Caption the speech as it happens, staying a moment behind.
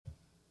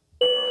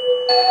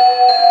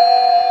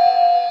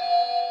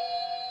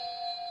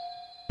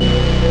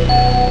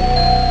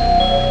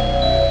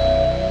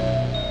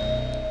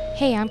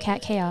Hey, I'm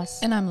Kat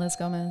Chaos. And I'm Liz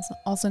Gomez,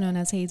 also known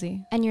as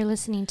Hazy. And you're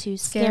listening to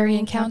Scary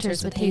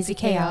Encounters with Hazy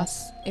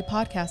Chaos, a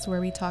podcast where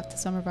we talk to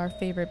some of our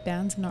favorite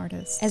bands and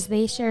artists as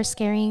they share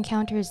scary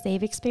encounters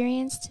they've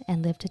experienced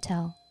and live to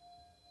tell.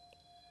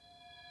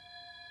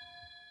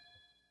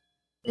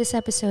 This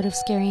episode of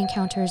Scary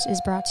Encounters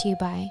is brought to you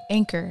by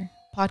Anchor,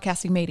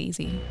 podcasting made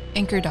easy.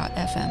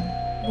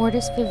 Anchor.fm.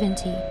 Mortis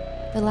Vivendi,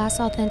 the last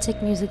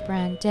authentic music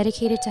brand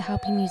dedicated to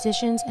helping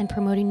musicians and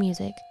promoting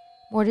music.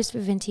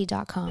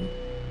 MortisVivendi.com.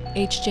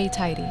 HJ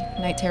Tidy,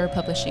 Night Terror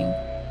Publishing.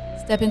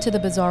 Step into the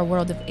bizarre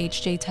world of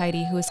HJ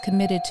Tidy, who is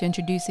committed to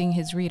introducing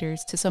his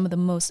readers to some of the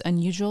most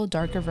unusual,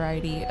 darker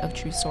variety of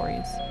true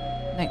stories.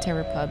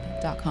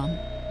 NightTerrorPub.com.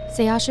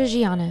 Sayasha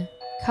Gianna,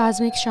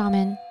 cosmic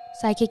shaman,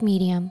 psychic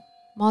medium,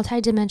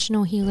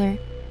 multi-dimensional healer,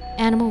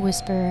 animal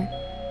whisperer,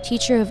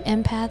 teacher of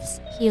empaths,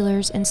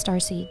 healers, and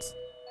starseeds.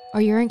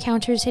 Are your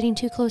encounters hitting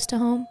too close to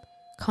home?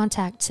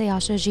 Contact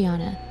Sayasha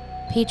Gianna.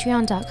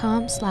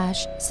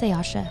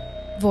 Patreon.com/Sayasha.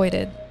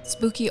 Voided,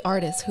 spooky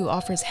artist who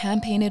offers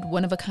hand-painted,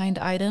 one-of-a-kind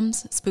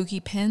items,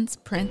 spooky pins,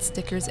 prints,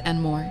 stickers, and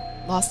more.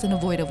 Lost in a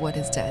void of what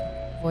is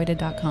dead.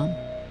 Voided.com.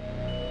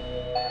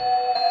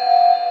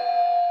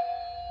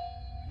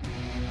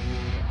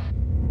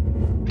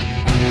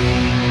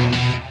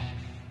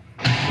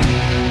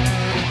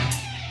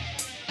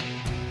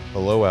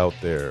 Hello out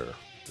there.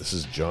 This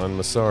is John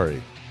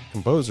Massari,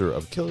 composer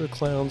of Killer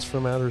Clowns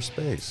from Outer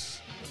Space.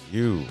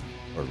 You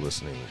are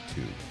listening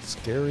to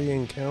Scary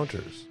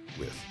Encounters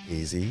with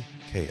Hazy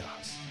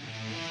Chaos.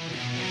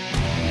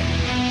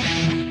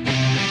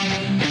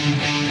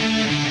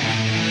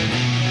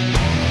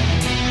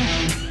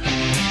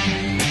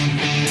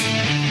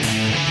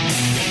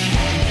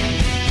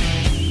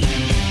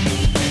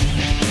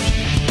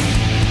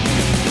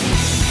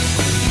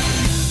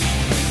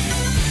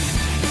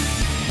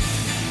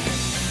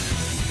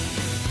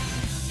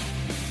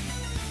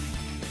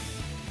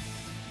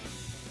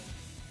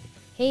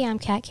 Hey, I'm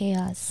Kat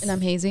Chaos. And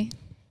I'm Hazy.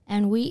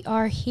 And we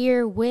are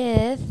here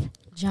with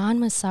John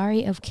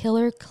Massari of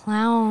Killer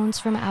Clowns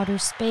from Outer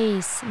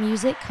Space,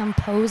 music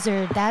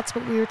composer. That's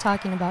what we were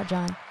talking about,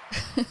 John.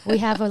 We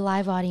have a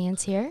live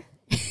audience here.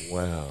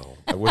 Wow.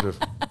 I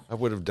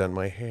would have done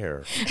my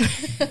hair.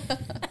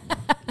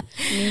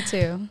 Me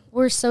too.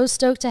 We're so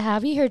stoked to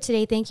have you here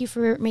today. Thank you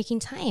for making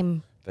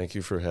time. Thank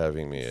you for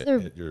having me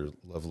at your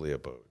lovely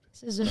abode.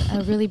 This is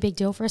a really big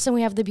deal for us. And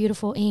we have the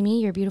beautiful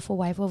Amy, your beautiful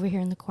wife, over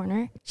here in the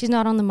corner. She's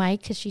not on the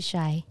mic because she's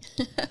shy.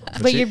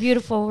 But you're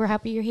beautiful. We're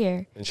happy you're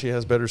here. And she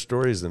has better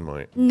stories than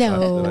mine.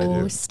 No, than I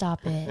do.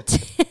 Stop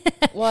it.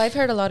 Well, I've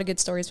heard a lot of good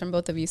stories from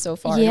both of you so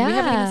far.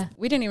 Yeah.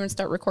 We didn't even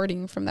start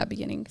recording from that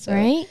beginning. So.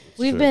 Right?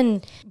 We've Sure.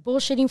 been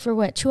bullshitting for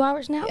what, 2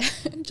 hours now?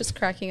 Just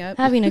cracking up.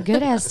 Having a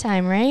good ass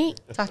time, right?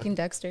 Talking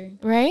Dexter.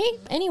 Right?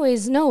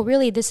 Anyways, no,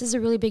 really, this is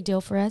a really big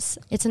deal for us.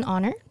 It's an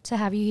honor to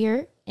have you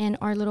here in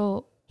our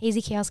little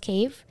Hazy Chaos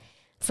cave.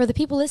 For the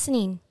people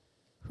listening,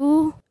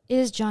 who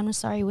is John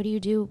Massari? What do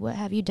you do? What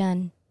have you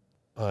done?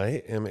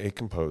 I am a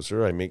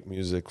composer. I make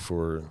music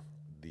for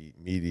the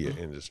media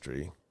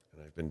industry,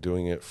 and I've been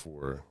doing it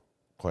for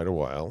quite a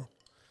while.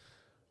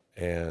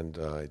 And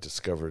I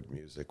discovered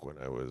music when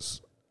I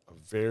was a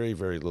very,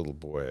 very little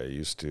boy. I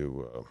used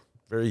to,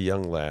 very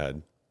young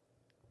lad,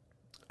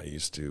 I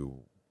used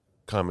to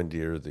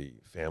commandeer the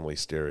family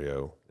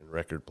stereo and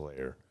record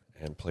player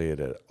and play it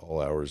at all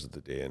hours of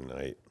the day and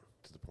night,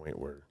 to the point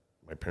where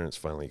my parents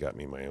finally got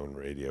me my own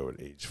radio at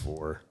age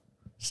 4,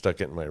 stuck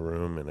it in my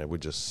room, and I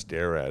would just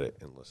stare at it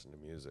and listen to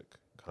music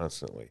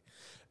constantly.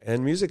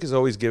 And music has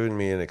always given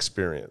me an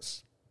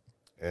experience.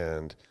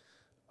 And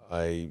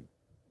I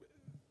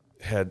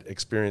had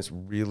experienced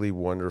really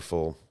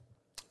wonderful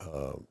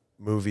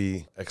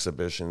movie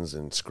exhibitions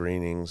and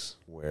screenings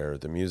where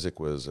the music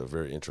was a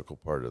very integral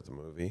part of the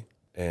movie.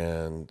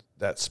 And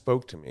that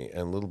spoke to me.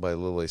 And little by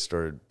little, I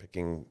started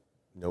picking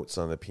notes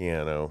on the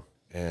piano.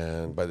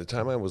 And by the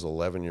time I was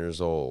 11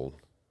 years old,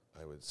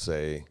 I would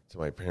say to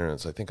my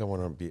parents, I think I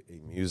want to be a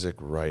music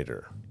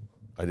writer.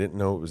 I didn't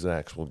know it was an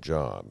actual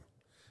job,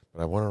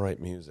 but I want to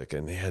write music.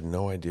 And they had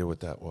no idea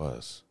what that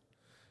was.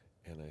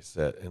 And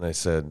I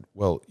said,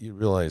 well, you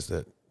realize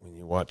that when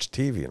you watch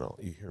TV and all,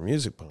 you hear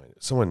music behind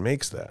it. Someone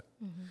makes that.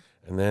 Mm-hmm.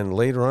 And then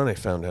later on, I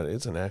found out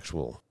it's an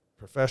actual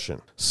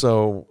profession.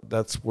 So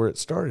that's where it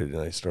started.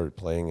 And I started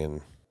playing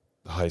in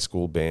the high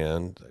school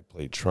band. I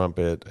played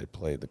trumpet. I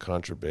played the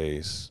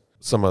contrabass.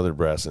 Some other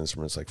brass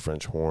instruments like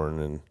French horn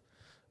and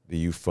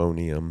the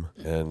euphonium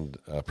and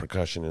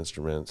percussion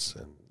instruments.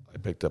 And I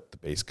picked up the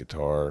bass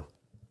guitar,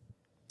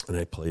 and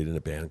I played in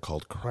a band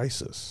called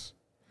Crisis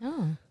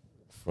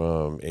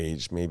from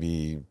age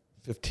maybe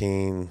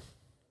 15,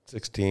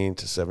 16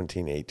 to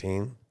 17,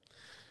 18.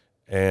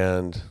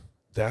 And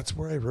that's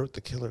where I wrote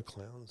the Killer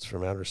Clowns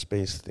from Outer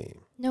Space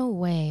theme. No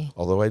way.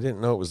 Although I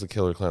didn't know it was the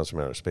Killer Clowns from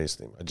Outer Space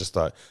theme. I just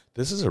thought,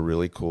 this is a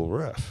really cool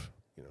riff.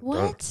 You know,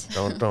 What?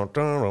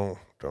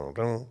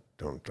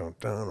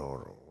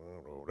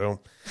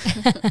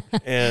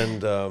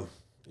 And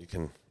you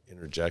can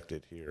interject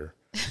it here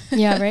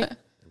Yeah, right?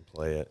 and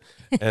play it.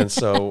 And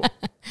so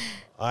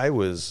I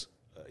was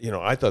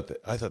I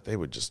thought they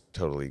would just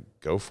totally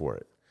go for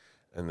it,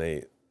 and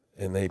they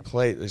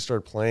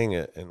started playing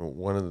it, and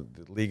one of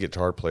the lead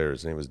guitar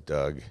players, his name was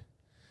Doug,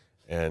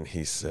 and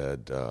he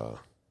said,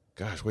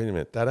 "Gosh, wait a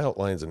minute, that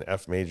outlines an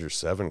F major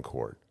 7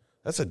 chord.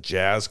 That's a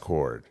jazz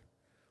chord.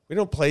 We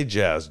don't play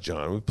jazz,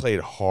 John. We played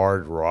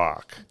hard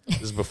rock."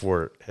 This is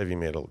before heavy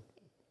metal.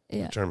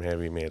 The term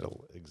heavy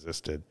metal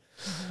existed,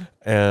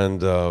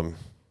 and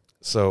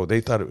so they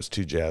thought it was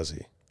too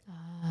jazzy.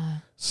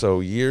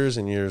 So years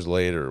and years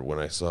later, when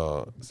I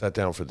sat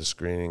down for the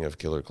screening of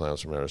Killer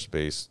Clowns from Outer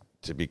Space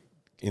to be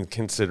in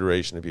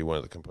consideration to be one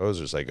of the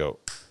composers, I go,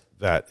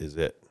 that is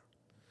it.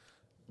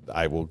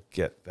 I will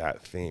get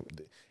that theme.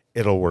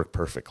 It'll work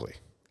perfectly.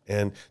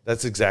 And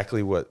that's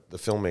exactly what the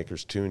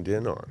filmmakers tuned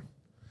in on.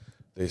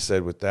 They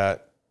said, with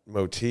that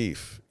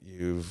motif,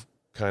 you've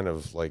kind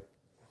of like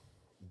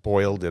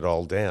boiled it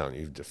all down.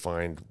 You've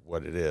defined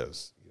what it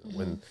is.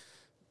 When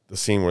the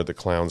scene where the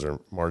clowns are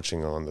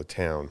marching on the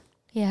town.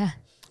 Yeah.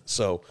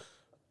 So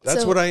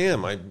that's what I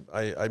am.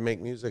 I make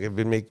music. I've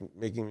been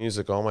making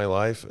music all my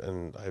life,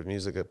 and I have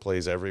music that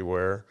plays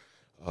everywhere,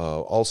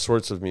 all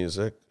sorts of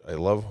music. I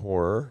love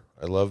horror.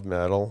 I love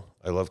metal.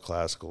 I love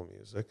classical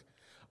music.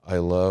 I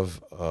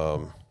love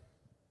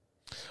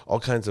all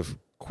kinds of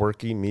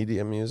quirky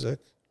media music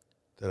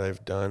that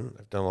I've done.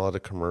 I've done a lot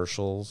of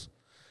commercials,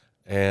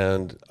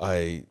 and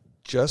I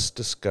just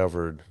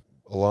discovered,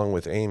 along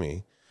with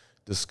Amy,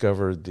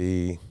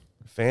 the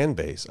fan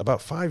base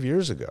about 5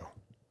 years ago.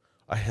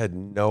 I had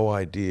no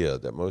idea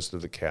that most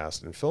of the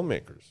cast and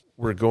filmmakers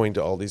were going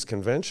to all these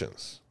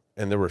conventions,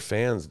 and there were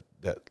fans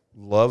that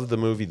loved the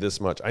movie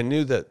this much. I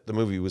knew that the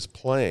movie was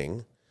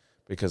playing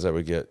because I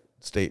would get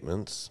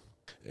statements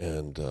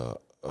and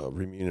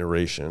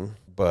remuneration,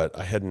 but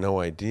I had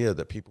no idea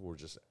that people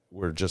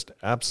were just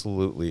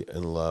absolutely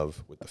in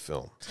love with the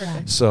film.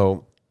 Correct.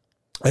 So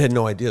I had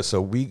no idea.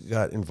 So we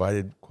got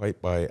invited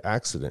quite by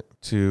accident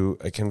to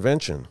a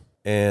convention,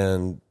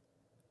 and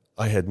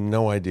I had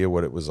no idea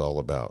what it was all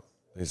about.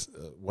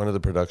 One of the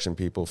production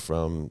people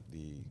from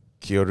the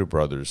Chiodo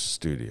Brothers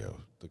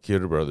studio. The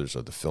Chiodo Brothers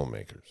are the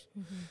filmmakers.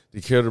 Mm-hmm. The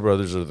Chiodo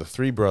Brothers are the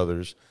 3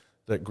 brothers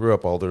that grew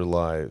up all their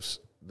lives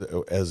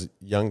as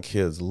young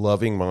kids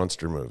loving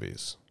monster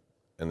movies.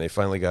 And they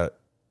finally got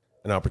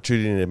an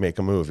opportunity to make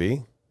a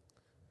movie,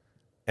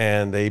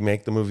 and they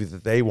make the movie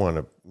that they want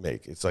to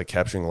make. It's like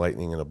capturing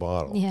lightning in a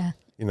bottle. Yeah.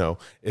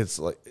 It's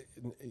like,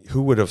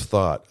 who would have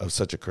thought of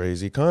such a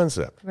crazy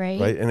concept? Right.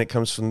 And it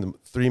comes from the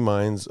 3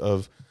 minds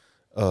of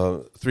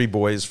 3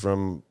 boys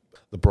from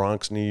the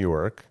Bronx, New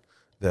York,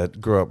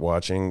 that grew up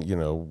watching,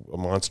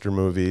 monster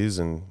movies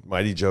and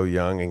Mighty Joe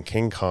Young and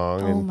King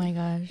Kong. Oh my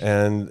gosh.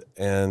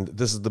 And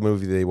this is the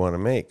movie they want to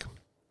make.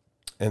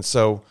 And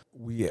so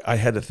I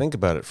had to think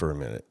about it for a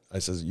minute. I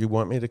says, "You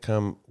want me to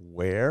come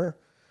where?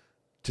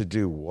 To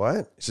do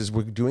what?" He says,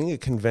 "We're doing a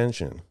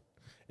convention.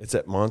 It's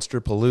at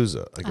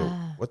Monsterpalooza." I go,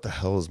 "What the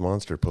hell is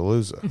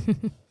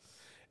Monsterpalooza?"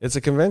 It's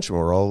a convention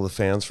where all the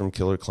fans from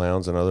Killer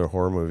Clowns and other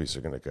horror movies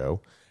are going to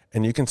go,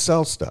 and you can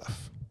sell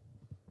stuff.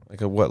 Like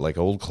what? Like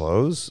old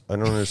clothes? I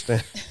don't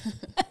understand.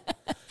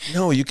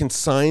 No, you can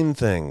sign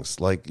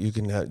things. Like you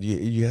can have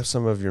you have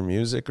some of your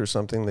music or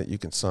something that you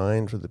can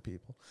sign for the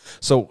people.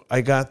 So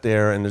I got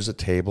there, and there's a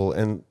table,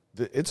 and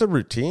it's a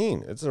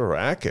routine. It's a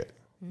racket.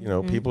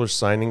 Mm-hmm. People are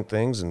signing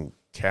things, and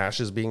cash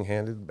is being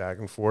handed back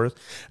and forth.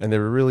 And they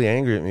were really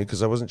angry at me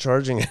because I wasn't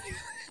charging anything.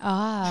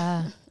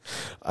 I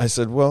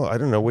said, "Well, I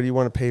don't know. What do you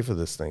want to pay for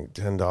this thing?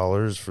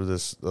 $10 for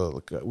this?"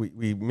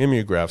 We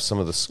mimeographed some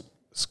of the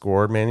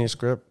score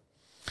manuscript.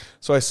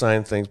 So I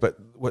signed things, but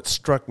what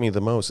struck me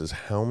the most is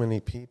how many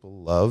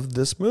people love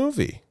this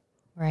movie.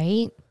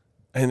 Right.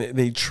 And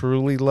they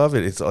truly love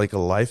it. It's like a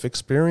life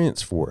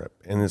experience for it.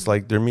 And it's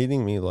like they're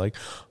meeting me like,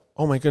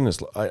 "Oh my goodness,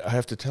 I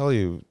have to tell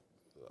you,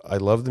 I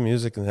love the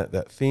music and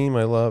that theme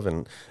I love.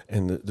 And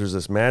there's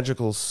this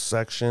magical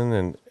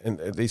section, and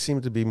they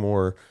seem to be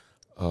more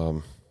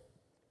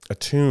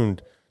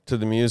attuned to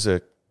the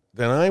music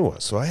than I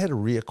was. So I had to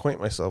reacquaint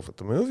myself with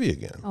the movie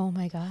again. Oh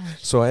my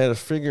gosh. So I had to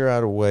figure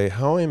out a way,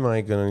 how am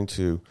I going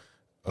to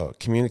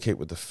communicate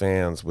with the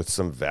fans with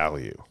some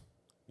value?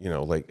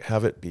 Like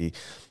have it be,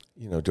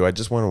 do I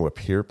just want to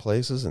appear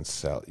places and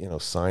sell,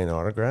 sign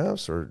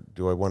autographs, or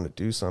do I want to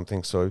do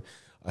something? So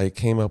I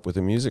came up with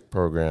a music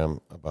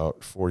program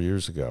about 4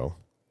 years ago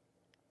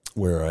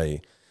where I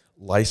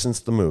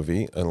licensed the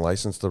movie and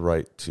licensed the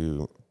right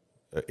to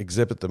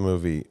exhibit the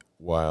movie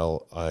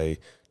while I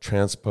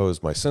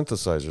transposed my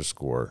synthesizer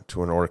score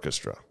to an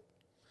orchestra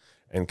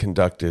and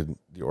conducted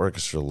the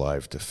orchestra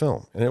live to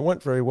film. And it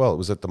went very well. It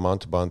was at the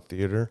Montalban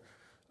Theater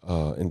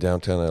in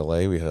downtown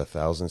LA. We had a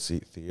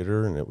 1,000-seat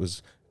theater, and it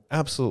was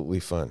absolutely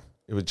fun.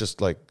 It was just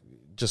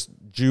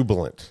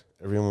jubilant.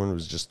 Everyone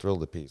was just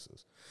thrilled to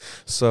pieces.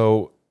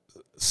 So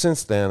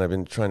since then, I've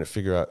been trying to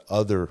figure out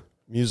other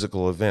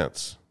musical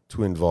events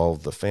to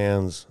involve the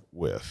fans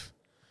with.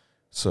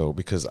 So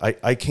because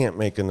I can't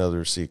make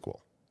another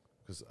sequel,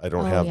 because I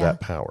don't have that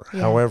power.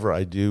 Yeah. However,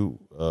 I do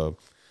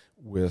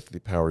with the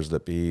powers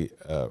that be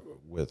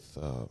with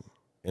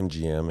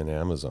MGM and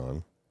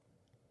Amazon.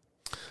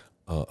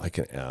 I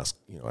can ask,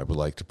 I would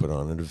like to put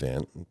on an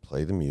event and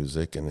play the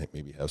music and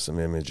maybe have some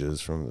images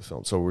from the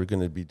film. So we're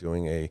going to be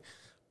doing a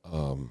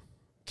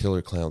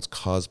Killer Clowns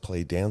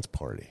cosplay dance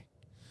party.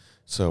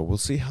 So we'll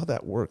see how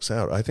that works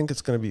out. I think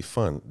it's going to be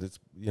fun. It's,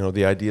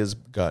 the idea's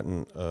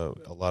gotten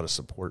a lot of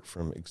support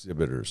from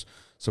exhibitors.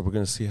 So we're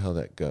going to see how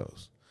that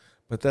goes.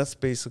 But that's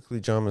basically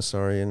John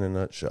Massari in a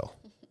nutshell.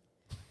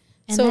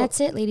 And that's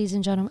it, ladies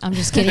and gentlemen. I'm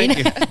just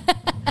kidding.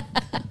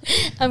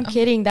 I'm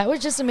kidding. That was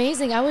just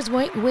amazing. I was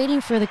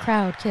waiting for the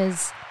crowd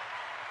because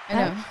I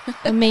know.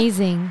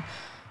 Amazing.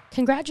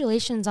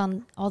 Congratulations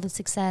on all the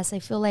success. I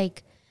feel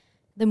like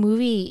the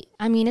movie,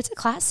 it's a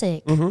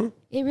classic. Mm-hmm.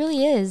 It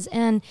really is.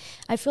 And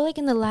I feel like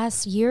in the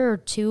last year or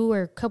two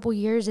or couple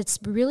years, it's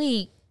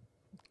really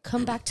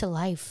come back to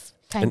life,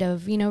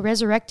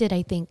 resurrected,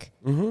 I think.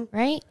 Mm-hmm.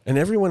 Right? And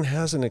everyone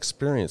has an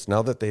experience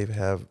now that they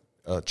have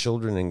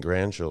children and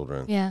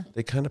grandchildren. Yeah.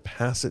 They kind of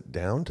pass it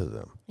down to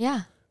them.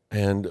 Yeah.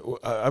 And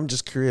I'm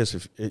just curious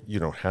if you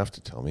don't have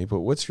to tell me,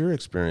 but what's your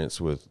experience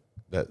with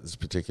this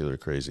particular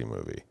crazy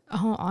movie?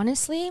 Oh,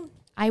 honestly,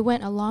 I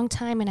went a long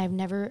time and I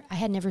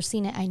had never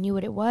seen it. I knew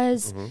what it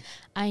was. Mm-hmm.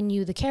 I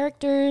knew the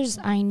characters.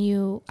 I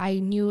knew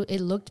it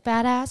looked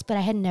badass, but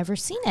I had never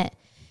seen it.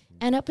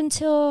 And up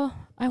until,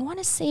 I want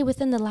to say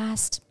within the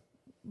last,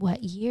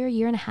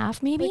 year and a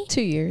half, maybe? Like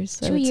 2 years.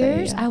 2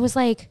 years. I was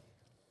like,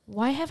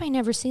 why have I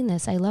never seen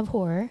this? I love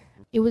horror.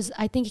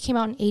 I think it came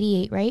out in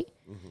 88, right?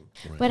 Mm-hmm.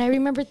 Right. But I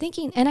remember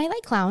thinking, and I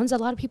like clowns. A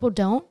lot of people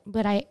don't,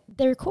 but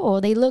they're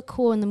cool. They look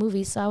cool in the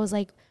movie. So I was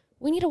like,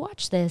 we need to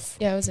watch this.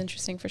 Yeah, it was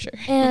interesting for sure.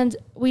 And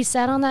we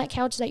sat on that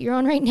couch that you're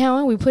on right now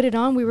and we put it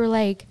on. We were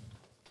like,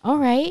 all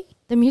right,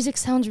 the music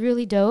sounds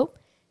really dope.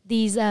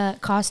 These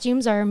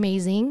costumes are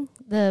amazing.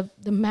 The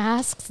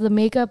masks, the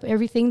makeup,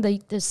 everything,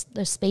 the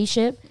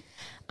spaceship.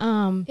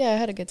 Yeah, I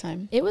had a good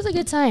time. It was a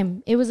good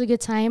time.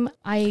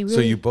 So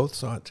you both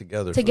saw it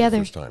together for the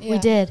first time? We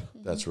did.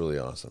 That's really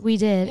awesome. We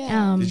did.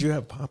 Yeah. Did you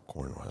have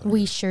popcorn?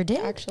 We sure did.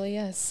 Actually,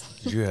 yes.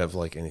 Did you have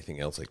anything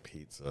else like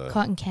pizza?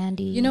 Cotton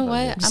candy. You know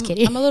what? Just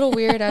kidding. I'm a little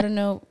weird. I don't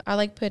know. I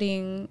like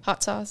putting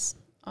hot sauce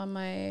on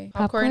my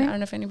popcorn. I don't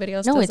know if anybody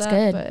else does it's that.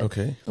 good. But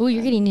Okay. Oh,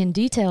 you're getting in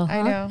detail, huh?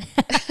 I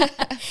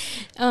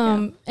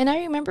know. And I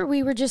remember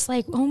we were just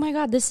like, oh my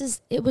God,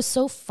 it was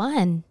so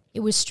fun. It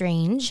was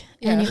strange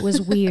and it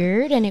was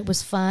weird and it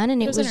was fun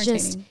and it was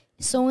just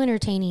so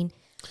entertaining.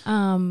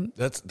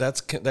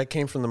 That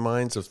came from the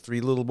minds of three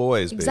little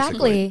boys, basically,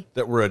 Exactly.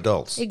 that were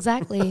adults.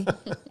 Exactly.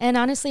 And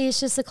honestly, it's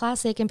just a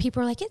classic. And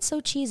people are like, it's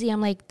so cheesy. I'm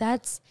like,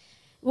 that's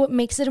what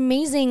makes it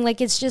amazing.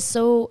 Like, it's just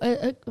so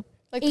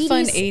Like 80s,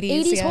 fun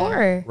 80s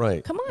horror.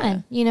 Right. Come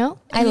on,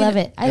 I love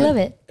it. I love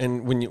it.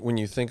 And when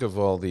you think of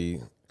all the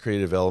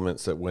creative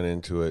elements that went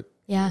into it,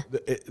 Yeah.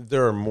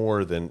 There are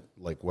more than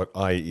what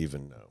I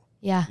even know.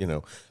 Yeah.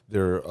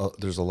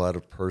 There's a lot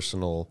of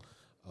personal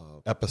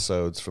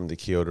episodes from the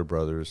Chiodo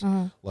Brothers,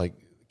 like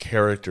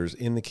characters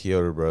in the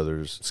Killer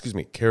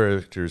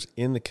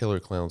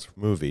Clowns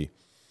movie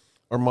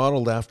are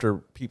modeled after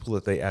people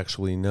that they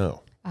actually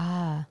know.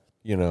 Ah.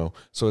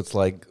 So it's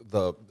like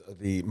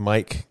the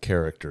Mike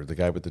character, the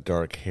guy with the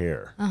dark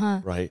hair,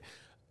 right?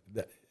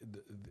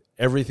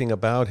 Everything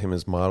about him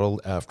is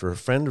modeled after a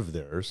friend of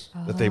theirs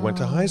that they went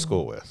to high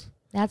school with.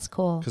 That's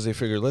cool. Because they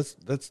figured let's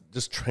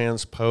just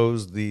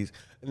transpose these,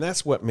 and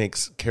that's what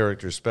makes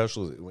characters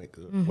special.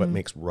 What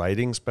makes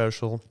writing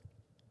special,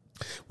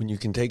 when you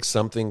can take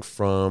something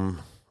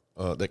from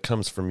that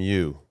comes from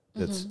you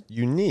that's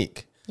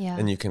unique,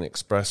 and you can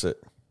express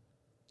it,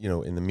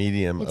 in the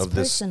medium of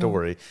this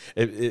story.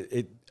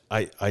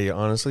 I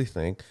honestly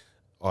think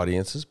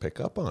audiences pick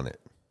up on it.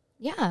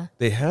 Yeah,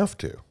 they have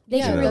to.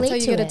 They can relate that's how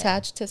you to get it.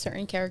 attached to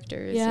certain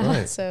characters. Yeah.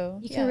 Right. So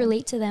you can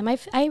relate to them. I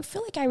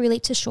feel like I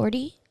relate to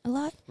Shorty a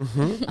lot,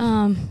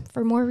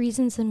 for more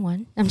reasons than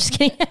one. I'm just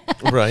kidding.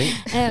 Right.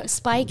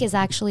 Spike is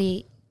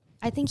actually,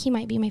 I think he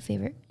might be my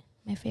favorite,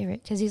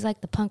 because he's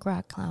like the punk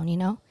rock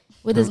clown,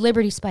 with his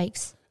Liberty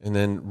spikes. And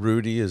then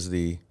Rudy is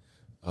the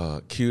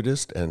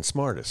cutest and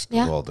smartest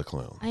of all the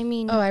clowns. I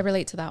mean, I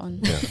relate to that one.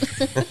 Yeah.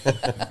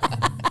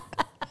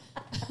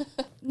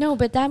 no,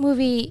 but that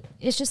movie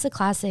is just a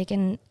classic,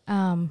 and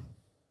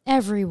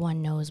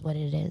everyone knows what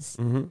it is.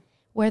 Mm-hmm.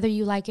 Whether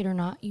you like it or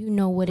not, you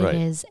know what it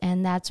is,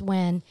 and that's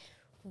when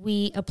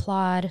we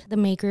applaud the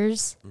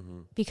makers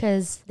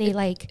because they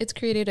it's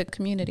created a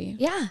community.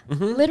 Yeah,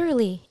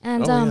 literally.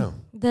 And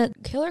the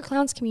Killer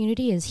Clowns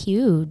community is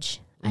huge.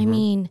 I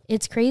mean,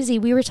 it's crazy.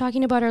 We were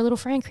talking about our little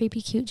friend,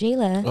 Creepy Cute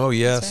Jayla. Oh,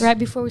 yes. Right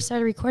before we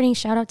started recording.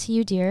 Shout out to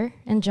you, dear,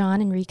 and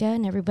John and Rika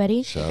and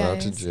everybody. Shout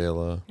out to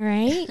Jayla.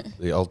 Right?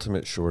 The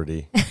ultimate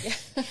shorty.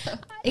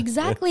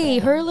 Exactly.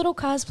 Her little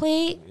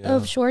cosplay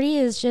of Shorty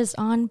is just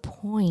on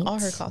point. All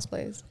her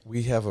cosplays.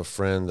 We have a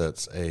friend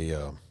that's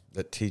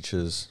that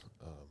teaches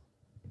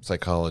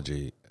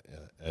psychology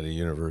at a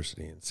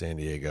university in San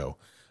Diego.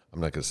 I'm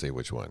not going to say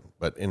which one,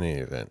 but in any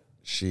event,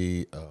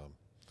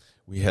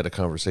 we had a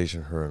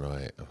conversation, her and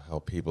I, of how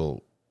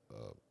people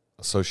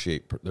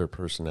associate their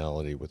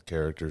personality with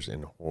characters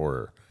in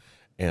horror,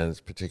 and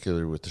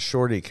particularly with the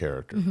Shorty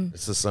character.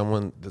 It's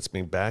someone that's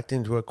being backed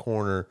into a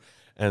corner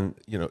and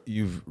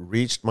you've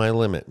reached my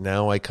limit.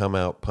 Now I come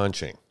out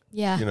punching.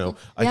 Yeah.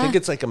 I think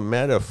it's like a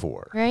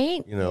metaphor.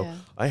 Right?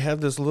 I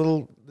have this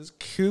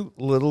cute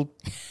little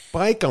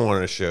bike I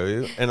want to show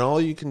you, and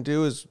all you can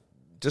do is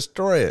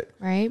destroy it.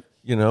 Right.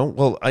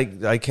 Well,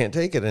 I can't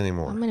take it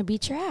anymore. I'm going to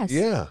beat your ass.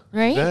 Yeah.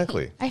 Right?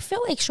 Exactly. I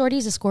feel like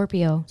Shorty's a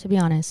Scorpio, to be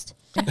honest.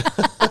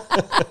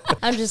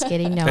 I'm just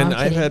kidding. No, And I'm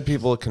I've kidding. had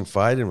people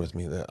confide in with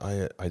me that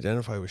I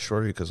identify with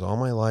Shorty because all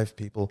my life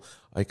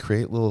I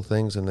create little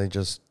things and they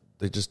just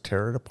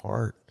tear it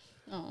apart.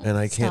 And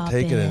I can't Stop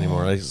take it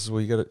anymore. it. I said,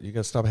 well, you got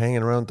to stop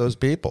hanging around those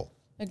people.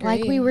 Agreed.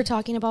 Like we were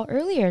talking about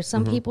earlier,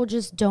 some Mm-hmm. people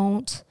just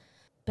don't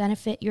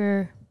benefit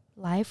your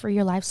life or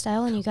your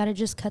lifestyle, and you got to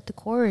just cut the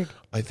cord.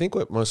 I think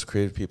what most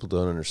creative people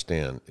don't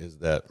understand is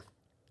that,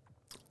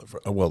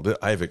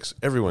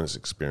 everyone's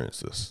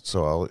experienced this,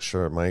 so I'll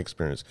share my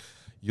experience.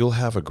 You'll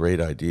have a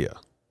great idea,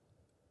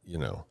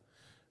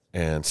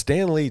 and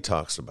Stan Lee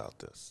talks about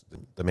this,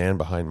 the man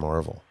behind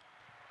Marvel.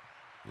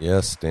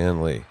 Yes,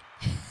 Stan Lee.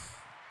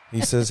 He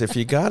says, if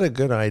you got a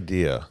good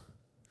idea,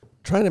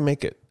 try to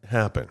make it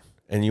happen,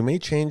 and you may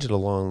change it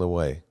along the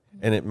way,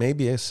 and it may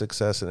be a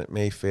success and it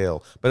may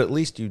fail, but at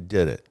least you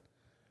did it.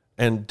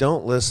 And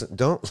don't let some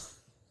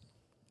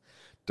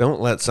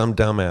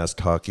dumbass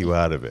talk you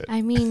out of it.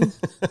 I mean,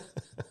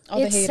 All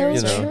the it's so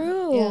haters.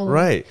 true. Yeah.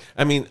 Right.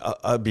 I mean,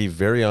 I'll be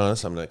very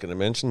honest. I'm not going to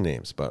mention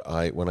names, but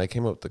when I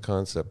came up with the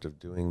concept of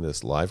doing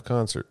this live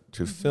concert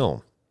to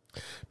film,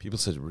 people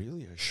said,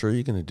 really? Are you sure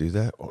you're going to do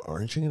that? Or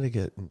aren't you going to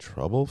get in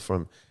trouble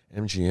from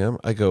MGM?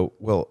 I go,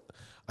 well,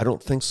 I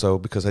don't think so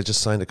because I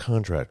just signed a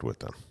contract with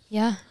them.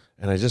 Yeah.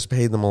 And I just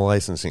paid them a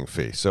licensing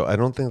fee. So I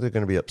don't think they're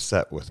going to be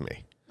upset with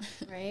me.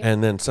 Right.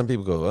 And then some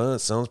people go, oh, it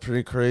sounds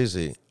pretty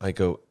crazy. I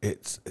go,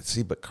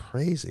 but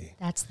crazy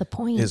That's the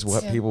point. is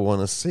what people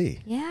want to see.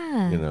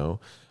 Yeah.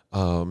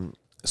 And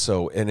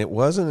it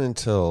wasn't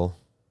until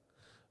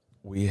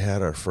we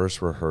had our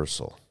first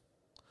rehearsal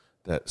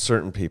that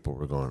certain people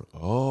were going,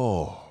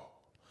 oh,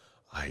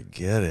 I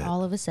get it.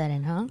 All of a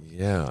sudden, huh?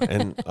 Yeah.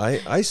 And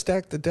I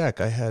stacked the deck.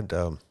 I had,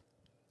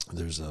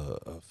 there's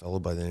a fellow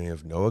by the name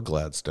of Noah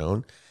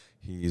Gladstone.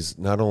 He's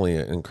not only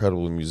an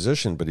incredible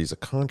musician, but he's a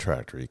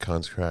contractor. He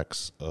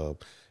contracts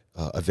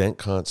event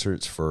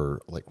concerts for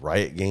like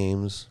Riot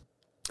Games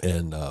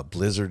and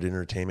Blizzard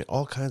Entertainment,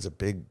 all kinds of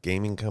big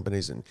gaming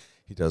companies, and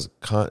he does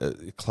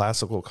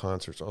classical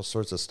concerts, all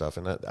sorts of stuff.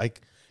 And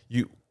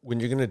when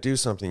you're going to do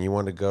something, you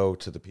want to go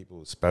to the people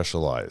who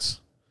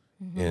specialize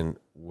in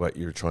what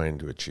you're trying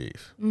to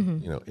achieve.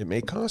 It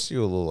may cost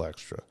you a little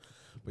extra,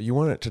 but you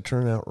want it to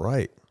turn out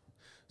right.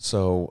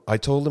 So I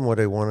told him what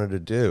I wanted to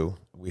do.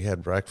 We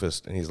had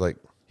breakfast, and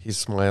he's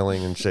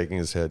smiling and shaking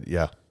his head.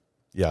 Yeah,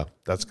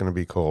 that's going to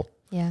be cool.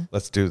 Yeah.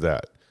 Let's do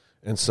that.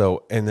 And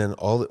then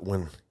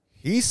when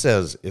he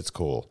says it's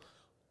cool,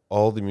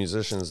 all the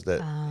musicians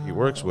that he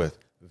works with,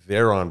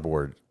 they're on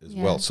board as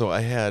well. So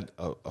I had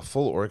a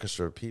full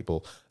orchestra of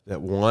people that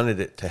wanted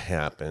it to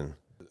happen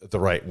the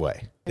right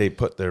way. They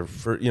put they're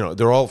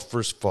all,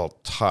 first of all,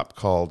 top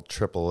called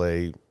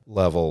AAA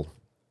level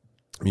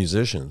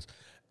musicians.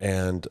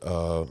 And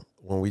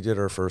when we did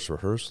our first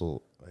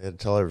rehearsal, I had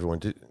to tell everyone,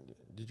 did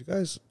you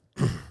guys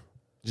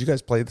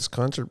play this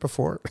concert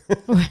before?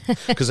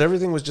 Because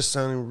everything was just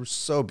sounding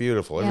so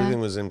beautiful. Yeah. Everything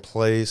was in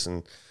place.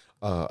 And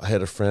I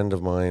had a friend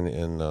of mine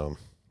in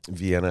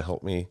Vienna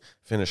help me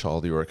finish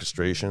all the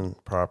orchestration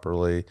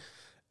properly.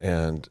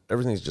 And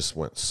everything just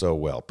went so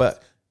well.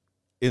 But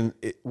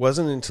it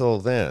wasn't until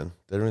then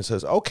that everyone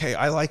says, okay,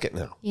 I like it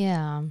now.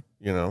 Yeah.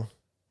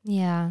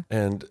 Yeah.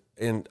 And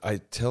I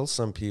tell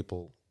some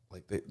people,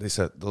 like they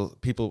said, the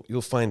people,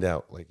 you'll find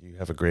out, like, you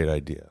have a great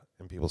idea.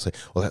 And people say,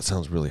 well, that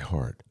sounds really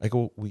hard. I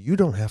go, well, you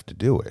don't have to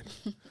do it.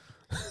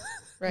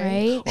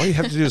 Right. All you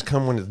have to do is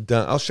come when it's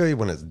done. I'll show you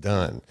when it's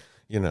done,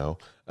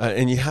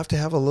 and you have to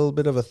have a little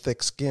bit of a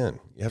thick skin.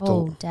 You have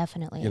to,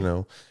 definitely.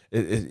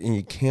 and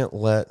you can't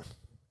let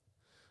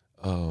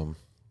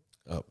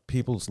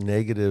people's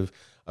negative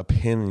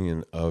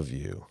opinion of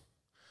you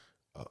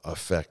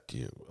affect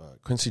you.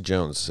 Quincy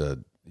Jones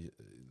said,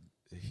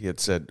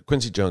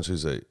 Quincy Jones,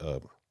 who's a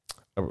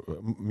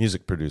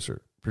music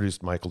producer,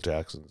 produced Michael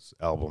Jackson's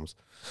albums.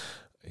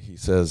 He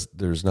says,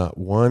 there's not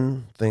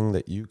one thing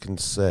that you can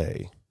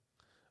say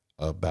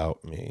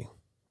about me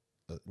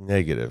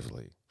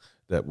negatively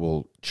that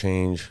will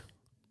change,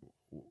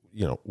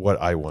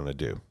 what I want to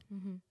do.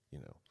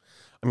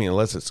 I mean,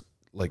 unless it's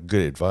like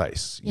good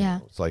advice. Yeah.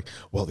 It's like,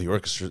 well, the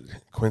orchestra,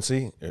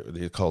 Quincy,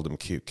 they called him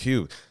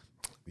QQ.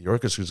 The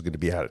orchestra's going to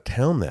be out of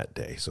town that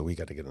day, so we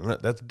got to get another.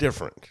 That's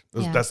different.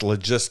 That's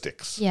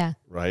logistics. Yeah.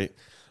 Right?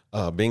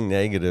 Being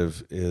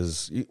negative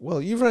is,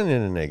 you've run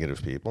into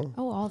negative people.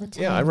 Oh, all the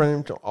time. Yeah, I run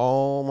into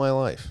all my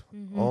life.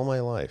 All my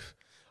life.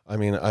 I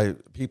mean,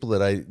 people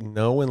that I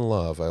know and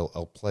love,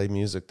 I'll play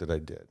music that I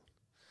did.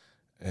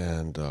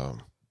 And I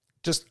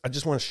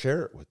just want to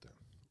share it with them.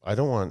 I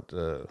don't want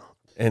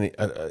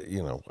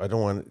I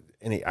don't want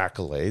any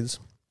accolades.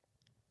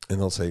 And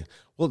they'll say,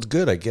 well, it's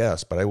good, I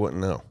guess, but I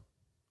wouldn't know.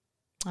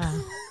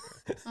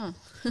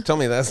 Tell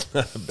me that's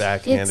not a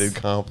backhanded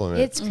compliment.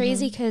 It's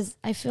crazy because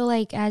I feel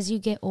like as you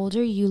get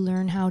older, you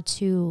learn how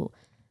to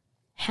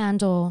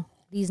handle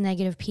these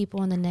negative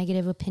people and the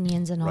negative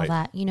opinions and all Right.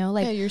 that, you know,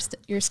 like, Yeah,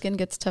 your skin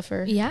gets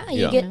tougher. yeah,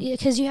 you Yeah. get,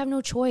 because you have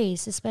no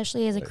choice,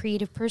 especially as a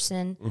creative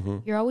person. Mm-hmm.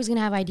 You're always going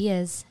to have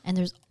ideas, and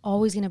there's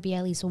always going to be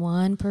at least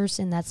one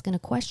person that's going to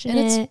question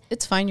And it.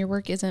 it's fine. Your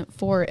work isn't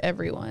for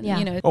everyone. Yeah.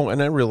 You know, Oh,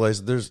 and I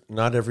realize there's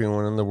not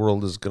everyone in the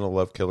world is going to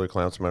love Killer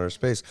Clowns from Outer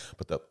Space,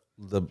 but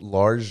the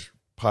large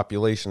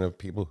population of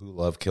people who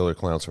love Killer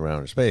Clowns from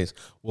Outer Space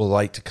will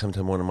like to come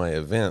to one of my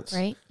events,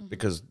 Right.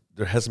 Because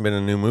there hasn't been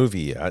a new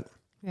movie yet.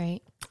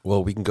 Right.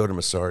 Well, we can go to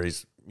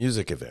Masari's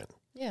music event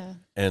yeah.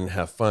 and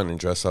have fun and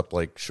dress up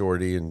like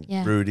Shorty and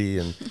Yeah. Rudy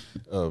and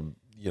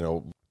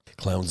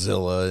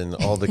Clownzilla and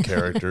all the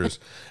characters,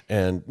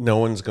 and no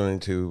one's going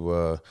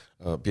to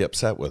be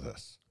upset with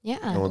us. Yeah.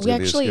 No one's We going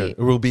to be actually- scared.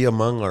 We'll be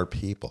among our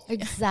people.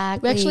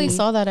 Exactly. We actually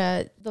saw that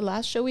at the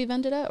last show we've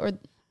ended at, or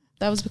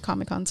that was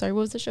Comic-Con. Sorry,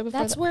 what was the show before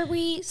That's that? where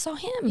we saw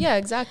him. Yeah,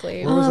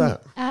 exactly. Where was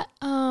that? At,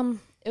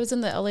 It was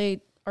in the LA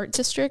Art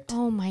District.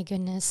 oh my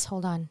goodness.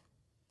 Hold on.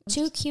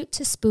 Too Cute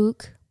to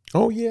Spook.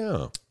 Oh,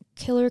 yeah.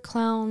 Killer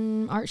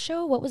Clown Art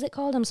Show. What was it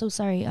called? I'm so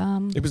sorry.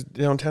 It was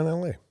downtown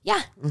LA.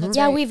 Yeah. That's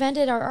Yeah, right. we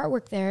vended our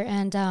artwork there,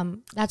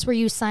 and that's where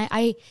you sign.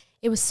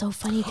 It was so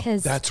funny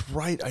because That's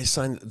right. I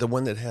signed the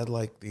one that had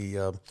like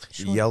the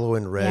yellow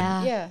and red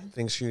Yeah. Yeah.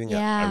 things shooting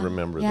yeah, out. I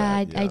remember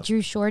yeah, that. I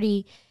drew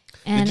Shorty,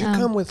 and Did you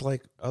come with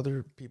like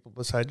other people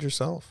besides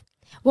yourself?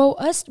 well,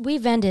 we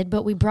vended,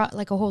 but we brought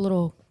like a whole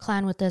little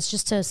clan with us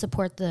just to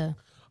support the.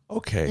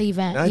 Okay. The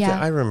event, I, yeah.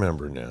 I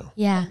remember now.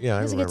 Yeah, Yeah, I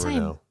it was a good remember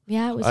time. now.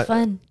 Yeah, it was I-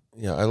 fun.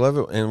 Yeah, I love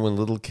it. And when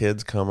little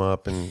kids come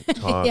up and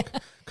talk,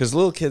 because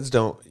little kids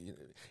don't,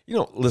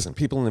 listen,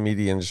 people in the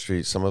media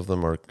industry, some of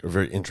them are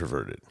very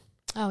introverted.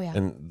 Oh yeah,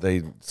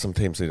 And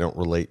sometimes they don't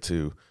relate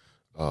to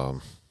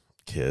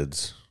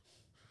kids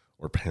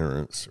or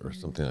parents or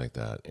something like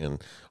that.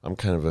 And I'm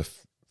kind of a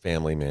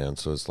family man,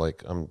 so it's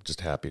like I'm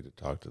just happy to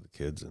talk to the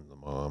kids and the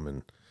mom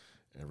and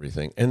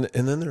everything. And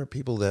then there are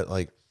people that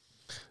like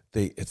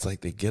it's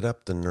like they get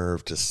up the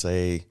nerve to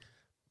say,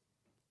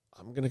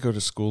 I'm going to go to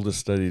school to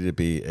study to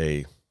be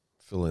a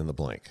fill in the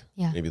blank.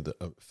 Yeah. Maybe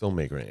a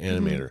filmmaker, an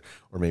animator,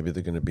 or maybe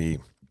they're going to be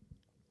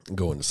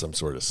go into some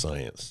sort of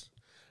science.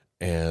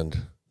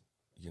 And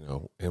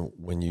and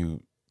when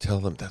you tell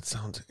them that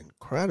sounds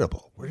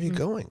incredible, where are you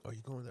going? Oh,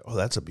 you're going there. Oh,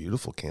 that's a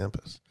beautiful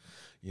campus,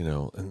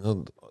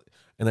 and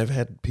I've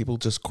had people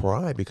just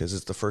cry because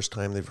it's the first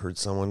time they've heard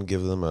someone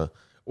give them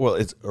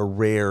it's a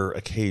rare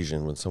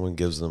occasion when someone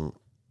gives them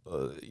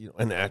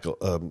an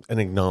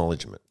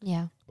acknowledgement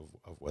yeah,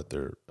 of what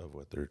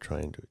they're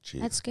trying to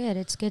achieve. that's good.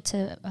 It's good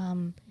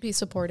to Be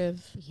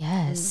supportive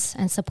yes,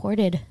 and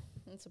supported.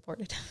 and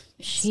supported.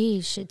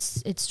 Sheesh,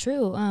 it's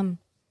true.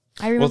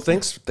 I remember.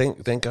 Well,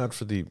 thank God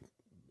for the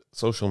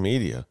social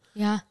media.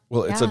 Yeah.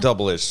 Well, it's Yeah. a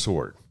double-edged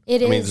sword.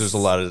 It I mean, is. there's a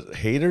lot of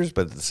haters,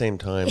 but at the same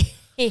time,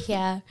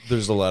 Yeah.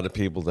 there's a lot of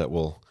people that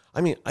will.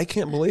 I mean, I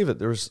can't believe it.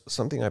 There was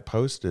something I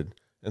posted,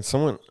 and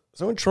someone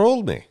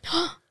trolled me,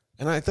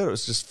 and I thought it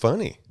was just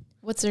funny.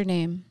 What's their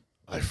name?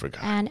 I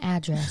forgot. An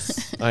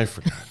address. I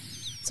forgot.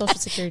 Social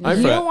Security. I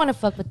You forgot. don't want to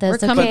fuck with this, We're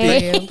coming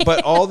okay? for you.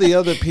 But all the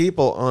other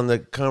people on the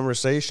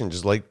conversation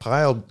just like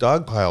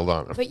dogpiled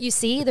on them. But you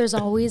see, there's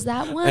always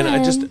that one. And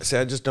I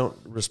just don't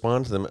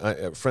respond to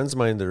them. Friends of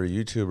mine that are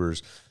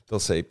YouTubers, they'll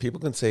say people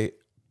can say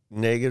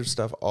negative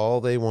stuff all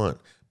they want,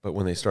 but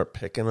when they start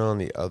picking on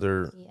the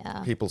other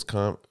Yeah. people's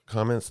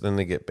comments, then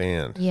they get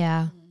banned.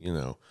 Yeah.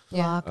 Yeah.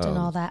 Blocked and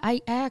all that.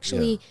 I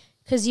actually,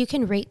 because you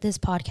can rate this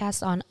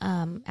podcast on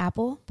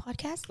Apple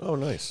Podcast. Oh,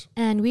 nice.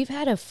 And we've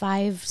had a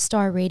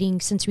 5-star rating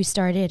since we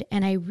started.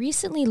 And I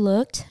recently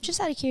looked, just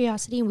out of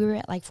curiosity, and we were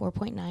at like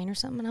 4.9 or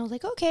something. And I was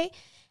like, okay.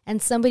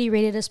 And somebody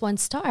rated us 1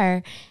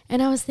 star.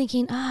 And I was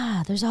thinking,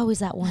 there's always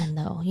that one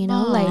though,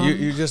 Aw. like,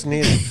 You just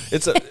need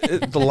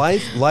it.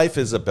 Life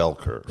is a bell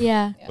curve.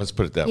 yeah. Let's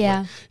put it that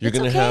Yeah. way. You're It's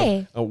going to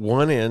okay. have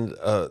one end,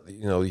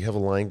 you have a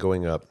line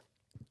going up,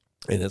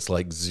 and it's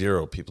like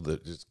 0 people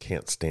that just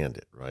can't stand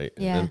it, right?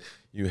 And Yeah. then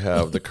you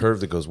have the curve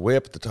that goes way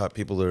up at the top,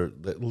 people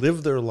that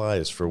live their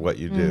lives for what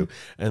you do,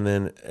 and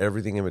then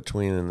everything in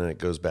between, and then it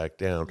goes back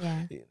down.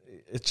 Yeah.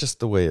 It's just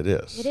the way it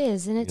is. It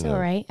is, and it's You know.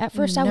 all right. At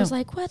first, I No, was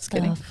like, "What the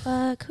kidding.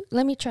 fuck?"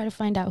 Let me try to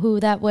find out who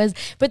that was.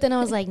 But then I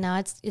was like,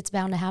 "No, it's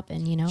bound to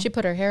happen." She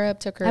put her hair up,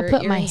 took her I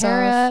put my earrings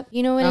hair off. up.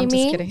 You know what No, I I'm just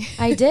mean? kidding.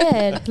 I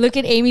did. Look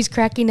at Amy's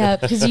cracking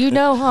up because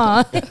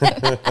huh?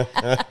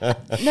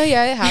 No,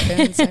 yeah, it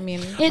happens. I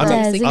mean, It does,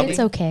 obviously and it's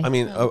kidding. okay. I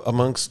mean,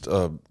 amongst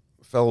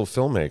fellow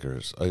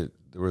filmmakers,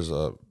 there was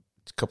a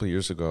couple of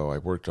years ago, I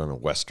worked on a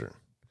Western.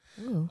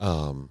 Ooh.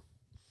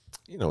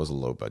 It was a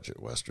low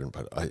budget Western,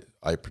 but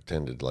I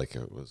pretended like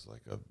it was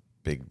like a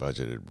big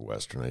budgeted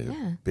Western. I had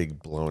Yeah. a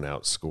big blown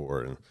out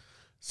score, and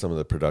some of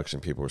the production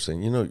people were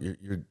saying,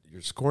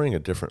 you're scoring a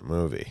different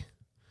movie.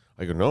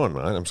 I go, no, I'm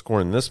not. I'm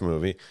scoring this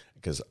movie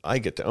because I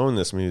get to own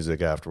this music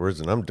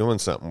afterwards, and I'm doing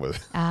something with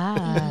it.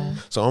 Ah,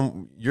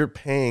 So you're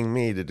paying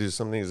me to do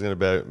something that's going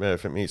to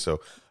benefit me.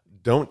 So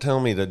don't tell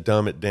me to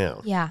dumb it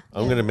down. Yeah.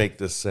 I'm going to make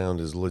this sound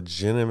as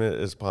legitimate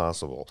as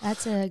possible.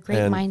 That's a great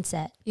And-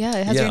 mindset. Yeah,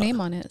 it has your name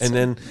on it.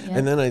 And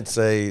so- then I'd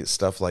say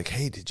stuff like,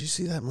 "Hey, did you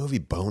see that movie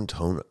Bone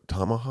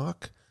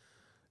Tomahawk?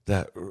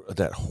 That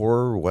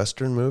horror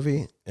Western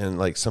movie?" And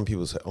like some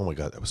people say, "Oh my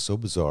God, that was so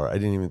bizarre. I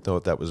didn't even know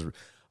what that was."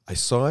 I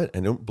saw it.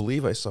 I don't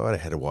believe I saw it. I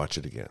had to watch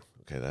it again.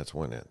 Okay, that's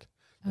one end.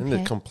 And the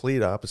Okay.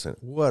 complete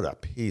opposite. What a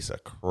piece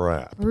of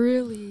crap.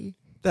 Really?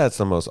 That's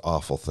the most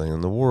awful thing in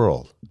the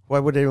world. Why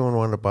would anyone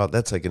want to bother?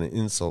 That's like an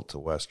insult to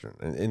Western.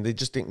 And they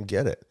just didn't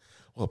get it.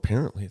 Well,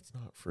 apparently it's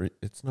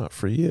not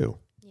for you.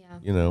 Yeah.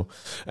 You know?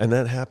 And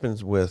that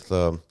happens with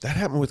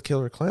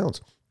Killer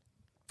Clowns.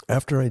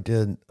 After I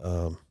did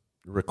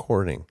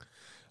recording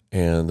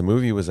and the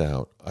movie was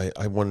out,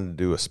 I wanted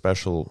to do a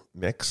special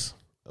mix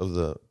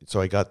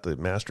so I got the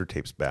master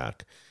tapes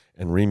back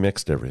and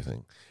remixed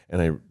everything.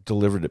 And I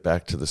delivered it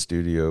back to the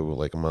studio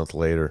like a month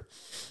later.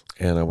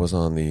 And I was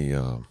on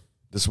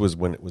this was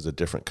when it was a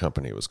different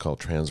company. It was called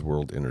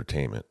Transworld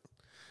Entertainment,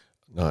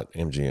 not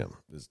MGM.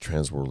 It's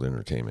Transworld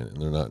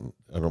Entertainment. And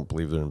I don't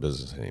believe they're in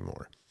business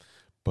anymore.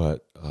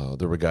 But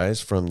there were guys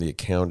from the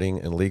accounting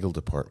and legal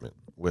department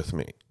with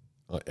me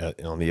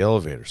on the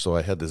elevator. So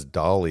I had this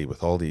dolly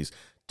with all these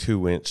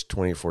 2-inch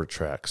 24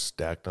 tracks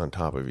stacked on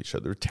top of each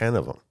other. There were 10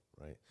 of them,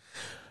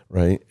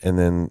 right? And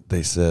then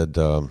they said,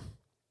 "What's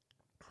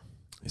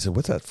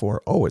that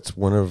for?" "Oh, it's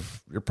one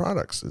of your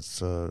products. It's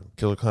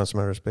Killer Clowns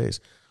from Outer Space."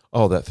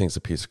 "Oh, that thing's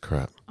a piece of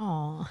crap.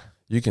 Aw.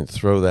 You can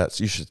throw that.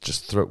 You should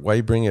just throw. Why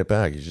you bring it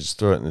back? You should just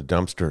throw it in the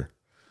dumpster."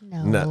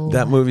 No. And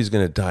that movie's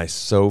going to die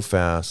so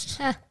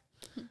fast.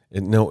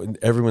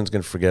 Everyone's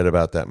going to forget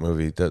about that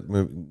movie.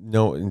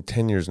 In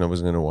 10 years,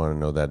 nobody's going to want to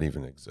know that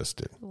even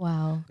existed.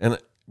 Wow. And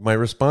my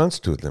response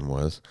to them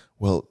was,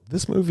 "Well,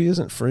 this movie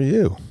isn't for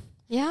you."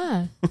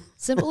 Yeah.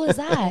 Simple as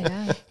that.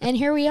 Yeah. And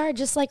here we are,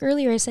 just like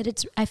earlier I said,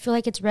 I feel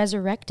like it's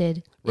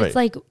resurrected. Right. It's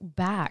like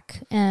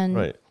back. And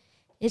Right.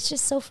 it's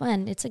just so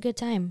fun. It's a good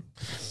time.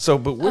 So,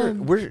 but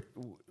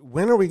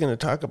when are we going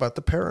to talk about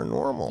the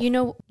paranormal? You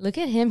know, look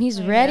at him.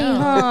 He's ready,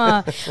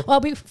 huh? Well,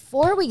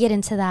 before we get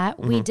into that,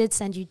 we did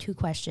send you 2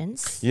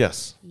 questions.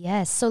 Yes.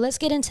 Yes. So let's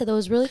get into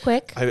those really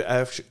quick.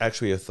 I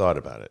actually have thought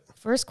about it.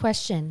 First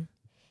question.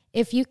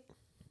 If you...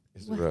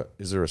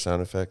 Is there a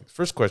sound effect?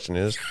 First question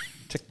is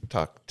tick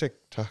tock, tick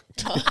tock.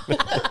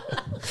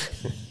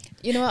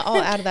 You know what? I'll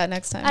add that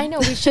next time. I know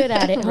we should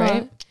add it,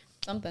 right? Right?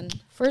 Something.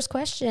 First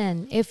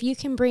question. If you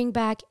can bring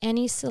back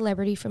any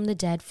celebrity from the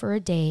dead for a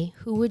day,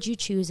 who would you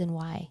choose and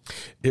why?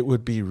 It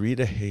would be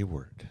Rita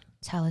Hayworth.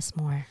 Tell us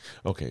more.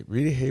 Okay,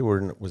 Rita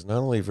Hayworth was not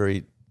only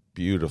very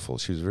beautiful,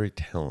 she was very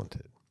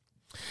talented.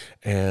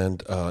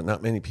 And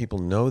not many people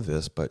know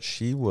this, but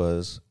she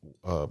was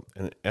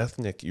an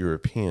ethnic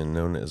European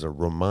known as a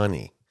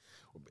Romani,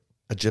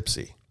 a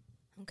gypsy,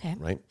 Okay.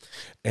 right?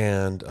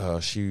 And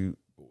she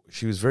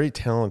was very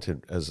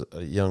talented as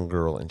a young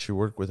girl, and she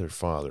worked with her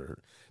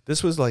father.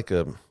 This was like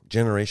a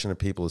generation of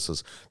people that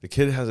says, the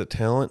kid has a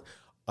talent,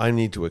 I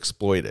need to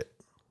exploit it.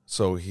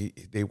 So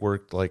they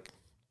worked like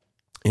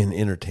in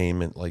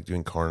entertainment, like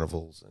doing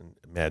carnivals and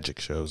magic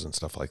shows and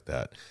stuff like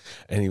that.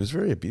 And he was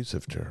very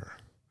abusive to her.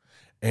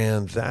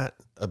 And that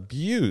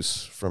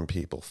abuse from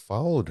people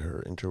followed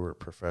her into her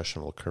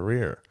professional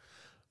career.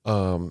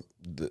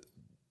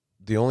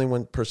 The only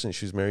one person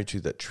she was married to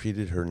that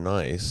treated her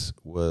nice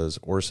was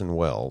Orson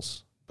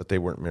Welles, but they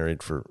weren't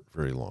married for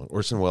very long.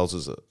 Orson Welles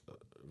is a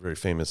very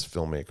famous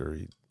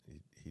filmmaker.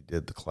 He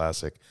did the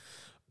classic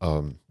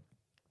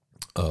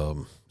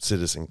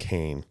Citizen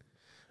Kane,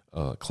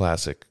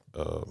 classic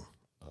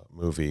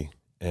movie,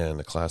 and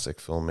a classic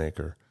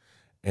filmmaker.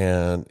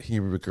 And he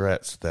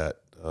regrets that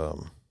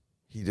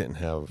he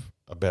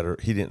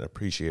didn't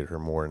appreciate her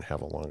more and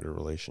have a longer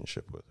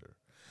relationship with her.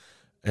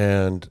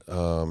 And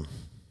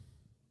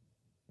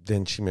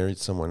then she married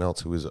someone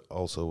else who was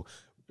also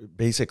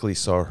basically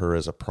saw her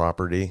as a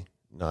property,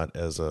 not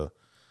as a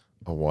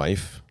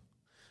wife.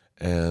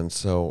 And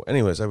so,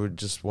 anyways, I would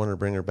just want to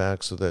bring her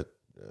back so that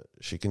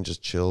she can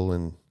just chill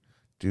and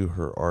do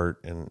her art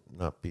and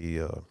not be,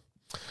 if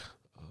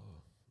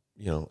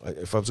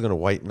I was going to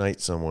white knight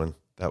someone,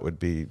 that would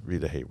be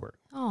Rita Hayworth.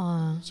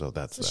 Aw. So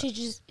that's So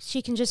that.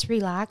 she can just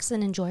relax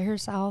and enjoy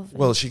herself.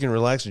 Well, she can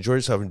relax, enjoy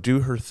herself, and do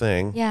her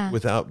thing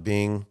without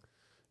being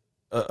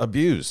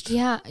abused.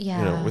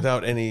 Yeah.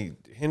 Without any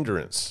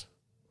hindrance.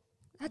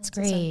 That's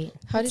great.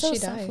 How did That's she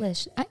so die?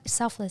 Selfish.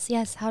 Selfless,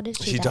 yes. How did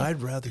she She die?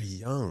 died rather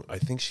young. I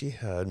think she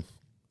died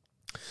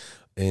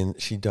in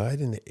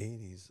the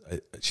 80s.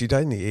 She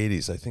died in the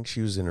 80s. I think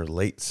she was in her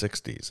late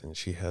 60s, and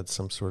she had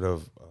some sort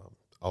of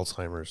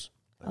Alzheimer's,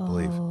 I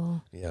believe.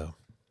 Yeah.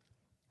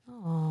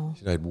 Oh.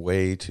 She died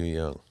way too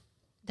young.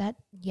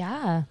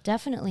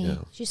 Definitely. Yeah.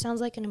 She sounds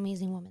like an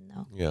amazing woman,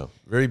 though. Yeah.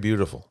 Very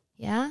beautiful.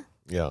 Yeah?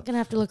 Yeah. I'm going to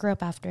have to look her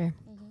up after.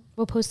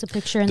 We'll post a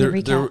picture in the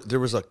recap. There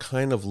was a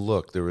kind of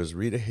look. There was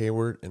Rita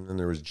Hayworth, and then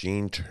there was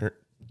Jean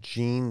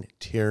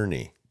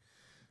Tierney.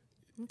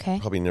 Okay.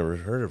 Probably never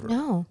heard of her.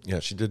 No. Yeah,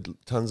 she did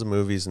tons of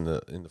movies in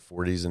the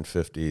 40s and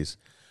 50s,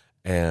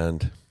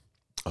 and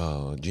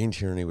Jean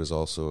Tierney was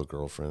also a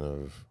girlfriend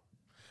of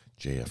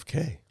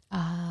JFK,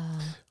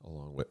 Ah.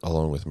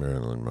 along with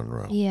Marilyn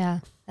Monroe. Yeah.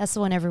 That's the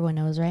one everyone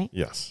knows, right?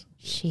 Yes.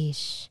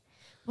 Sheesh.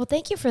 Well,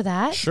 thank you for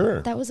that.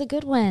 Sure. That was a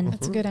good one.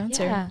 That's a good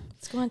answer. Yeah.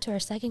 Let's go on to our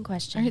second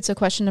question. All right, so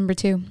question number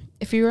 2.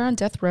 If you were on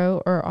death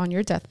row or on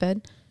your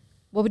deathbed,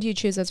 what would you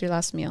choose as your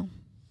last meal?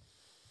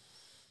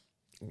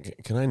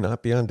 Can I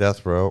not be on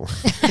death row?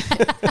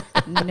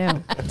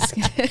 No.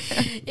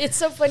 It's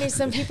so funny.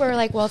 Some people are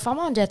like, well, if I'm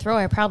on death row,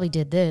 I probably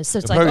did this. So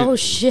it's like, Probably- oh,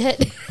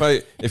 shit.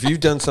 But if you've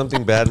done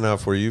something bad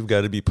enough where you've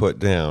got to be put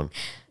down,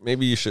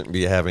 maybe you shouldn't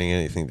be having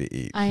anything to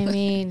eat. I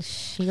mean,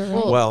 you're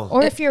right. Well-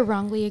 or if you're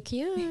wrongly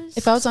accused.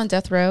 If I was on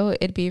death row,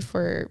 it'd be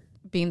for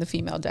being the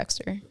female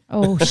Dexter.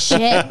 Oh,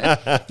 shit.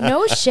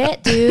 No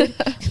shit, dude.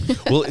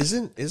 Well,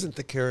 isn't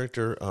the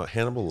character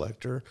Hannibal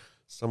Lecter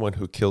someone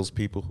who kills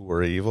people who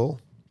are evil?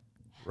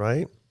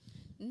 Right?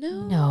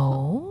 No.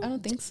 No. I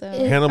don't think so.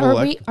 Hannibal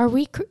Are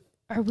we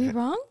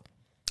wrong?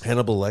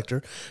 Hannibal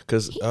Lecter,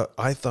 because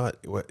I thought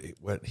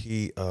what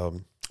he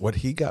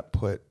got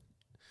put.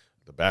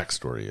 The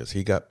backstory is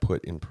he got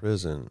put in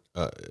prison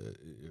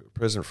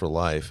for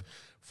life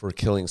for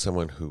killing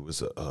someone who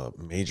was a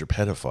major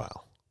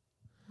pedophile.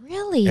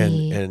 Really?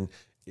 And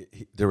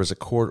there was a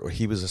court.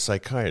 He was a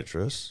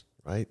psychiatrist,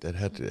 right? That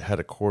had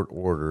a court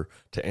order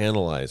to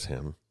analyze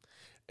him,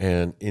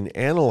 and in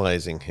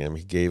analyzing him,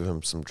 he gave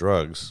him some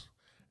drugs,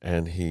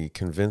 and he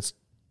convinced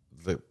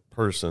the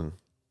person,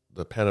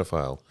 the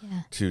pedophile,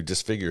 to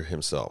disfigure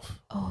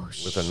himself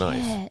with a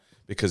knife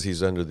because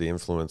he's under the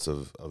influence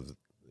of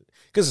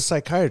because a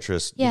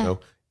psychiatrist,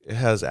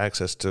 has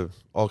access to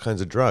all kinds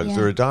of drugs. Yeah.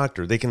 They're a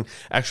doctor. They can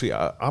actually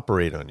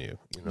operate on you.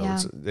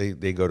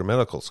 They go to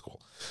medical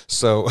school.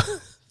 So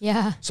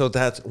Yeah. so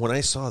that's when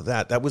I saw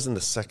that was in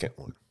the second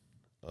one.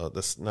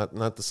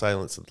 Not the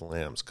Silence of the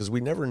Lambs, because we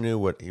never knew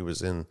what he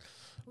was in.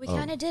 We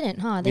kind of didn't,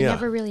 huh? They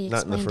never really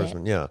not explained in the first it.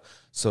 one. Yeah.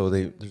 So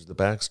there's the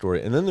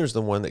backstory, and then there's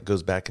the one that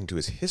goes back into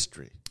his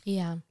history.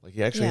 Yeah. Like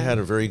he actually had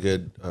a very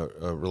good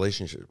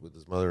relationship with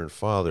his mother and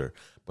father,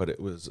 but it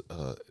was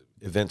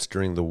events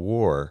during the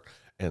war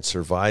and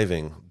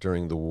surviving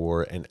during the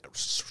war and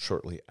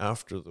shortly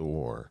after the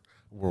war,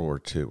 World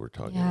War II. We're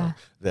talking about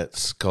that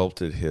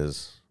sculpted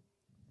his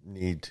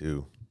need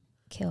to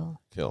Kill.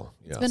 Yeah.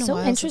 It's been a So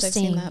while since I've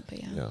seen interesting. that,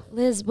 but Yeah.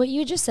 Liz, what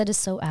you just said is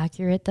so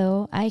accurate,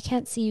 though. I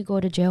can't see you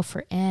go to jail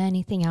for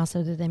anything else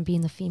other than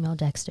being the female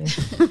Dexter.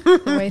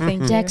 Why,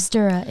 thank you.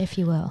 Dextera, if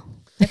you will.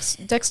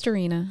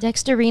 Dexterina.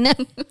 Dexterina.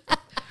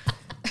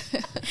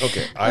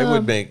 Okay, I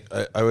would make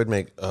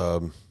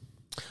a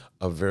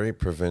very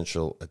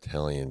provincial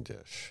Italian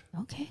dish.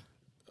 Okay.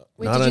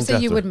 Wait, Not did you on say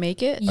death you row. would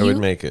make it? I would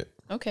make it.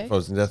 Okay. If I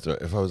was in death row,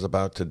 if I was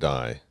about to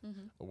die,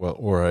 well,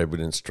 or I would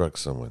instruct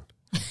someone,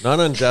 not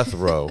on death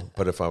row,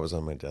 but if I was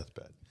on my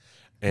deathbed,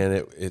 and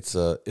it's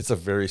a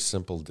very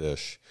simple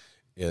dish.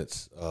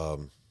 It's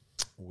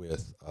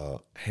with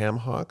ham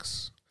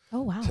hocks,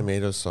 Oh, wow.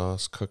 tomato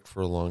sauce cooked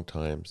for a long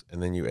time,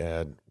 and then you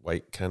add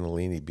white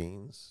cannellini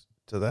beans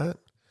to that,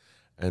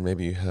 and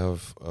maybe you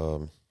have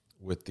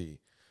with the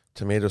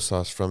tomato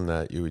sauce from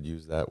that, you would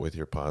use that with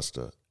your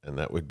pasta, and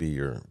that would be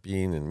your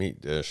bean and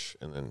meat dish,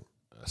 and then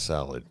a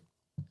salad.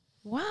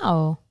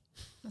 Wow.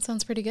 That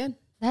sounds pretty good.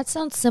 That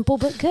sounds simple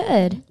but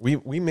good.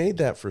 We made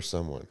that for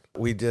someone.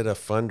 We did a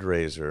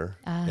fundraiser,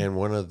 and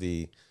one of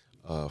the,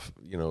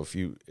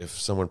 if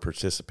someone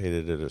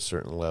participated at a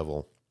certain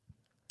level,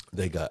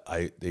 they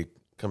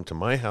come to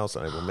my house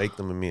and I will make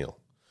them a meal,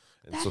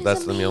 and That so is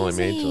that's the meal I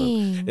made to them.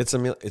 amazing. It's a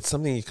meal. It's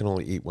something you can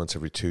only eat once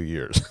every 2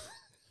 years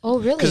Oh,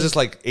 really? because it's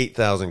like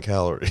 8,000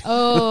 calories.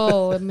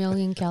 Oh,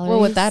 1,000,000 calories. Well,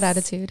 with that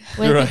attitude,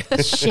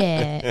 With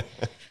shit.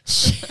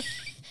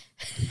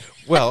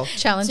 Well,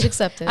 challenge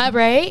accepted.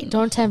 Right?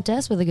 Don't tempt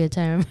us with a good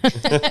time. No,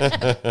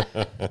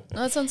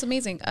 that sounds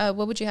amazing.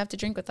 What would you have to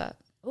drink with that?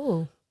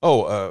 Ooh.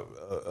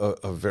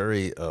 a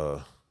very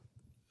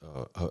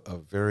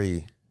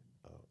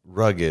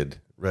rugged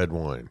red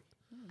wine.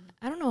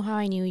 I don't know how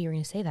I knew you were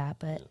going to say that,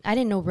 but I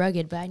didn't know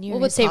rugged, but I knew you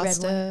Well, were going with to say red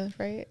pasta,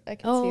 wine. right? I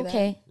can Oh, see that.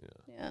 okay.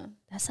 Yeah.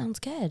 That sounds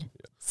good.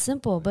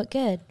 Simple but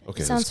good.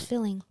 Okay, Sounds let's-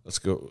 filling. Let's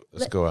go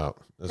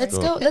out. Let's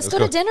go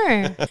to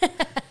dinner.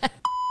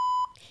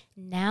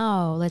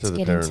 Now let's To the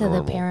get into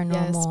the paranormal.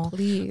 Yes, paranormal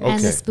please.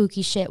 and the Okay.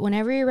 spooky shit.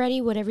 Whenever you're ready,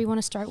 whatever you want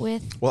to start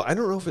with. Well, I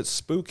don't know if it's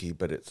spooky,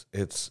 but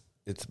it's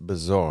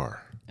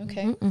bizarre.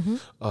 Okay.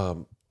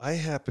 I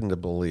happen to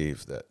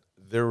believe that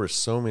there were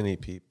so many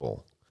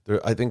people.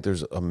 I think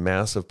there's a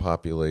massive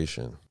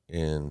population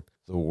in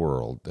the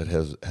world that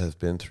has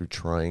been through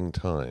trying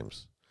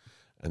times,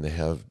 and they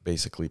have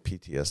basically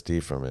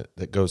PTSD from it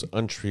that goes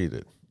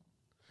untreated,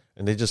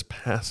 and they just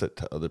pass it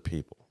to other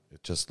people.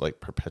 It just like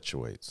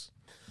perpetuates.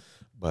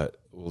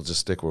 But we'll just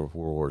stick with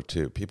World War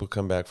II. People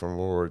come back from World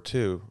War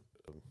II,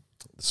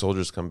 the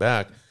soldiers come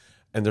back,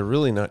 and they're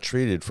really not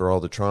treated for all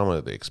the trauma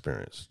that they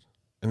experienced.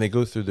 And they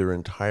go through their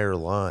entire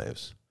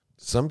lives.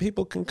 Some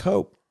people can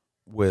cope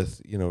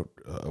with,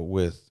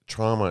 with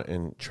trauma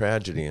and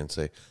tragedy and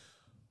say,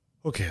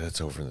 okay, that's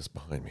over and that's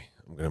behind me.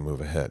 I'm going to move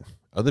ahead.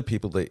 Other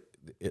people,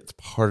 it's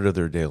part of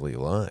their daily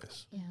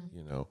lives,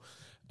 Yeah.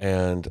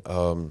 And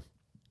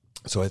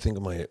So I think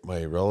of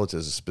my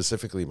relatives,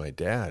 specifically my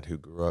dad, who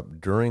grew up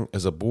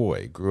as a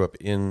boy, grew up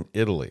in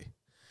Italy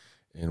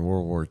in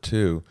World War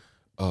II,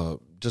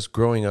 just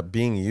growing up,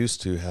 being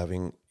used to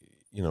having,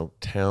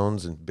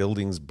 towns and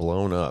buildings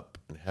blown up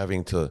and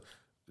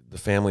the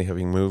family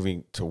having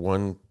moving to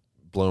one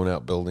blown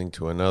out building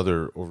to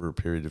another over a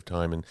period of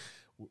time. And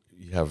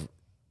you have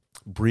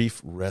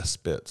brief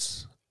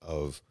respites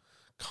of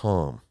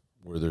calm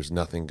where there's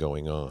nothing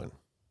going on,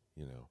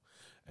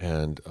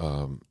 and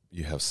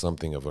you have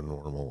something of a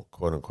normal,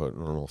 quote unquote,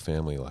 normal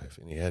family life.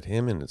 And he had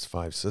him and his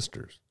 5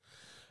 sisters.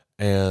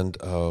 And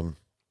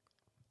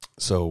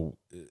so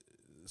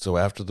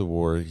after the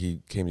war,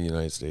 he came to the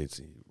United States.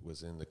 He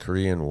was in the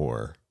Korean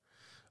War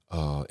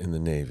in the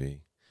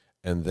Navy.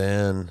 And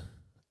then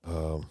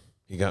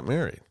he got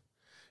married.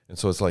 And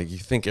so it's like you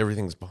think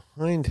everything's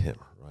behind him,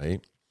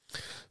 right?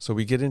 So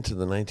we get into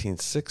the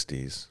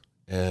 1960s,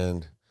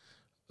 and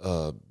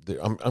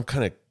I'm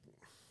kind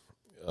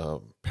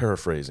of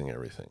paraphrasing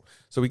everything.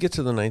 So we get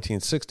to the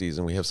 1960s,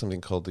 and we have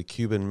something called the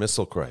Cuban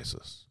Missile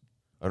Crisis.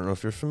 I don't know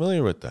if you're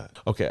familiar with that.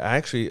 Okay, I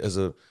actually, as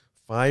a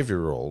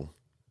 5-year-old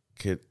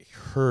kid,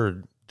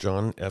 heard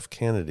John F.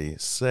 Kennedy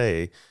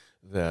say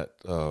that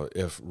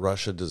if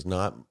Russia does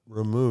not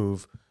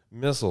remove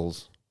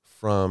missiles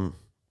from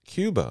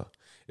Cuba,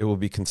 it will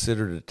be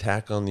considered an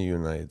attack on the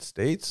United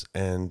States,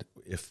 and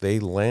if they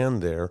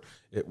land there,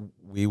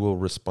 we will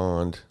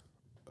respond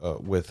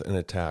with an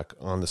attack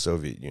on the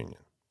Soviet Union,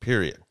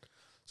 period.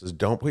 It says,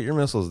 don't put your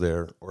missiles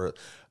there.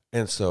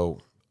 And so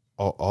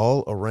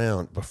all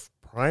around,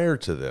 prior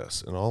to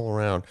this and all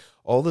around,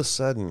 all of a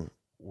sudden,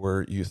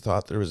 where you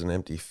thought there was an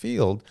empty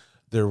field,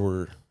 there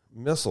were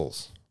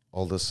missiles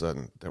all of a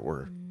sudden that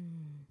were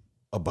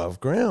above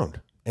ground.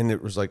 And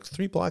it was like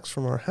 3 blocks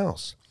from our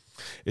house.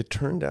 It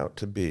turned out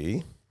to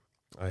be,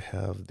 I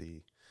have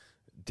the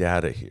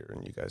data here,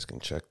 and you guys can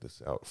check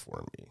this out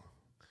for me.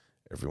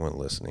 Everyone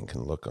listening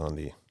can look on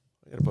I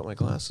got to put my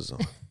glasses on.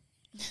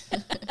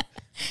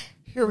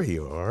 Here we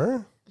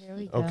are. There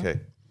we go.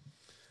 Okay.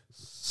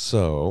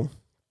 So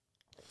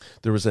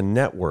there was a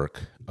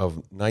network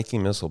of Nike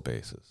missile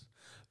bases.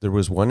 There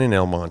was one in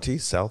El Monte,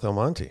 South El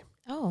Monte.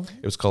 Oh.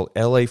 It was called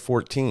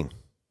LA-14.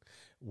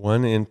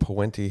 One in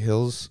Puente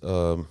Hills,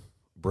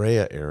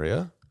 Brea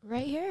area.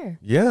 Right here.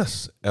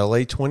 Yes,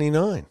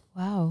 LA-29.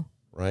 Wow.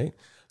 Right?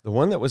 The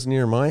one that was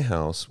near my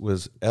house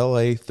was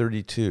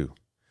LA-32.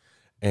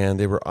 And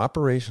they were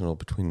operational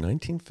between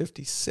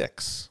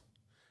 1956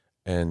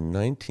 and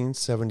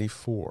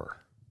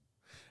 1974.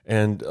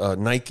 And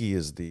Nike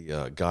is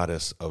the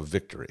goddess of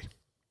victory.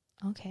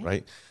 Okay.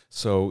 Right?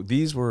 So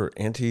these were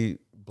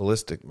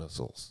anti-ballistic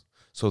missiles.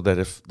 So that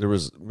if there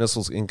was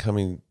missiles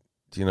incoming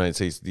to the United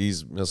States,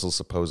 these missiles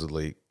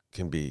supposedly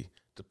can be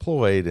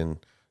deployed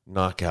and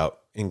knock out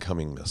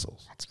incoming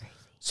missiles. That's crazy.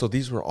 So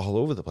these were all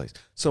over the place.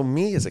 So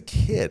me as a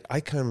kid,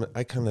 I kind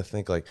of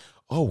think like,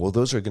 oh, well,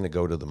 those are going to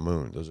go to the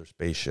moon. Those are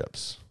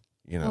spaceships.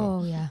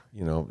 Oh yeah.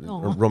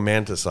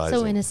 Romanticizing.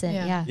 So innocent.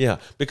 Yeah. Yeah,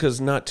 because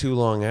not too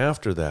long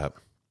after that,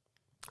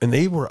 and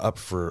they were up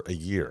for a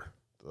year,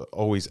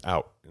 always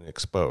out and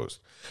exposed.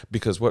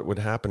 Because what would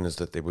happen is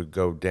that they would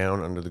go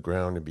down under the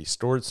ground and be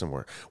stored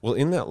somewhere. Well,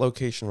 in that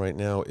location right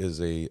now is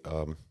the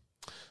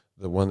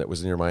one that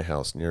was near my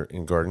house,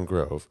 in Garden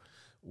Grove,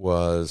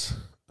 was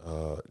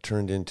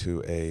turned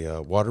into a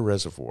water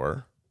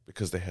reservoir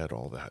because they had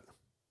all that.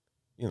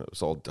 It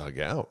was all dug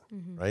out,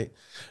 right?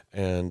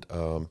 And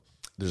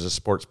there's a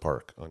sports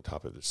park on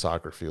top of it,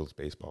 soccer fields,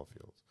 baseball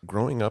fields.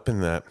 Growing up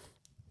in that,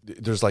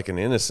 there's like an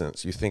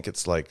innocence. You think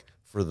it's like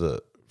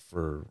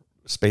for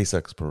space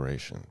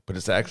exploration, but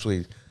it's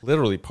actually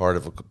literally part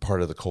of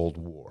the Cold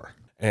War.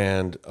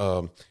 And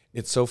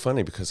it's so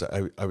funny because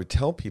I would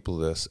tell people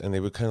this, and they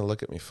would kind of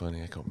look at me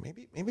funny. I go,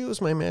 maybe it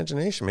was my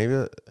imagination.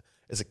 Maybe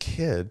as a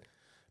kid,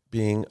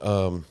 being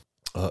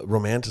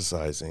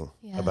romanticizing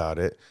about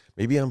it.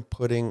 Maybe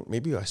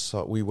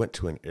we went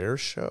to an air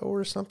show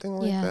or something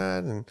like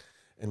that, and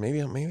maybe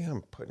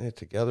I'm putting it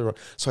together.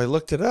 So I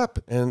looked it up,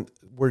 and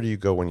where do you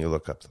go when you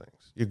look up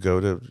things? You go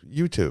to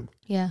YouTube.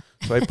 Yeah.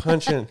 So I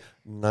punch in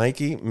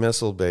Nike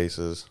missile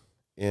bases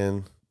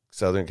in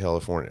Southern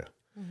California,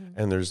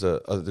 and there's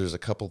a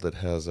couple that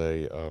has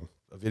a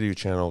video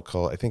channel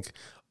called, I think,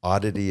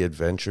 Oddity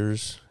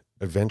Adventures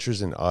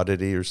in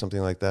Oddity or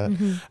something like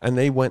that, and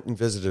they went and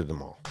visited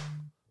them all.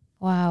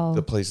 Wow.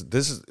 The place.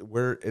 This is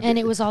where.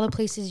 It was all the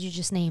places you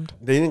just named.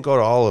 They didn't go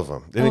to all of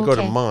them. They didn't go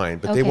to mine,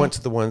 but they Okay. went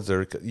to the ones that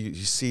are. You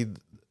see,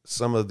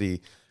 some of the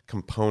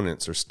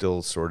components are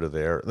still sort of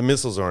there. The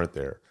missiles aren't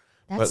there.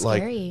 That's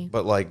scary.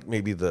 But like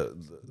maybe the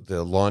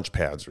launch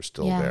pads are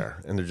still Yeah.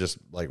 there, and they're just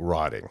like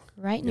rotting.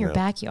 Right in your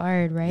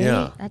backyard, right?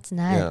 Yeah. That's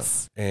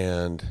nuts. Yeah.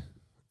 And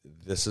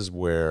this is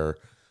where,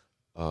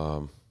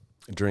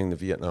 during the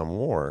Vietnam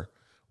War,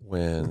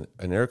 when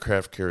an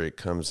aircraft carrier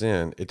comes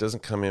in, it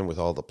doesn't come in with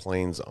all the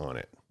planes on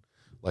it.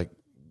 Like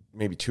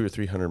maybe 200 or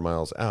 300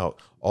 miles out,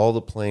 all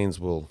the planes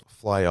will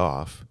fly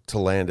off to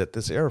land at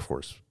this Air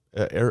Force,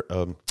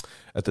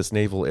 at this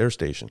naval air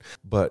station.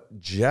 But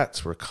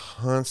jets were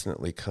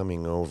constantly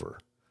coming over.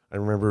 I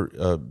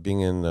remember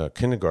being in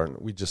kindergarten.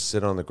 We'd just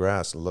sit on the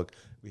grass and look.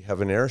 We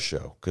have an air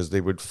show because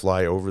they would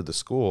fly over the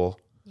school.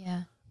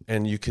 Yeah.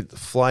 And you could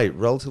fly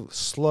relatively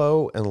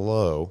slow and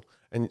low.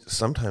 And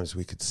sometimes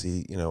we could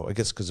see, I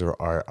guess because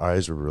our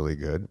eyes were really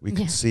good, we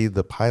could see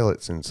the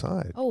pilots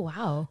inside. Oh,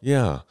 wow.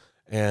 Yeah.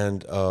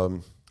 And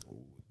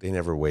they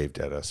never waved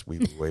at us. We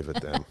would wave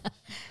at them.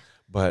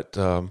 But,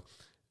 and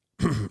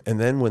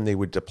then when they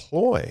would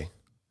deploy,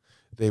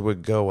 they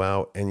would go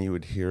out and you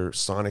would hear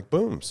sonic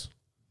booms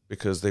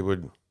because they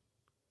would,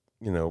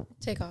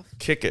 take off,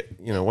 kick it.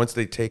 Once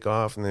they take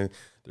off and then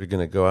they're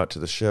going to go out to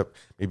the ship,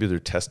 maybe they're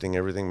testing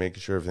everything,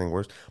 making sure everything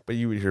works. But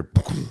you would hear,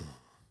 boom.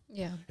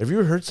 Yeah. Have you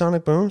ever heard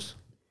sonic booms?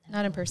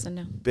 Not in person,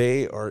 no.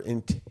 They are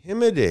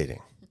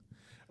intimidating.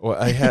 Well,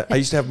 I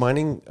used to have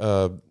mining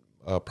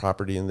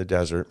property in the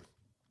desert,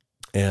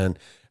 and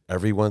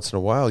every once in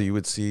a while you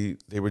would see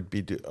it would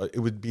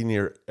be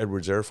near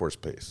Edwards Air Force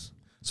Base.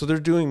 So they're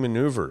doing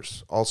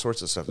maneuvers, all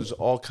sorts of stuff. There's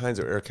all kinds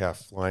of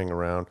aircraft flying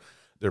around.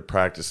 They're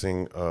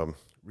practicing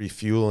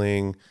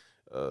refueling.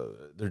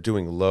 They're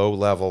doing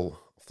low-level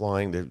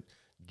flying. They're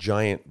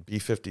giant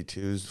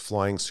B-52s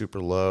flying super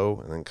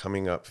low and then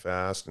coming up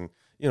fast. And,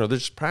 they're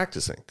just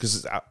practicing because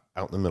it's out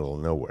in the middle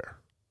of nowhere.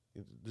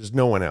 There's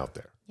no one out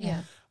there.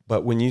 Yeah.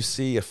 But when you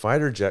see a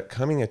fighter jet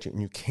coming at you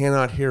and you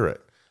cannot hear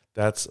it,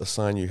 that's a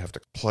sign you have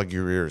to plug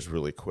your ears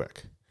really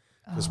quick.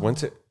 Because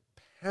once it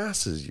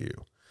passes you,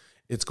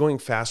 it's going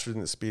faster than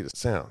the speed of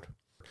sound.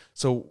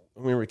 So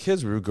when we were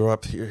kids, we would grow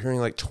up hearing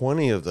like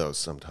 20 of those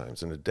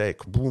sometimes in a day.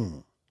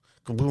 Kaboom,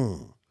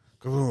 kaboom,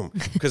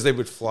 kaboom. Because they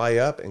would fly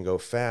up and go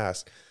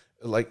fast.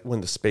 Like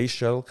when the space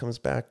shuttle comes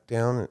back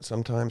down,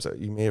 sometimes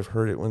you may have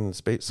heard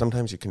it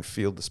sometimes you can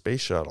feel the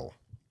space shuttle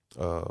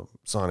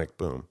sonic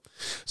boom.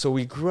 So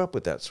we grew up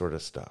with that sort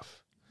of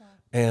stuff. Wow.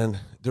 And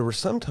there were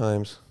some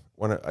times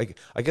when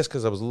I guess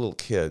because I was a little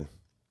kid,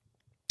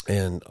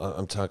 and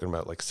I'm talking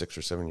about like 6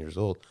 or 7 years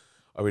old,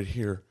 I would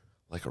hear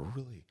like a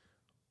really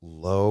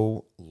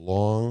low,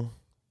 long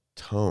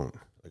tone,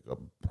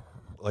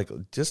 like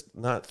just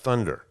not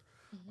thunder.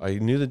 Mm-hmm. I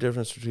knew the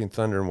difference between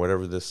thunder and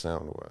whatever this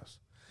sound was.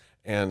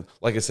 And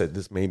like I said,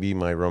 this may be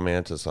my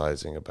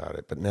romanticizing about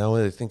it, but now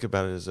when I think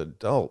about it as an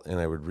adult and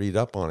I would read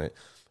up on it,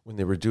 when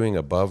they were doing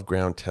above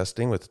ground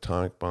testing with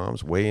atomic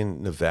bombs way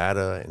in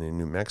Nevada and in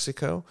New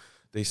Mexico,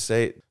 they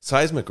say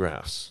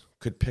seismographs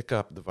could pick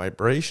up the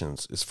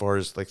vibrations as far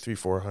as like 300,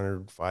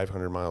 400,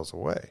 500 miles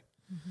away.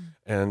 Mm-hmm.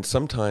 And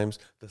sometimes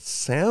the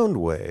sound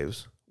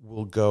waves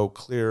will go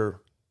clear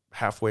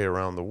halfway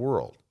around the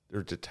world.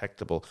 They're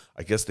detectable.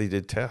 I guess they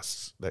did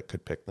tests that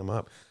could pick them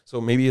up.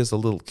 So maybe as a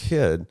little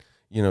kid,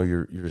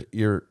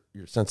 your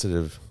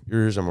sensitive,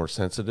 your ears are more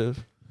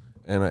sensitive.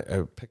 And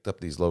I picked up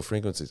these low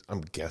frequencies.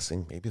 I'm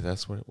guessing maybe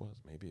that's what it was.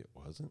 Maybe it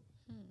wasn't,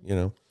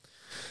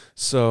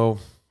 So,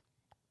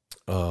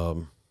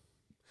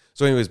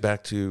 anyways,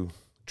 back to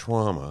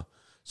trauma.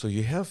 So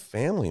you have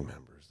family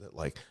members that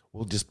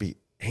will just be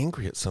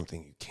angry at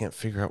something. You can't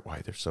figure out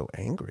why they're so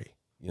angry,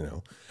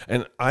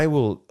 And I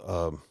will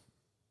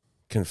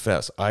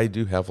confess, I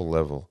do have a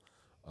level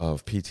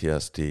of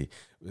PTSD.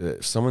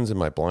 If someone's in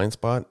my blind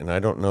spot and I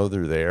don't know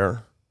they're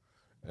there,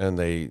 and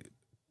they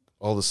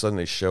all of a sudden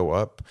they show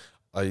up,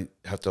 I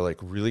have to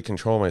really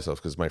control myself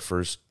because my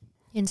first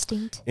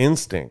instinct,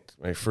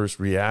 my first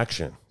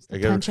reaction. I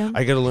got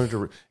to learn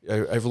to.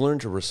 I've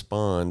learned to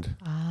respond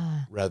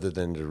rather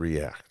than to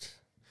react,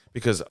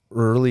 because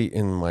early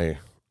in my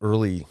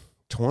early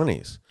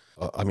 20s,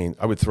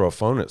 I would throw a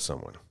phone at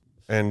someone,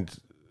 and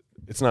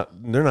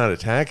they're not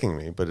attacking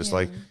me, but it's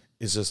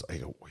it's just I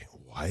go, wait,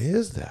 why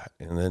is that?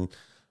 And then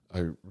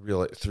I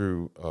realized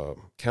through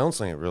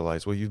counseling, I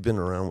realized, well, you've been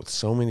around with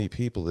so many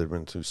people that have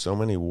been through so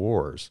many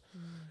wars.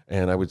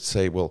 And I would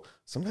say, well,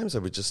 sometimes I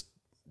would just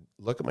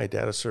look at my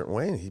dad a certain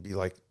way and he'd be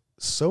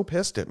so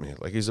pissed at me,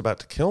 like he's about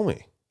to kill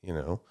me,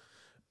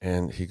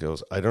 And he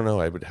goes, I don't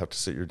know, I would have to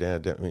sit your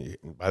dad down.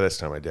 By this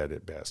time, my dad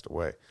had passed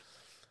away.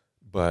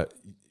 But,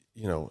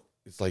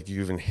 it's like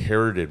you've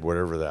inherited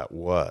whatever that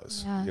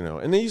was,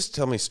 And they used to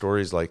tell me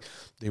stories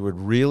they would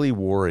really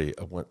worry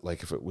about,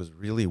 if it was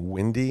really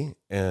windy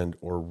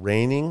or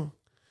raining,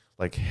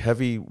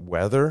 heavy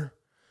weather,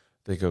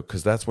 they go,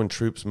 because that's when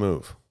troops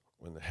move.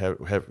 When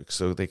the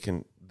so they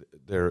can,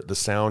 the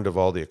sound of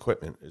all the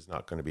equipment is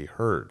not going to be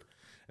heard,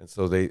 and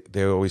so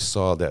they always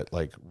saw that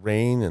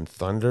rain and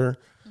thunder,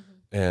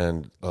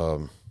 and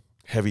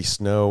heavy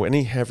snow,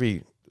 any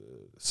heavy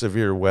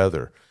severe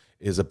weather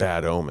is a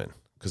bad omen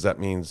because that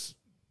means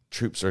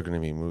troops are going to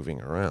be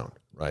moving around,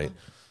 right?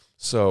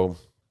 So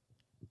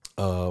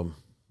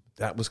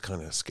that was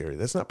kind of scary.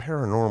 That's not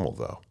paranormal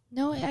though.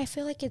 No, I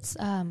feel like it's,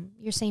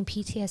 you're saying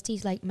PTSD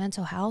is like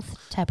mental health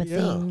type of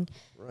thing.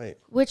 Right.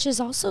 Which is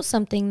also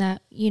something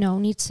that,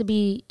 needs to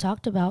be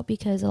talked about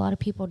because a lot of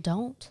people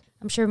don't.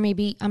 I'm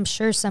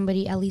sure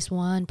somebody, at least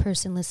one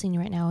person listening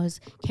right now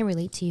can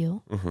relate to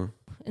you. Mm-hmm.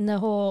 And the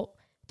whole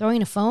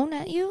throwing a phone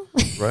at you.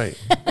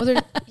 Right. Well,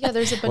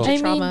 there's a bunch of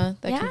trauma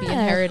that can be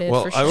inherited.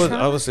 Well, for sure.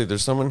 I would say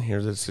there's someone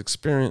here that's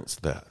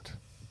experienced that.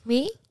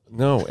 Me?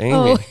 No,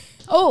 Amy.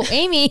 Oh,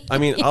 Amy. I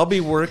mean, I'll be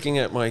working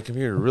at my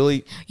computer.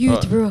 Really, You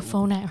threw a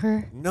phone at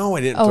her? no,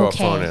 I didn't throw a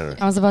phone at her.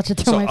 I was about to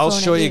throw So my phone I'll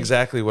show at you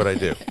exactly what I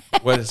do.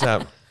 What has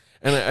happened.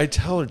 And I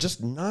tell her,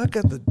 just knock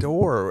at the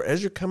door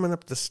as you're coming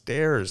up the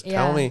stairs.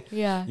 Tell me,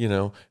 you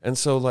know. And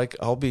so, like,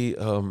 I'll be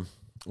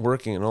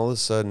working, and all of a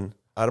sudden,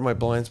 out of my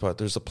blind spot,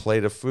 there's a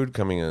plate of food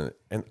coming in.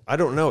 And I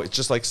don't know. It's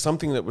just like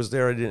something that was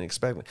there I didn't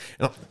expect. And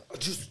I'll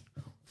just,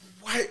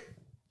 why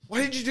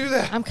did you do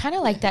that? I'm kind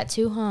of like that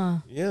too, huh?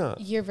 Yeah.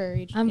 You're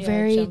very. I'm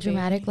very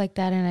dramatic like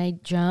that, and I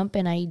jump,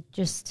 and I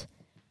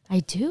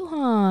do,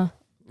 huh?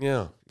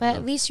 Yeah. But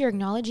at least you're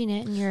acknowledging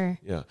it, and you're.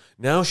 Yeah.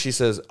 Now she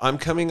says, I'm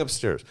coming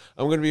upstairs.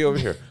 I'm going to be over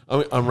here.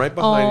 I'm right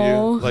behind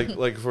you,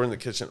 like if we're in the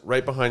kitchen,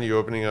 right behind you,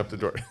 opening up the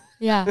door.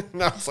 Yeah.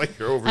 Now it's like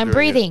you're over. I'm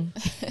breathing.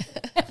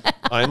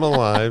 I'm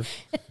alive.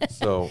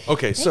 So,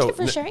 okay. Thank you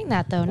for sharing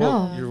that, though.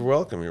 Well, no. you're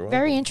welcome. You're welcome.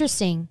 Very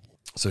interesting.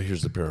 So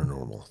here's the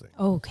paranormal thing.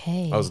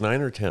 Okay. I was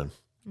 9 or 10.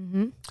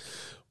 Mm-hmm.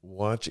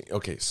 Watching.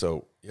 Okay.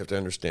 So you have to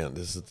understand,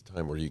 this is the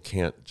time where you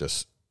can't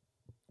just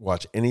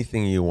watch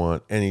anything you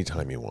want,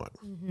 anytime you want.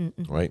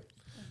 Mm-hmm. Right?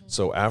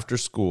 So after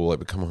school, I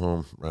would come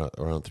home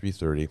around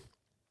 3:30,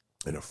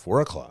 and at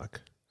 4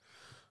 o'clock,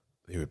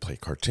 they would play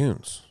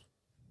cartoons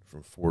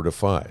from 4 to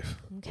 5,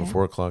 from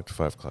 4 o'clock to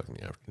 5 o'clock in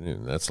the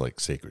afternoon. That's like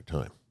sacred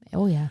time.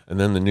 Oh, yeah. And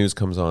then the news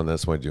comes on.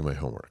 That's when I do my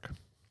homework.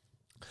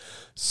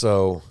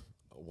 So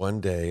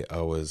one day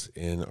I was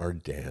in our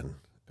den,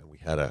 and we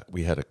had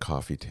a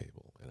coffee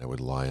table, and I would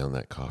lie on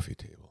that coffee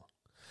table,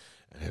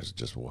 and I was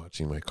just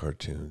watching my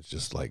cartoons,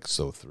 just like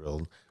so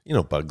thrilled. You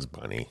know, Bugs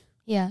Bunny.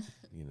 Yeah.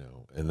 You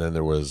know, and then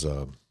there was,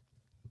 there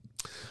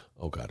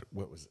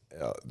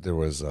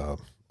was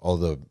all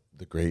the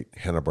great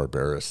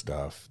Hanna-Barbera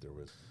stuff. There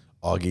was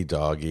Augie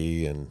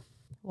Doggy and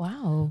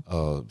Wow.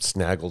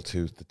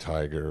 Snaggletooth the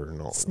tiger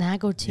and all.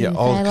 Snaggletooth. Yeah,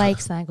 I like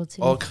Snaggletooth.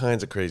 All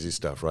kinds of crazy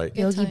stuff, right?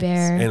 Yogi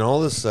Bear. And all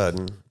of a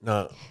sudden,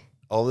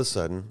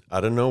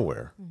 out of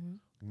nowhere,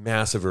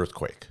 massive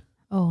earthquake.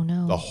 Oh,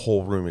 no. The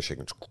whole room is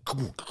shaking.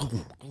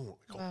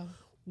 Wow.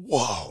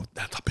 Whoa,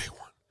 that's a big one.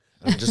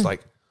 And I'm just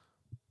like,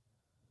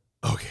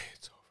 okay,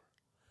 it's over.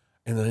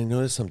 And then I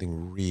noticed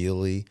something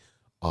really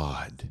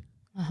odd.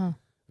 Uh-huh.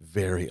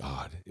 Very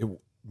odd.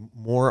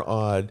 More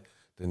odd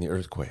than the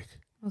earthquake.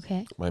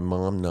 Okay. My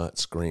mom not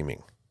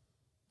screaming.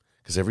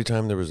 Because every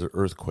time there was an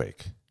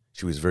earthquake,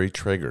 she was very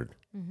triggered.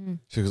 Mm-hmm.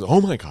 She goes,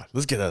 oh my God,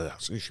 let's get out of the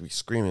house. She should be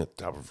screaming at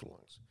the top of her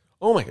lungs.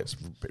 Oh my God, it's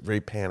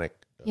very panic.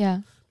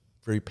 Yeah.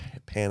 Very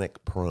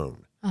panic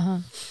prone. Uh-huh.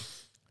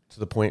 To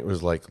the point it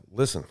was like,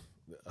 listen,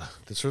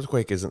 this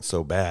earthquake isn't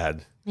so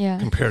bad. Yeah.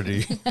 Compared to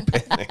you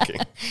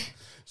panicking,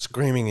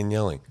 screaming and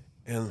yelling.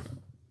 And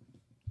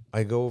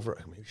I go over,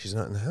 maybe she's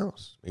not in the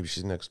house. Maybe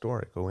she's next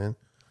door. I go in.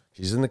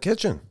 She's in the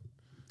kitchen.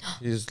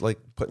 She's like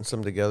putting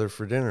something together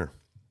for dinner.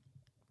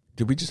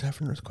 Did we just have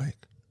an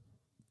earthquake?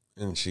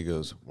 And she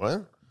goes,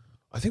 what?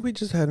 I think we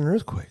just had an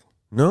earthquake.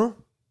 No?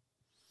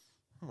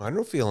 I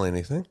don't feel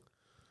anything.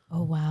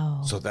 Oh,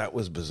 wow. So that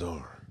was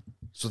bizarre.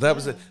 So that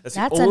was it. That's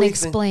That's the only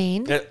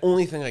unexplained. That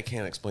only thing I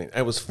can't explain.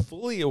 I was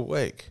fully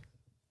awake.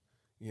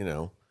 You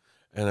know,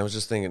 and I was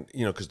just thinking,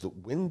 you know, because the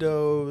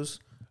windows,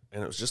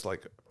 and it was just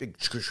like a big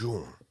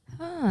chkashoom.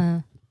 Huh.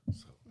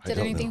 So, Did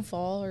anything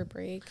fall or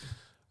break?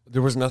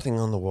 There was nothing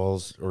on the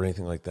walls or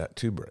anything like that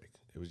to break.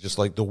 It was just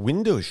like the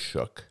windows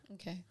shook.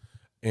 Okay.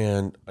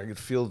 And I could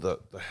feel the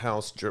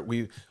house.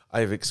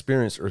 I've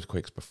experienced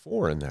earthquakes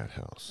before in that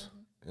house,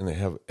 and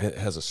it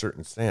has a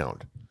certain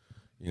sound.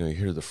 You know, you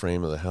hear the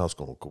frame of the house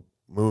go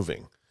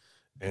moving,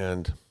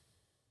 and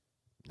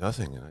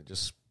nothing. And I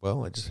just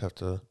have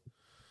to.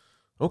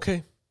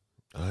 Okay,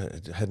 I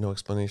had no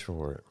explanation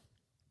for it.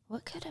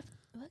 What could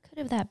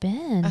have that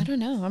been? I don't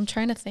know. I'm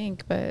trying to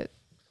think, but.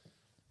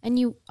 And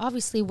you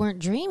obviously weren't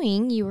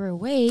dreaming. You were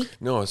awake.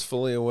 No, I was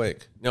fully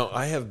awake. No,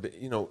 I have.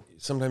 You know,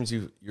 sometimes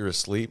you're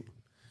asleep,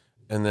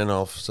 and then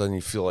all of a sudden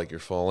you feel like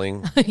you're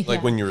falling,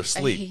 like when you're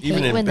asleep,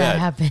 even in when bed, that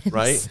happens.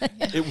 right?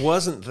 It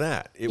wasn't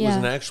that. It was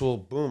an actual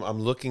boom.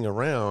 I'm looking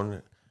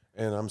around,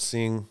 and I'm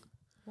seeing,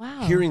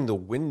 hearing the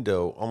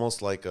window,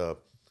 almost like a.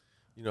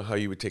 You know how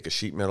you would take a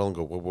sheet metal and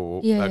go whoa,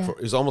 whoa, whoa, back forward.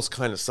 It was almost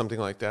kind of something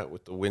like that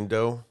with the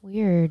window.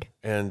 Weird.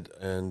 And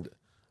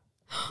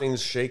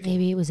things shaking.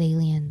 Maybe it was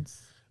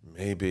aliens.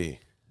 Maybe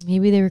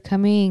they were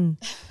coming.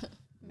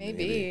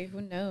 Maybe.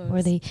 Who knows?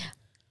 Or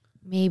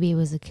maybe it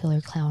was the killer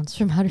clowns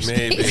from outer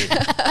space.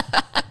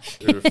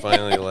 Maybe. They were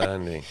finally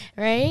landing.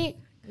 Right?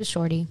 It was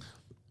Shorty.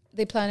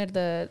 They planted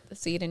the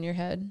seed in your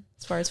head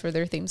as far as for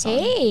their theme song.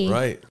 Hey.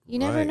 Right. You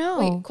never know.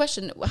 Wait,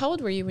 question. How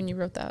old were you when you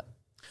wrote that?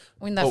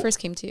 When that first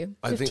came to you?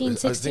 15,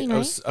 16,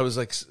 right? I was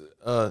like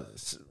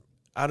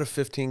out of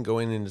 15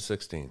 going into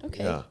 16.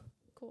 Okay. Yeah.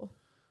 Cool.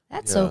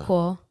 That's so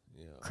cool.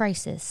 Yeah.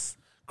 Crisis.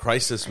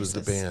 Crisis was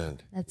the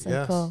band. That's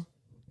so cool.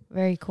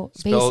 Very cool.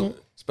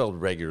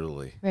 Spelled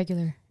regularly.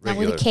 Regular. Not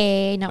with a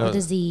K, not with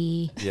a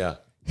Z. Yeah.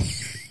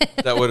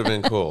 That would have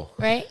been cool.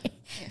 Right?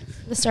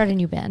 Let's start a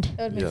new band.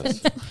 That would make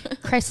Yes. sense.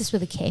 Crisis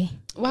with a K.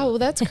 Wow, well,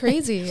 that's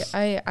crazy.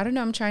 I don't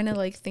know. I'm trying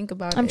to think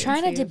about it. I'm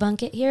trying to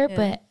debunk it here,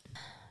 but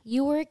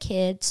you were a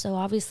kid, so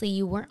obviously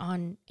you weren't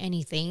on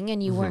anything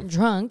and you weren't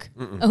drunk.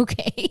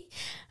 Okay.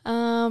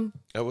 That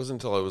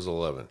wasn't until I was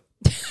 11.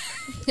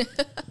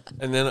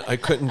 And then I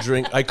couldn't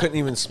drink. I couldn't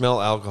even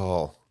smell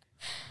alcohol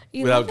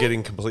without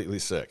getting completely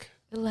sick.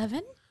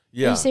 11?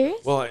 Yeah. Are you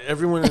serious? Well,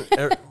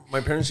 my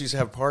parents used to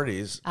have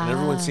parties, and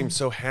everyone seemed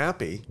so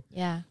happy.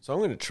 Yeah. So I'm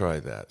going to try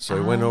that. So I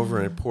went over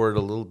and I poured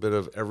a little bit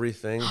of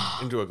everything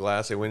into a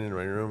glass. I went into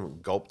my room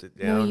and gulped it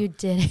down. No, you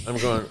didn't. I'm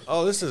going,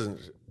 oh, this isn't.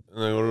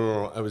 And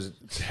I was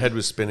head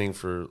was spinning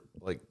for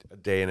like a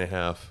day and a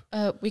half.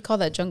 We call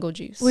that jungle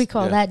juice. We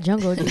call that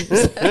jungle juice.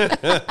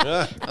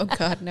 Oh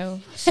God,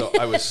 no. So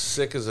I was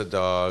sick as a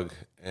dog,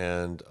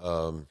 and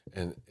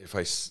if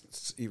I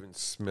even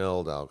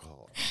smelled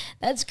alcohol.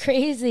 That's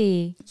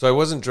crazy. So I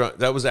wasn't drunk.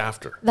 That was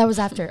after. That was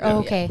after. Oh,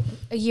 okay.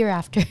 A year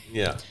after.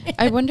 Yeah.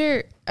 I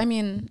wonder, I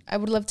mean, I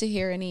would love to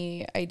hear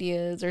any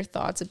ideas or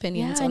thoughts,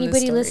 opinions on anybody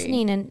this story.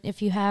 listening, and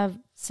if you have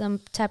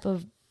some type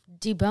of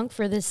debunk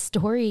for this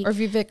story. Or if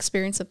you've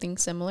experienced something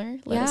similar,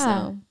 let us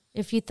know.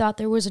 If you thought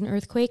there was an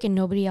earthquake and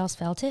nobody else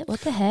felt it,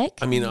 what the heck?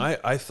 I mean,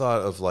 I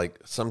thought of like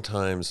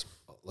sometimes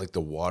like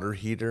the water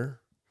heater,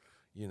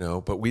 you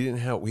know, but we didn't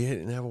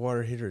have a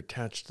water heater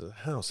attached to the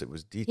house. It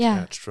was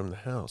detached from the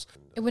house.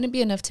 It wouldn't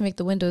be enough to make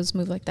the windows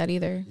move like that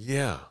either.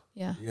 Yeah.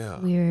 Yeah. Yeah.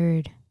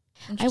 Weird.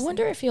 I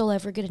wonder if you'll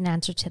ever get an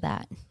answer to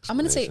that. I'm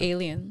going to say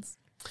aliens.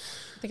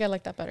 I think I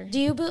like that better. Do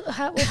you,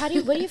 what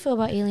do you feel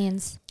about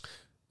aliens?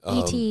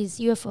 ETs,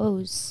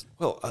 UFOs.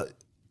 Well,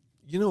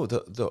 you know,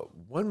 the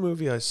one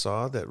movie I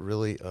saw that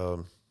really,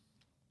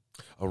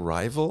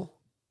 Arrival.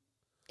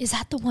 Is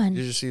that the one?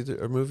 Did you see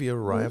the movie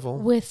Arrival?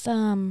 With,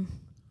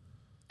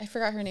 I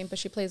forgot her name, but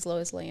she plays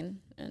Lois Lane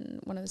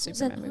in one of the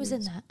Superman movies.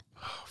 who's in that?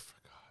 Oh,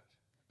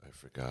 I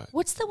forgot.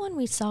 What's the one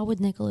we saw with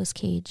Nicolas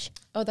Cage?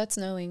 Oh, that's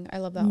Knowing. I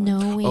love that one.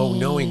 Knowing. Oh,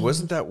 Knowing.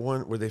 Wasn't that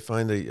one where they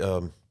find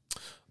a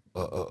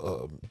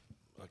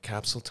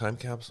capsule, time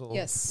capsule?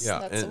 Yes, Yeah,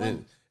 that's the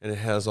one. and it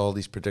has all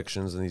these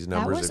predictions and these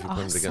numbers. was if you put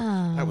them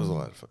together, that was a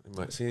lot of fun. You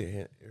might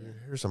see,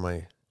 here's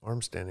my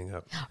arm standing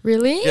up.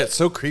 Really? Yeah, it's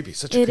so creepy.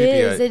 Such a It creepy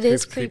is. It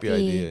is creepy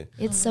creepy. idea.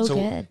 It's so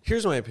good.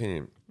 Here's my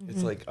opinion.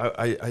 It's like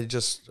I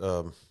just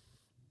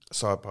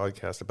saw a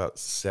podcast about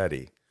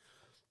SETI.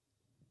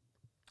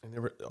 And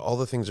there were all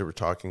the things that we're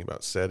talking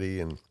about SETI,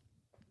 and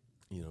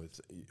you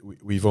know,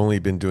 we've only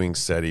been doing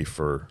SETI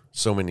for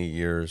so many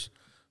years,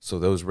 so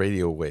those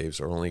radio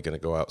waves are only going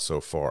to go out so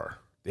far.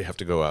 They have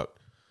to go out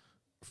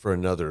for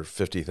another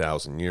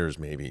 50,000 years,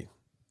 maybe.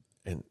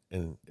 And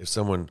if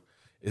someone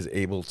is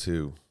able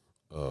to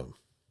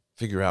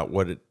figure out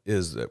what it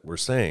is that we're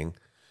saying,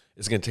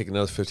 it's going to take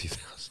another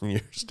 50,000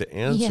 years to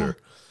answer.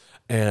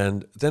 Yeah.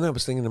 And then I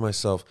was thinking to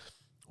myself,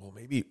 well,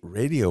 maybe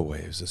radio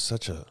waves is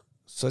such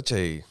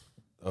a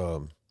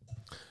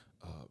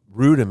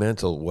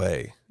rudimental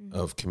way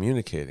of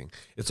communicating.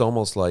 It's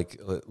almost like,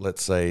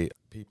 let's say,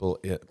 people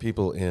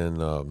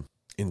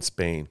in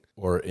Spain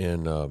or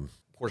in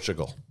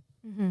Portugal.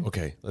 Mm-hmm.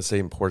 Okay, let's say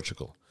in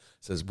Portugal,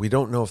 says we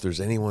don't know if there's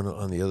anyone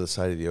on the other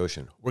side of the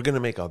ocean. We're going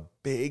to make a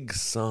big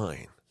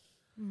sign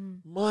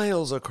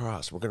miles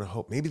across. We're going to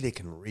hope maybe they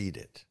can read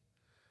it,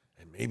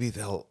 and maybe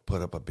they'll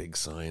put up a big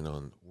sign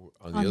on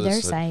the other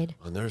their side.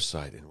 On their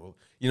side, and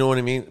you know what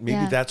I mean.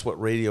 Maybe that's what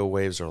radio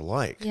waves are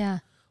like. Yeah.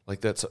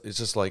 Like it's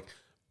just like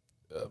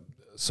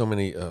so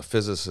many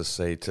physicists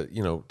say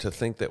to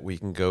think that we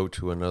can go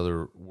to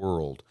another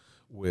world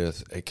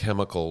with a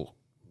chemical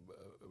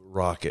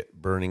rocket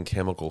burning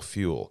chemical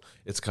fuel.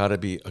 It's got to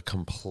be a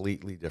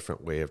completely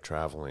different way of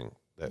traveling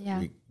that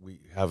we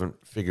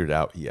haven't figured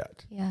out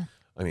yet. Yeah.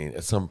 I mean,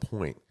 at some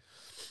point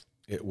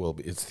it will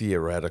be. It's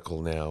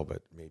theoretical now,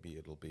 but maybe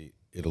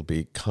it'll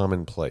be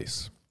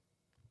commonplace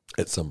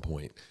at some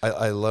point.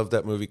 I love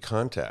that movie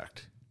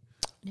Contact.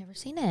 Never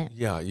seen it.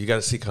 Yeah, you got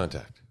to see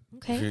Contact.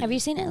 Okay. Have you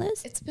seen it,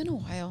 Liz? It's been a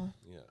while.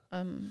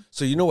 Yeah.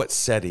 So you know what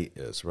SETI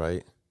is,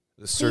 right?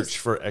 The search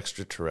for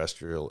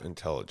extraterrestrial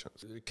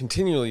intelligence.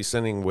 Continually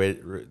sending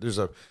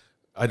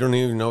I don't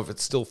even know if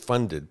it's still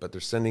funded, but they're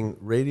sending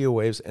radio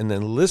waves and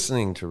then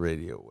listening to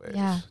radio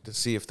waves to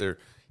see if they're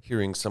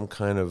hearing some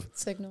kind of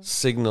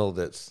signal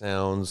that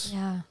sounds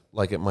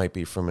like it might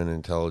be from an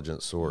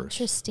intelligent source.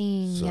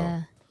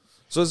 Interesting.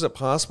 So is it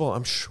possible?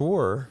 I'm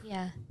sure.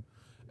 Yeah.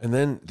 And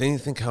then you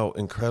think how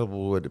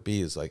incredible would it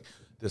be is like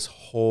this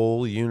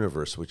whole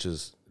universe, which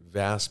is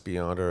vast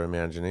beyond our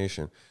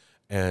imagination.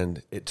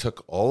 And it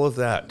took all of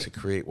that to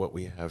create what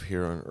we have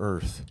here on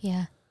Earth.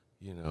 Yeah.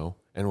 You know,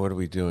 and what are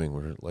we doing?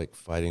 We're like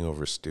fighting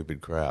over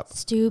stupid crap.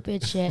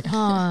 Stupid shit,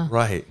 huh?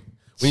 Right.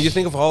 When you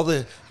think of all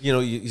the,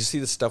 you see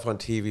the stuff on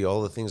TV,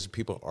 all the things that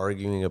people are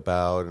arguing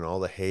about and all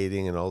the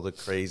hating and all the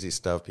crazy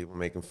stuff, people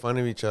making fun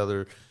of each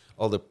other,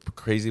 all the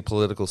crazy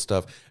political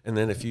stuff. And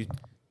then if you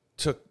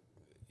took,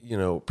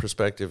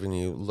 perspective and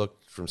you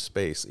looked from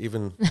space,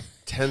 even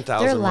 10,000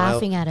 miles. They're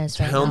laughing at us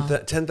right now.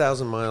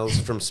 10,000 miles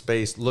from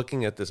space,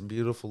 looking at this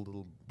beautiful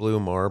little blue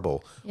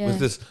marble with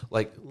this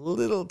like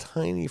little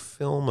tiny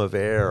film of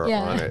air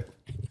on it.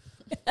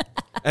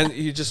 And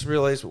you just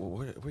realize,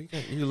 what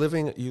you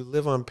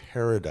live on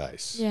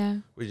paradise. Yeah.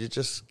 Would you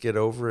just get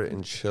over it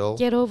and chill?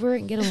 Get over it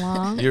and get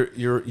along.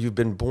 You've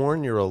been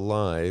born, you're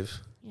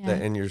alive, Yeah.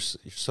 and you're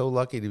so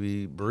lucky to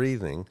be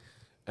breathing,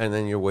 and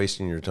then you're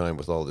wasting your time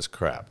with all this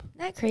crap. Isn't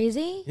that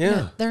crazy?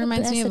 Yeah. That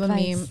reminds me of best a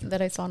advice. meme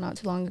that I saw not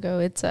too long ago.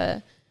 It's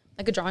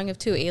like a drawing of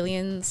two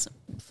aliens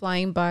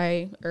flying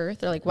by Earth.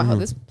 They're like, wow,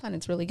 this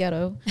planet's really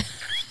ghetto.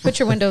 Put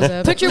your windows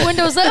up. Put your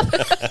windows up.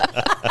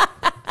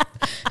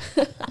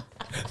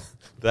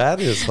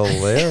 That is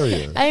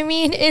hilarious. I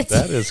mean,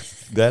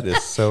 that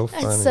is so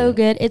funny. That's so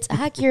good. It's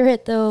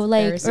accurate though.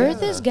 Like Very Earth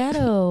similar. is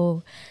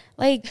ghetto.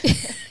 Like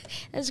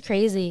that's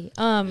crazy.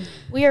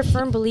 We are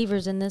firm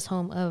believers in this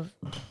home of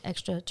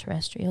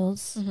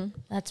extraterrestrials.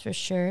 That's for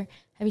sure.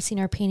 Have you seen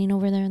our painting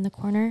over there in the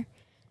corner?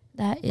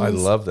 That is. I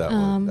love that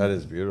one. That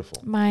is beautiful.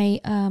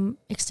 My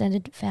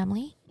extended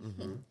family.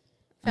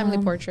 Family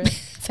portrait.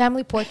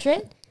 Family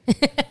portrait.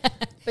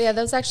 But yeah,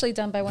 that was actually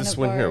done by one This of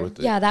one our... here with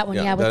the, Yeah, that one.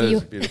 Yeah, with that the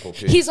is a beautiful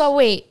piece. He's all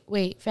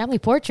wait, family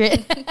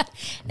portrait.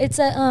 It's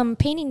a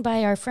painting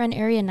by our friend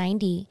Area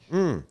 90.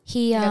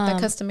 He We got that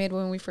custom made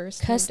when we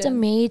first moved custom in.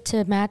 made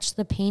to match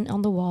the paint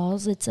on the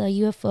walls. It's a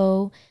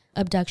UFO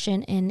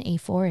abduction in a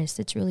forest.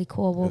 It's really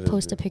cool. We'll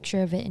post a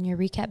picture of it in your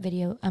recap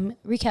video,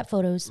 recap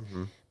photos.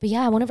 But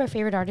yeah, one of our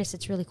favorite artists.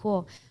 It's really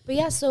cool. But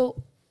yeah,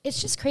 so it's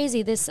just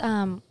crazy. This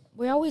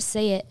we always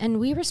say it,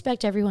 and we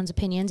respect everyone's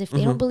opinions. If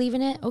they don't believe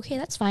in it, okay,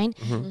 that's fine.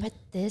 But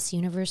this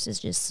universe is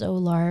just so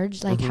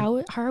large. Like,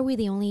 how are we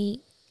the only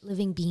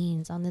living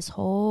beings on this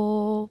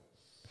whole?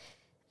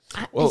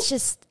 Well, It's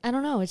just, I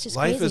don't know. It's just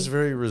life crazy. is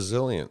very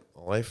resilient.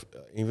 Life,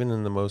 even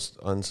in the most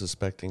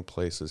unsuspecting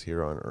places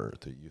here on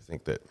Earth, you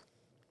think that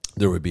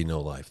there would be no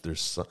life.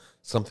 There's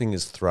something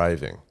is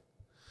thriving.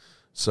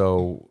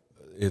 So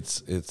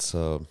it's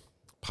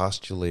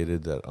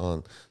postulated that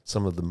on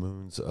some of the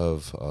moons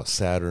of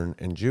Saturn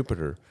and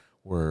Jupiter,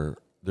 where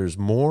there's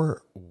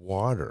more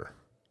water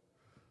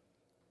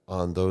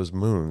on those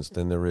moons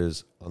than there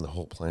is on the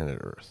whole planet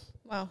Earth.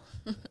 Wow.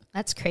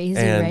 That's crazy,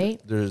 And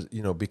right? there's,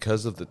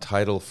 because of the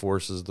tidal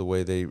forces, the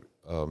way they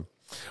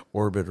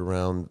orbit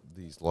around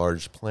these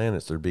large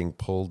planets, they're being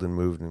pulled and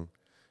moved, and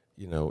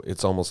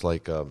it's almost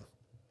like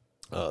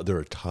there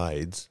are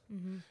tides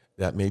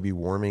that may be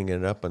warming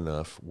it up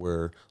enough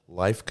where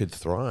life could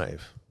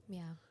thrive.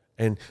 Yeah.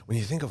 And when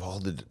you think of all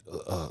the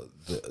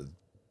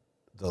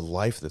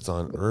life that's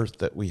on Earth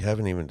that we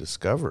haven't even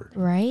discovered,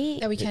 Right?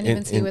 That we can't In-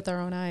 even see in- with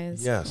our own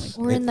eyes. yes,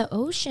 Or in the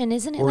ocean.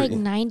 Isn't it or like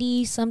in-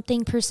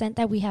 90-something%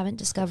 that we haven't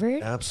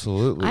discovered?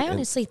 absolutely. I And-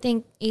 honestly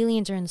think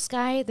aliens are in the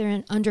sky, they're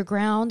in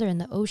underground, they're in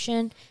the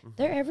ocean,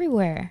 they're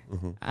everywhere.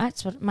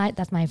 That's my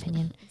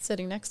opinion.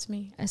 Sitting next to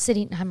me.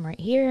 I'm right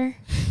here,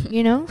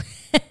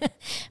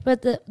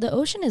 But the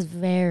ocean is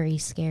very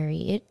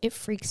scary. It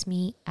freaks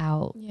me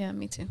out. Yeah,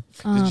 me too.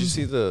 Did you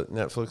see the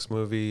Netflix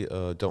movie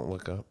Don't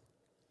Look Up?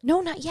 No,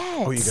 not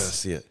yet. Oh, you gotta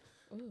see it.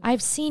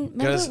 I've seen.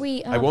 Remember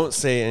Guys, I won't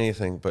say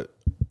anything, but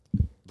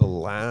the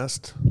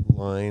last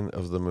line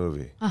of the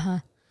movie,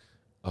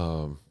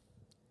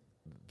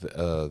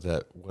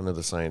 that one of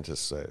the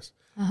scientists says,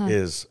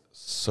 is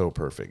so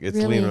perfect. It's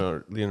Really?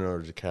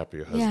 Leonardo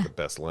DiCaprio has Yeah. the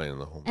best line in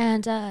the whole movie.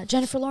 And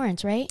Jennifer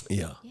Lawrence, right?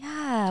 Yeah,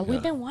 Yeah,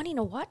 we've been wanting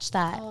to watch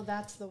that. Oh,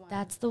 that's the one.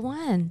 That's the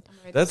one.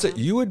 that's it.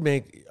 You would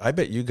make. I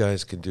bet you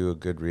guys could do a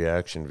good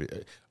reaction.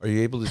 Are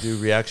you able to do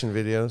reaction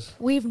videos?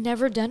 We've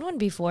never done one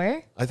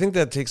before. I think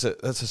that's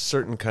a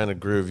certain kind of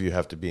groove you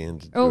have to be in.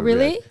 To do Oh, a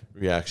really?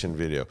 reaction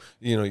video.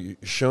 You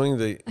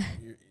showing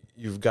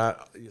you've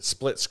got a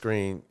split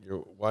screen.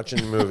 You're watching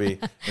the movie,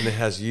 and it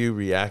has you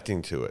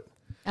reacting to it.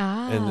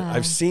 And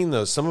I've seen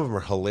those. Some of them are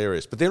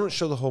hilarious, but they don't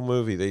show the whole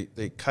movie.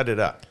 They cut it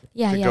up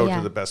Yeah, to yeah, go yeah.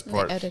 to the best And they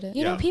part. edit it.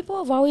 You know, people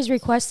have always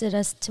requested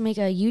us to make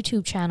a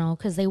YouTube channel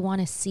because they want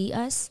to see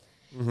us.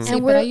 See,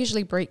 And but I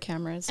usually break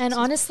cameras. And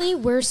honestly,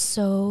 we're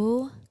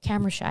so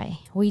camera shy.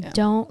 We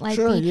don't like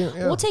Sure, being.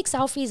 yeah. We'll take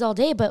selfies all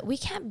day, but we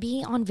can't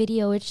be on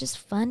video. It's just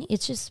fun.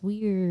 It's just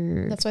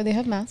weird. that's why they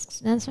have masks.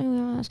 That's why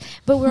we watch.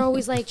 But we're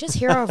always like, just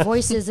hear our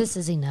voices. This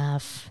is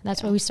enough.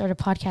 That's why we start a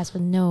podcast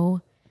with no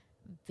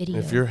video.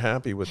 If you're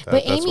happy with that,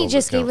 But that's Amy all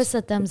just that gave counts. us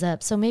a thumbs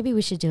up, so maybe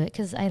we should do it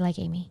because I like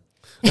Amy.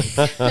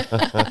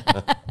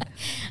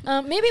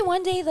 Maybe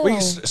one day though, Well,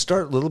 you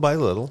start little by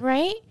little.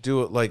 right?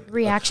 Do it like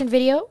Reaction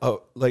video.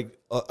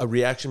 a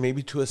reaction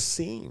maybe to a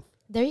scene.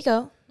 There you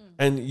go.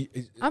 And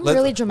I'm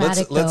really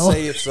dramatic, Let's though.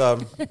 say it's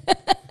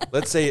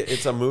let's say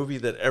it's a movie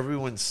that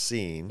everyone's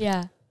seen.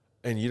 Yeah.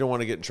 And you don't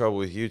want to get in trouble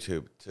with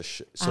YouTube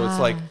so it's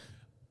like,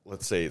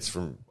 let's say it's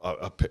from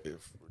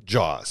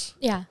Jaws,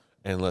 Yeah.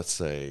 and let's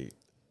say,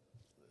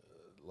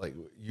 like,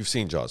 you've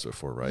seen Jaws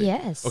before, right?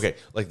 Yes. Okay,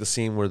 like the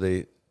scene where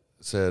they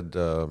said,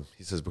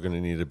 he says, we're going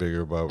to need a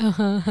bigger boat,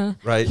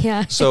 right?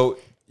 Yeah. So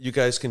you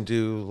guys can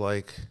do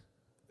like,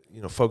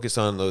 focus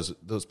on those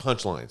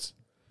punchlines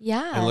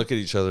Yeah. and look at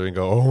each other and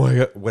go, oh my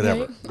God,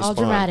 whatever. Right? All Respond.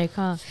 dramatic,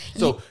 huh?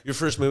 So your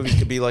first movies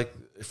could be like,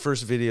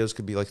 first videos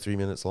could be like 3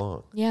 minutes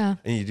long. Yeah.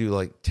 And you do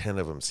like 10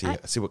 of them.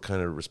 See what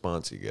kind of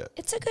response you get.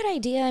 It's a good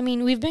idea. I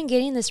mean, we've been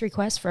getting this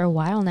request for a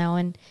while now,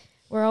 and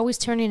we're always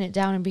turning it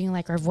down and being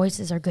like, our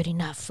voices are good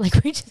enough. Like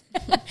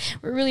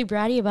we're really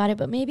bratty about it,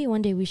 but maybe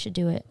one day we should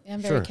do it. Yeah,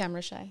 I'm very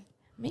camera shy.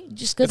 Maybe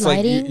just good It's like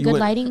lighting, good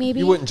lighting maybe.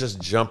 You wouldn't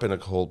just jump in a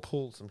cold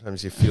pool.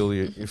 Sometimes you feel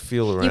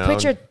around. You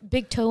put your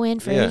big toe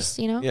in first,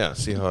 you know? Yeah,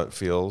 see how it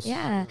feels.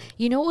 Yeah.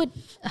 You know what?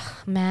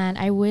 Man,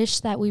 I wish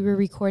that we were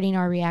recording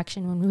our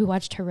reaction when we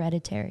watched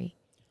Hereditary.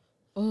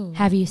 Oh.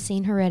 Have you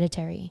seen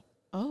Hereditary?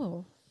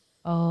 Oh.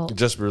 Oh. It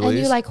just released? And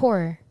you like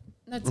horror?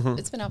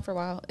 It's been out for a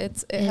while.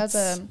 It has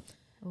a...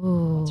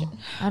 Ooh.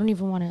 I don't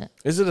even want to...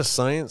 Is it a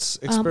science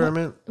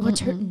experiment?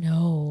 What's her...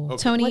 No.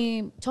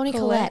 Okay. Toni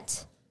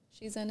Collette.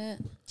 She's in it.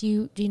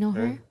 Do you know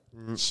her?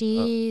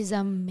 She's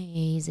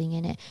amazing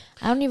in it.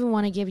 I don't even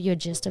want to give you a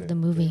gist of the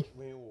movie.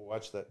 We will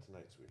watch that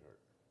tonight, sweetheart.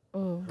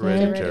 Oh.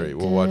 Hereditary.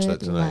 We'll watch that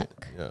tonight.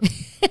 Luck.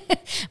 Yeah.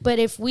 But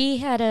if we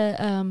had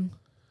a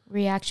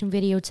reaction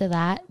video to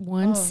that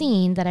one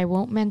scene that I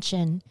won't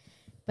mention,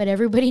 but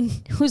everybody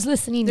who's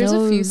listening There's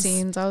knows. a few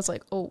scenes. I was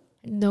like, oh.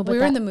 No, but we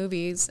were in the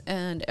movies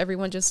and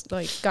everyone just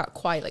like got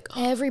quiet. Like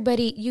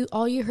everybody,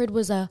 all you heard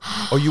was a.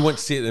 Oh, you went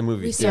to see it in the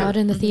movie We theater. saw it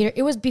in the theater.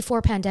 It was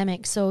before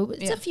pandemic, so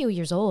it's a few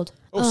years old.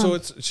 Oh, so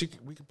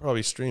we could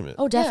probably stream it.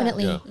 Oh,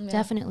 definitely, Yeah.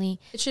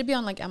 definitely. it should be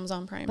on like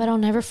Amazon Prime. But I'll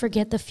never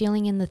forget the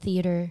feeling in the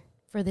theater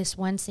for this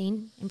one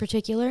scene in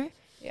particular.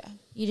 Yeah.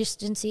 You just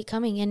didn't see it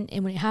coming, and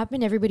when it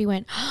happened, everybody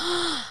went.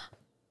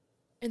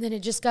 And then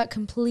it just got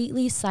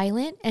completely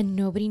silent, and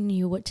nobody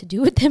knew what to do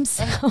with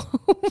themselves.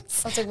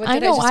 I was like, what I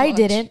did know just I watch?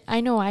 didn't.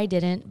 I know I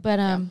didn't. But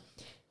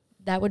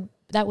that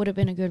would have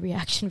been a good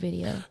reaction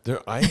video.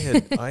 I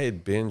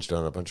had binged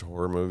on a bunch of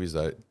horror movies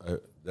that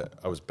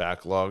I was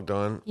backlogged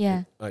on.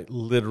 Yeah. I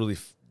literally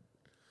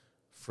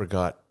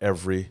forgot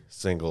every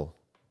single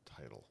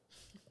title.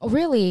 Oh,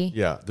 really?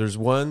 Yeah, there's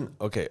one.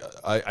 Okay,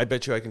 I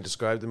bet you I can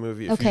describe the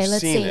movie. If Okay, you've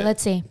let's seen see. it,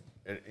 Let's see.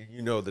 and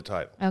you know the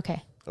title.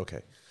 Okay.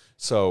 Okay,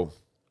 so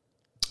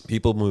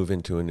people move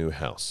into a new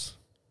house.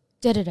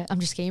 Da-da-da. I'm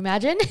just kidding.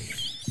 Imagine.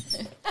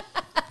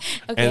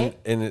 Okay.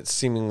 And it's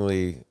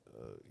seemingly,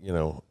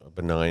 a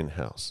benign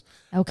house.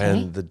 Okay.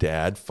 And the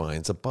dad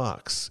finds a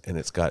box, and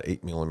it's got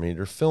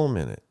 8mm film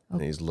in it.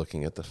 And he's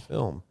looking at the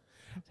film.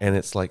 And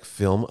it's like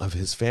film of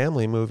his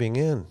family moving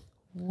in.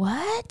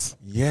 What?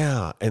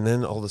 Yeah. And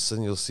then all of a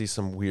sudden you'll see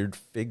some weird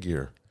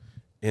figure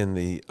in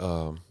the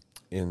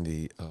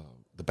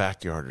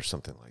backyard or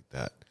something like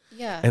that.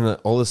 Yeah. And then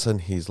all of a sudden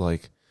he's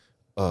like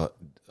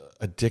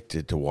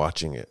addicted to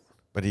watching it,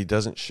 but he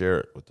doesn't share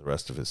it with the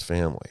rest of his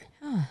family.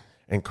 Huh.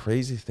 And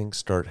crazy things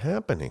start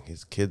happening.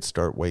 His kids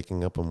start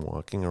waking up and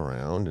walking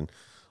around, and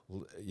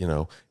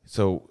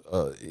so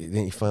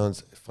then he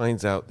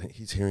finds out that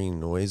he's hearing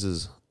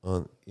noises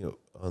in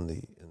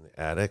the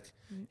attic.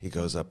 He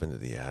goes up into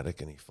the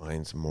attic and he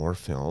finds more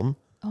film.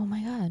 Oh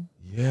my God.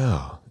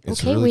 Yeah.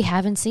 It's Okay, really, we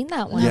haven't seen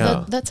that one.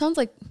 Yeah. That sounds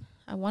like,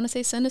 I want to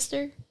say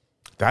Sinister.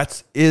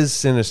 that is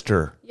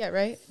Sinister. Yeah,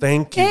 right?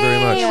 Thank you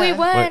very much. Hey, we Yeah.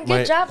 won. My-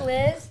 Good job,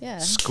 Liz. Yeah.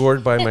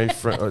 Scored by my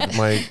friend,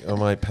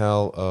 my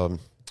pal,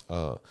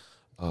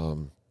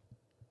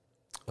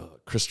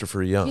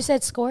 Christopher Young. You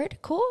said scored?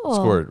 Cool.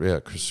 Scored, yeah,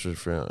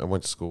 Christopher Young. I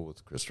went to school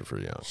with Christopher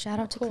Young. Shout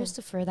out to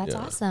Christopher. That's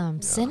Yeah.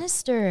 awesome.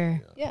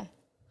 Sinister. Yeah.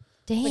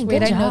 Dang, Like,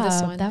 good wait, I job. know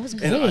this one. That was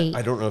And great.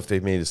 I don't know if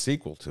they've made a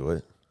sequel to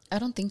it. I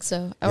don't think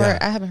so. Yeah.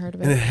 Or I haven't heard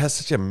of And it it. has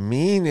such a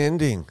mean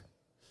ending.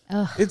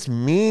 Ugh. It's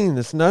mean.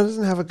 It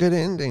doesn't have a good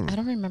ending. I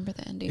don't remember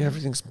the ending. Yeah,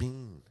 everything's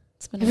mean.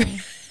 It's been a while.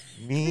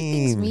 It's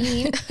Mean.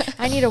 mean.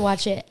 I need to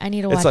watch it. I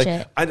need to It's watch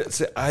like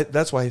it.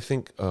 that's why I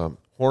think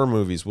horror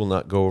movies will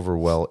not go over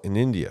well in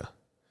India,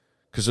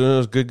 because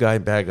there's good guy,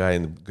 bad guy,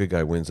 and the good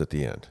guy wins at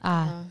the end.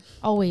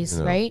 Always, you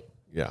know. right?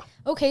 Yeah.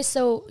 Okay,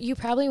 so you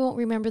probably won't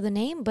remember the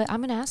name, but I'm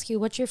going to ask you,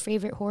 what's your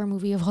favorite horror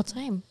movie of all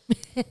time?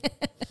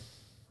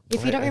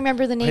 If you don't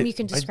remember the name, you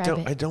can describe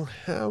I it. don't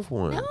have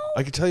one. No?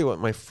 I can tell you what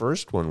my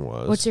first one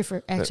was. What's your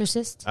first?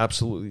 Exorcist?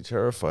 Absolutely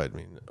terrified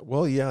me.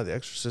 Well, yeah, The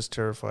Exorcist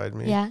terrified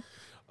me. Yeah.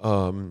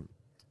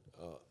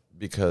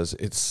 Because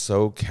it's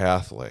so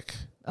Catholic.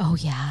 Oh,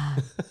 yeah.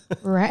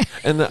 Right.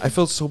 And I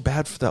felt so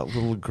bad for that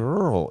little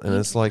girl. And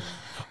it's like,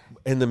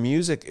 and the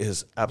music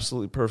is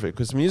absolutely perfect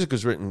because the music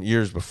was written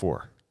years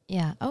before.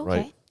 Yeah. Okay.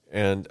 Right.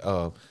 And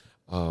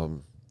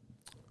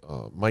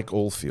Mike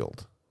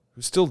Oldfield,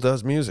 who still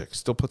does music,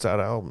 still puts out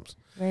albums.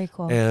 Very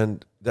cool.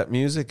 And that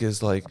music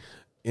is like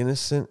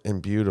innocent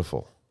and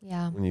beautiful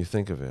Yeah. when you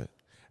think of it.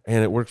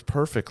 And it works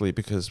perfectly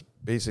because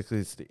basically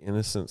it's the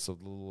innocence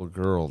of the little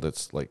girl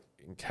that's like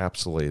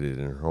encapsulated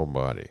in her whole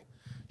body.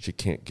 She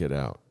can't get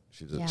out.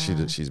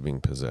 She's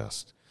being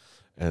possessed.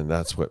 And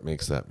that's what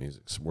makes that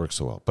music work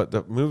so well. But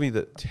the movie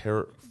that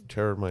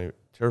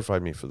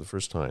terrified me for the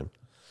first time,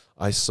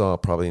 I saw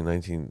probably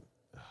in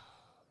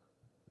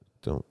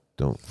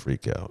don't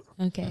freak out.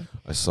 Okay.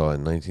 I saw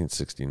in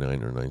 1969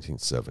 or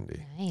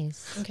 1970.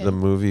 Nice. Okay. The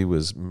movie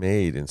was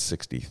made in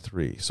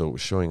 63, so it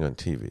was showing on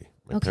TV.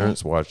 My Okay.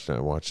 parents watched it.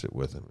 I watched it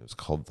with them. It was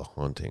called The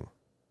Haunting.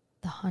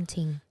 The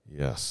Haunting.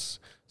 Yes.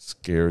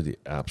 Scared the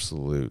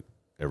absolute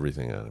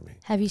everything out of me.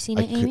 Have you seen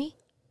I it, could- Amy?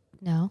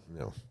 No.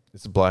 No.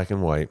 It's black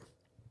and white.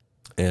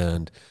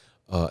 And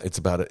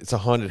It's a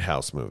haunted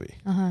house movie,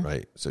 Uh-huh.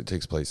 right? So it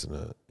takes place in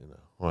a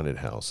haunted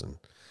house, and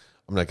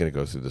I'm not going to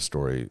go through the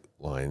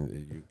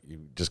storyline. You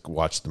just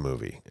watch the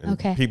movie, and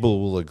Okay. people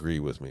will agree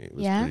with me. It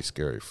was Yeah? pretty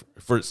scary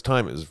for its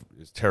time. It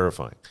was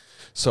terrifying.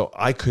 So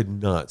I could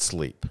not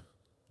sleep.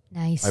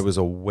 Nice. I was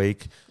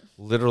awake,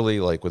 literally,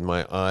 like with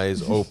my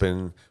eyes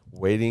open,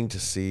 waiting to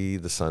see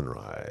the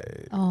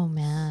sunrise. Oh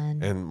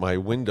man. And my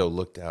window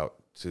looked out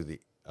to the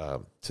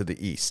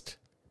east,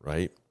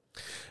 right?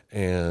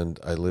 And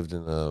I lived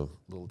in a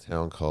little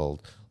town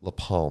called La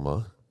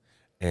Palma,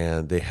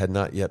 and they had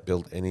not yet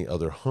built any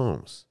other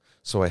homes.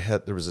 So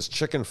there was this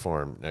chicken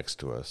farm next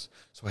to us.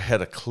 So I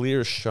had a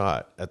clear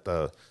shot at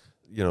the,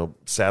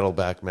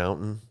 Saddleback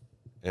Mountain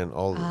and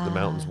all the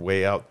mountains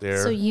way out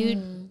there. So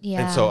you,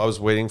 yeah. And so I was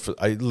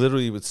I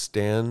literally would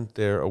stand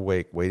there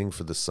awake, waiting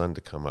for the sun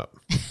to come up.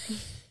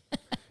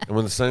 And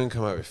when the sun would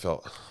come up, I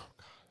felt, oh,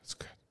 God, that's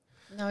good.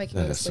 Now I can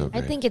That go to is so sleep.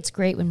 great. I think it's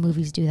great when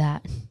movies do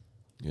that.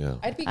 Yeah.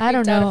 I'd be I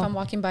don't creeped out know. if I'm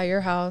walking by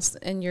your house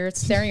and you're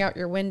staring out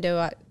your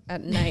window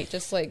at night,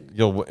 just like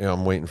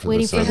I'm waiting for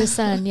Waiting the sun. for the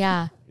sun.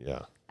 Yeah. Yeah.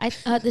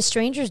 The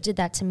Strangers did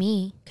that to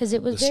me because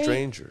it was The very.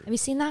 Stranger. Have you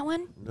seen that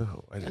one?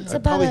 No, I didn't. It's I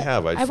about probably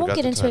have. I won't forgot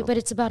get the into it, title. but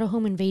it's about a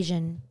home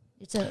invasion.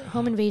 It's a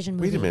home invasion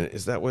movie. Wait a minute.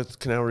 Is that with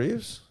Keanu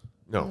Reeves?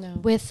 No.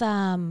 With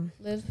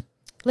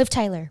Liv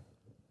Tyler.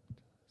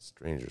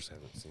 Strangers,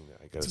 haven't seen that.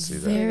 I got to It's see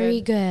that.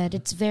 very good.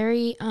 It's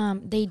very.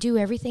 They do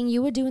everything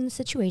you would do in the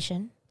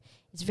situation.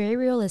 It's very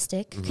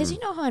realistic because you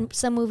know how in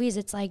some movies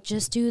it's like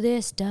just do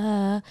this,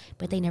 duh,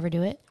 but they never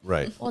do it.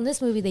 Right. Well, in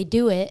this movie they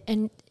do it,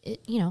 and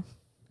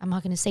I'm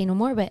not going to say no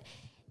more, but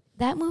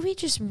that movie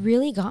just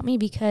really got me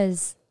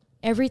because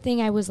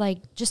everything I was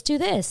like, just do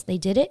this. They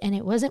did it, and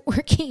it wasn't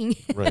working.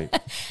 Right.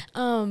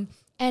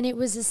 And it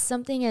was just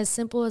something as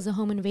simple as a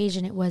home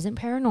invasion. It wasn't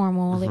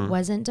paranormal. Mm-hmm. It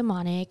wasn't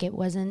demonic. It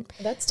wasn't.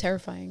 that's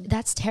terrifying.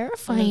 That's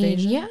terrifying.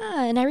 invasion?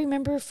 Yeah. And I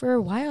remember for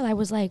a while I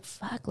was like,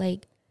 fuck,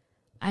 like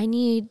I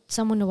need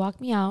someone to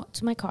walk me out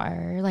to my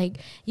car. Like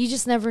you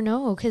just never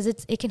know because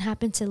it can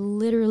happen to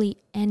literally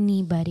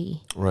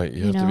anybody. Right. You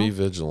You have to be know?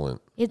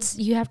 vigilant.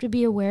 You have to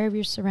be aware of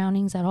your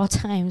surroundings at all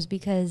times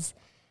because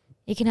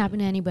it can happen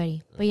to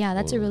anybody. But yeah,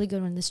 that's a really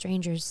good one, The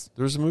Strangers.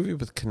 There was a movie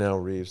with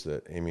Keanu Reeves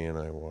that Amy and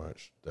I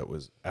watched that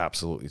was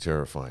absolutely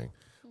terrifying,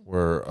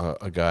 where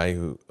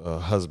a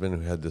husband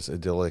who had this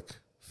idyllic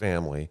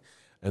family,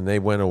 and they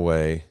went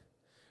away,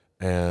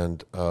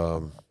 and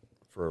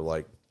for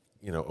like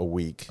a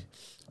week,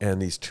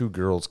 and these two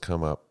girls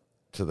come up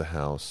to the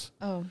house.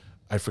 Oh,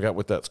 I forgot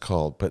what that's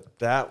called, but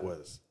that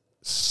was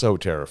so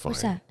terrifying.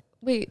 What's that?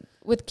 wait,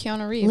 with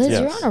Keanu Reeves. Liz,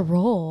 Yes. you're on a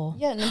roll.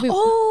 Yeah, no,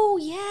 Oh,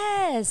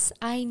 yes.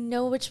 I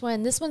know which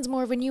one. This one's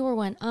more of a newer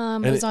one.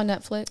 it was on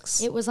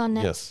Netflix. It was on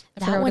Netflix. Yes. I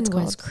That forgot what one it's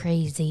was called.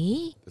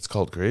 crazy. It's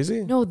called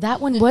Crazy? No,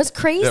 that one was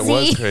crazy. That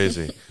was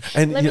crazy.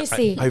 And Let me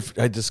see.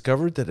 I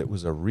discovered that it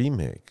was a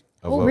remake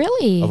of,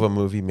 really? of a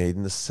movie made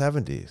in the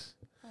 70s.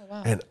 Oh,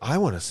 wow. And I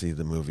want to see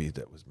the movie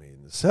that was made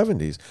in the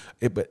 70s.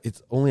 But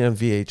it's only on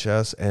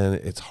VHS, and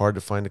it's hard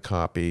to find a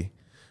copy.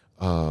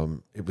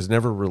 It was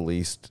never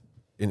released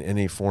in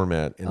any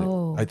format. And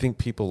Oh. I think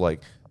people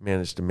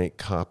managed to make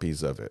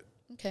copies of it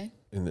Okay.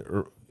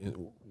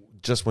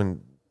 just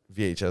when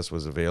VHS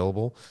was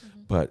available,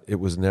 but it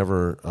was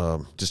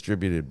never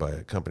distributed by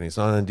a company. It's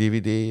not on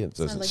DVD. It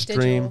doesn't like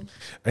stream,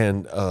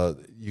 digital. and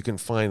you can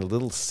find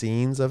little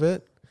scenes of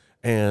it.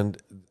 And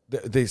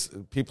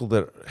people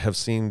that have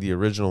seen the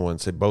original one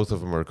say both of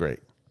them are great.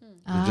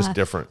 They're just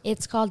different.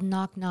 It's called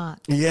Knock Knock.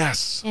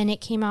 Yes. And it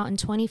came out in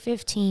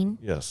 2015.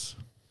 Yes.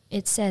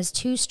 It says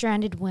 2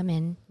 stranded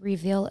women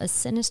reveal a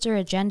sinister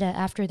agenda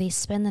after they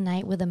spend the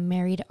night with a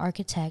married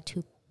architect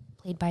who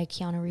played by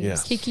Keanu Reeves.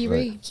 Yes. Kiki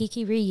right. Ree.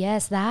 Kiki Ree,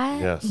 yes,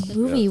 that Yes,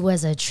 movie yes.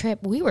 was a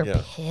trip. We were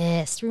Yeah.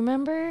 pissed,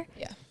 remember?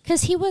 Yeah.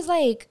 Because he was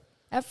like,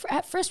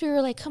 at first we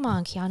were like, come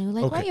on, Keanu,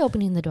 like, why are Okay. you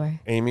opening the door?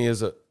 Amy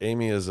is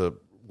a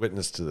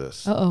witness to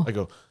this. Uh-oh. I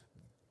go,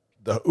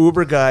 the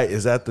Uber guy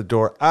is at the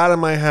door. Out of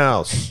my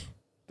house.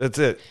 That's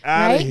it.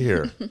 Out Right? of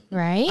here.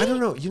 Right? I don't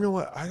know. You know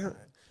what?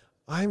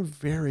 I'm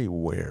very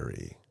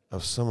wary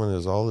of someone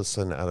who's all of a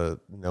sudden out of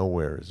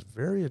nowhere is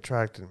very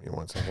attracted to me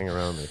once I hang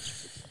around me.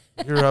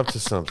 You're up to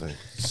something.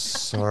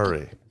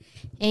 Sorry.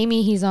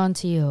 Amy, he's on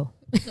to you.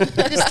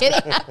 Just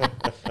kidding.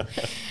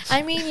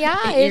 I mean, yeah.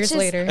 8 it's years just,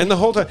 later. And the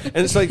whole time, and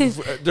it's like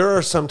there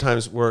are some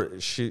times where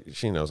she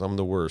knows I'm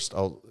the worst.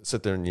 I'll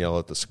sit there and yell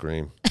at the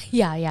screen,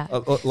 Yeah, yeah.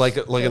 like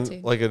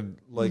Guilty.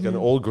 an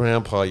old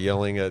grandpa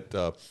yelling at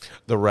the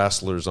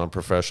wrestlers on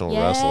professional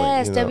wrestling.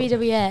 Yes, you know?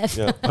 WWF.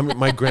 Yeah, I mean,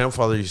 my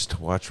grandfather used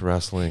to watch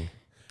wrestling.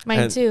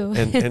 Mine too.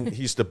 and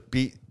he used to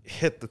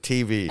hit the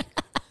TV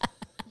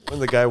when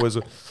the guy was,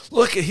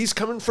 look, he's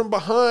coming from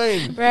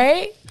behind.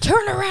 Right?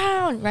 Turn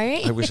around,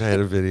 right? I wish I had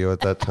a video at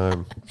that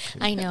time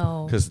I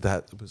know. because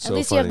that was so At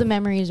least funny. you have the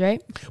memories,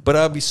 right? But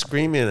I'll be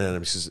screaming at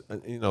him. She says,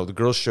 the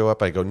girls show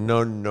up. I go,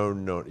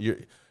 no.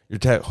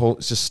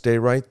 Just stay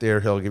right there.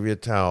 He'll give you a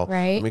towel.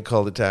 Right. Let me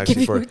call the taxi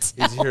Give for you a it.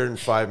 He's here in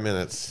 5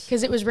 minutes.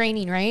 Because it was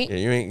raining, right? Yeah,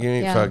 you ain't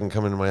Yeah. fucking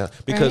coming to my house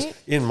because Right?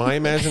 in my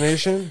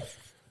imagination,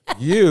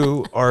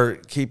 you are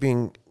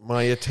keeping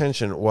my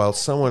attention while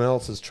someone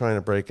else is trying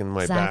to break in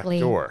my back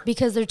door.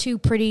 Because they're two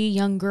pretty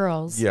young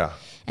girls. Yeah.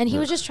 And he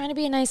was just trying to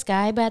be a nice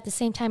guy, but at the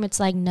same time, it's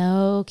like,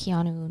 no,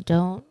 Keanu,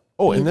 don't.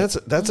 Oh, and that's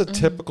a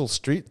typical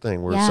street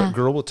thing where some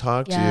girl will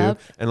talk to you,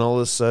 and all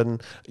of a sudden,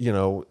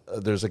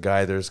 there's a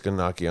guy that's going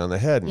to knock you on the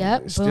head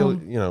and steal,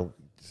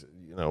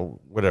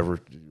 whatever,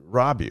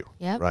 rob you,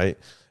 right?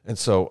 And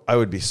so I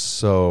would be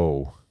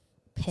so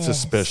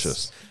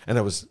suspicious, and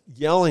I was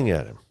yelling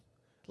at him,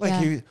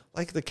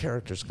 like the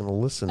character's going to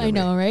listen to me. I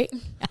know, right?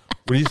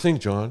 What do you think,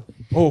 John?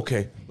 Oh,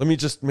 okay. Let me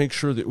just make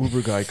sure the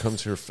Uber guy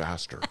comes here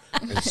faster,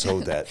 and so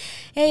that.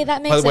 Hey,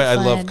 that makes. By the way, it I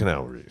fun. love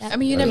Canal Reeves. I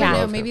mean, you never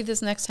know. Maybe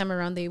this next time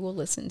around they will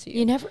listen to you.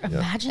 You never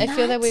imagine. That? I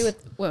feel that way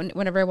with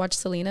whenever I watch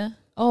Selena.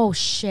 Oh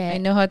shit! I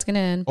know how it's gonna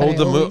end. Oh,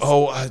 the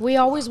movie. We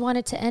always want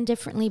it to end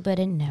differently, but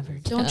it never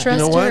does. Don't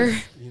trust her.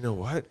 You know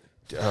what?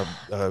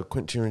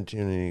 Quentin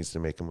Tarantino needs to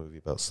make a movie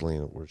about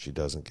Selena where she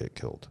doesn't get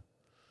killed.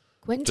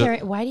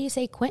 Why do you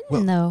say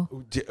Quentin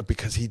though?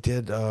 Because he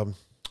did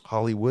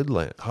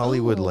Hollywoodland.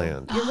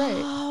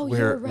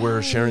 You're right.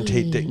 Where Sharon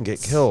Tate didn't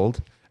get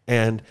killed,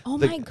 and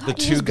the you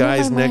two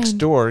guys next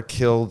door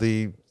kill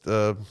the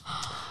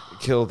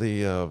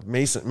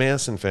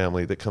Manson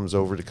family that comes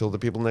over to kill the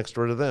people next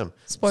door to them.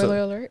 Spoiler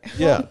alert.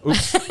 Yeah.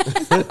 Oops.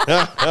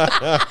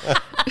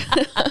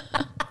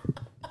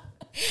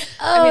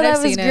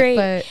 That was great.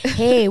 But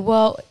hey,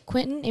 well,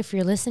 Quentin, if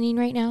you're listening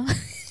right now,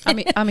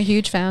 I'm a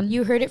huge fan.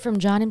 You heard it from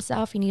John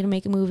himself. You need to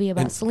make a movie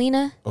about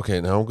Selena. Okay,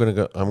 now I'm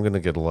gonna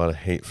get a lot of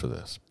hate for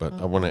this, but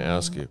I want to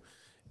ask you,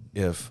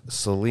 if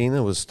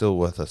Selena was still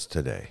with us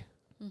today,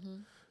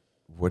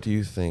 what do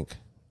you think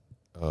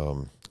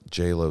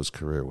J-Lo's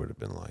career would have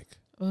been like?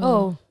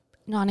 Oh,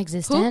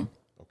 non-existent.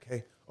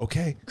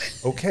 Okay.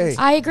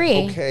 I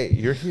agree. Okay,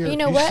 you're here. You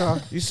know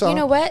what? You saw. You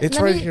know what? It's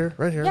right here.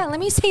 Yeah, let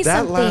me say that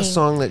something. That last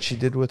song that she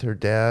did with her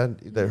dad,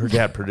 that her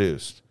dad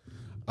produced,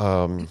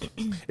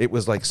 it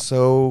was like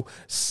so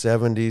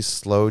 70s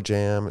slow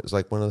jam. It was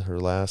like one of her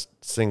last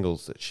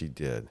singles that she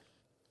did.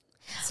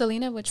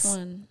 Selena, which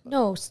one?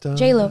 No,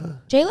 J-Lo.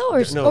 J-Lo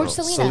or Selena?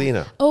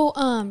 Selena.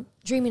 Oh,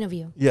 Dreaming of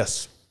You.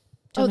 Yes.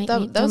 Don't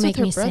that was with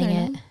her brother.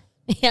 Sing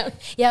it.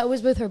 Yeah, it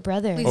was with her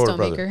brother. Please don't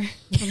make her.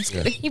 I'm just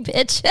kidding. You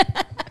bitch.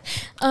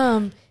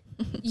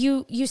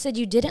 You said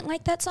you didn't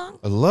like that song?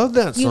 I love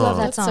that song. You love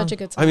that That's song. such a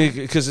good song. I mean,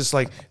 because it's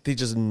like they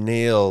just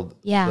nailed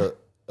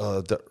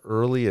the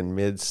early and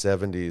mid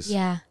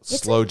 70s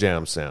slow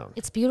jam sound.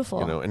 It's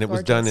beautiful. And it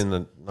was done in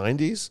the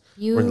 90s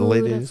beautiful. or in the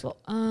late 80s?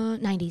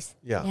 90s.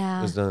 Yeah,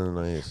 it was done in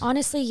the 90s.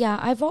 Honestly,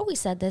 I've always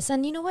said this,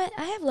 and you know what?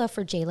 I have love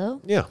for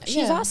J-Lo. Yeah.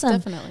 She's awesome.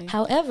 Definitely.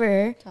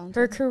 However,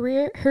 her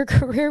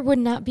career would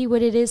not be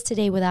what it is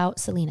today without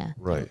Selena.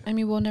 Right. I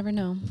mean, we'll never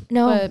know.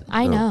 No, but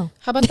I know.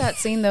 How about that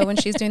scene, though, when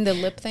she's doing the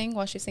lip thing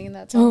while she's singing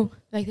that song? Oh,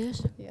 like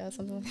this? Yeah,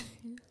 something like that.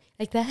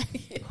 Like that?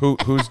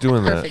 Who's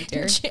doing Perfect,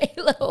 that?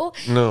 J-Lo.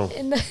 No.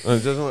 It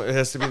doesn't. It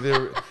has to be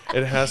there.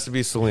 It has to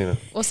be Selena.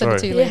 We'll send it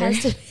to you later.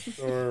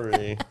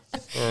 Sorry.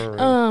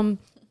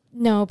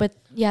 No, but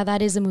yeah,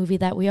 that is a movie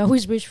that we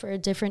always wish for a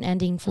different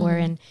ending for.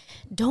 And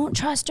don't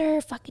trust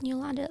her, fucking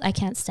Yolanda. I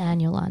can't stand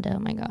Yolanda. Oh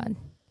my God.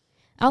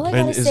 All I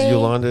gotta say, is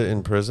Yolanda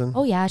in prison?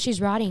 Oh yeah, she's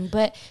rotting,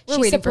 but We're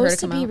she's supposed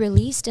to come be out.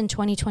 released in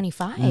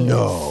 2025.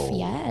 No.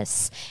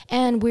 Yes,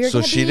 and we're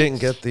so she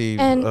didn't get the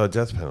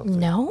death penalty.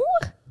 No.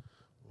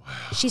 Wow.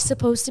 She's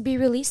supposed to be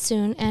released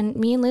soon, and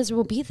me and Liz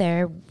will be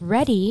there,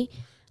 ready.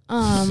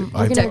 We're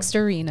gonna text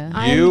Arena.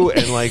 You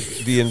and like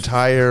the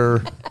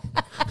entire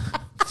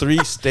 3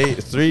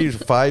 to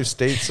 5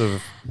 states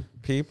of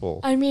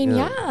people. I mean,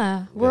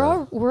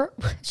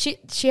 she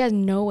has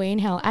no way in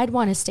hell. I'd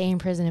want to stay in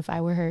prison if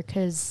I were her,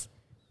 because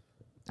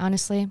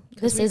honestly,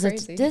 this is a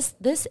death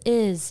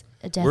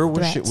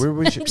threat.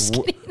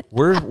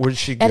 Where would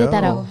she go? Edit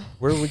that out.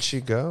 Where would she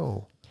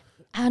go?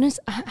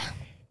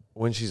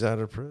 When she's out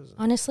of prison.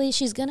 Honestly,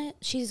 she's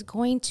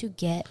going to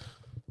get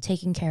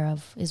taken care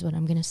of, is what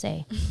I'm gonna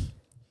say.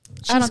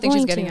 I don't think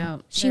she's getting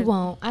out. She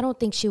won't. I don't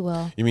think she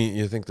will.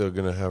 You think they're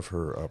gonna have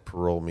her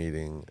parole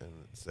meeting and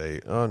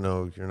say, "Oh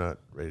no, you're not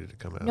ready to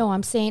come out"? No,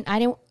 I'm saying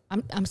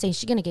I'm saying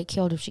she's gonna get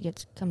killed if she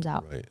comes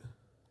out. Right.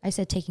 I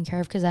said taken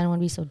care of because I don't want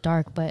to be so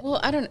dark, but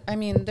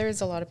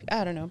there's a lot of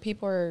I don't know.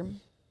 People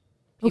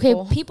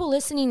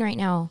listening right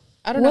now.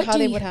 I don't know how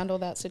they would handle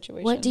that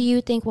situation. What do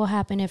you think will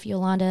happen if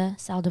Yolanda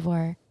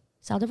Saldivar?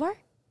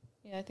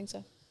 Yeah, I think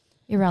so.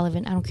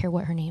 Irrelevant. I don't care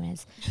what her name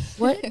is.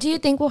 What do you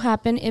think will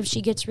happen if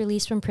she gets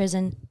released from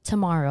prison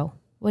tomorrow?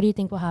 What do you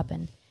think will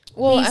happen?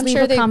 Well, Please I'm leave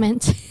sure a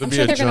comment. I'm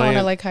sure they're going to want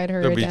to like hide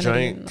her There'll be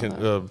identity.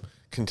 giant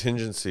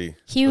contingency.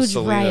 Huge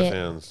riot.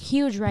 Fans.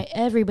 Huge riot.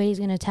 Everybody's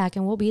going to attack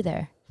and we'll be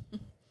there.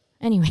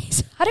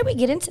 Anyways, how did we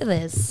get into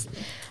this?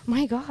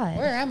 My God.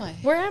 Where am I?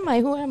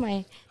 Who am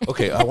I?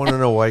 Okay, I want to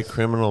know why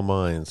Criminal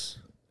Minds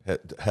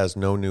has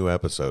no new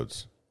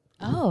episodes.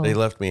 Oh. They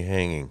left me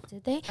hanging.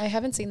 Did they? I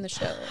haven't seen the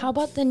show. How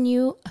about the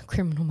new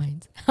Criminal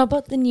Minds? How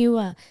about the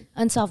new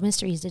Unsolved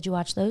Mysteries? Did you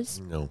watch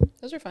those? No.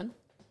 Those are fun.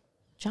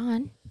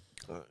 John?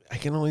 I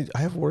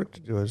have work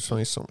to do. There's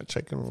only so much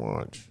I can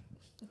watch.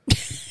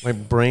 My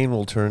brain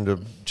will turn to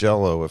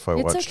Jello if I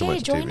It's watch too okay.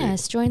 much Join TV.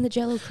 us. Join the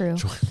Jello crew.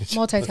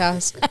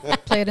 Multitask.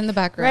 Play it in the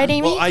background. Right,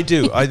 Amy? Well, I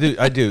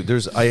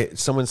do.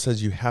 Someone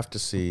says you have to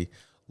see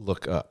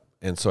Look Up,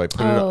 and so I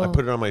put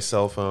it on my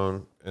cell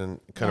phone and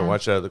kind of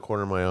watched it out of the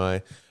corner of my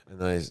eye. And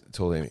then I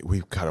told Amy,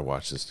 we've got to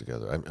watch this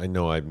together. I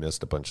know I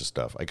missed a bunch of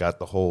stuff. I got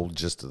the whole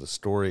gist of the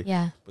story.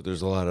 Yeah. But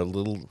there's a lot of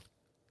little.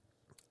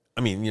 I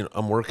mean,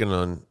 I'm working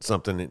on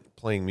something,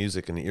 playing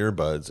music in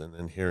earbuds, and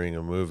then hearing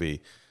a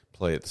movie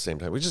play at the same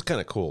time, which is kind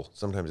of cool.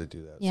 Sometimes I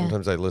do that. Yeah.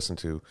 Sometimes I listen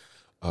to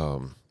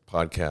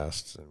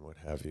podcasts and what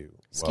have you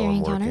Scary while I'm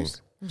working.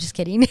 Encounters? I'm just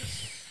kidding.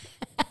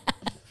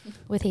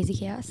 With Hazy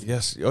Chaos?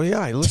 Yes. Oh, yeah.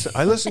 I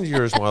listened to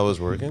yours while I was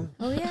working.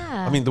 Oh,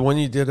 yeah. I mean, the one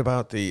you did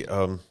about the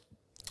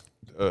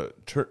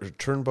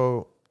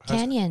Turnbow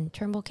Canyon.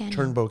 Turnbull Canyon.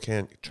 Turbo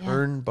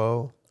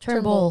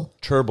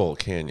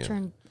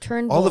Canyon.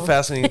 Turnbull. All the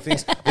fascinating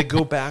things. They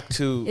go back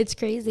to It's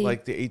crazy.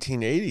 like the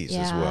 1880s as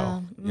Yeah.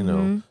 well. You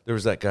know, there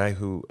was that guy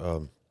who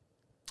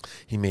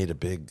he made a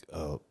big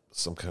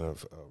some kind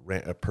of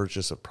a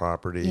purchase of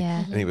property,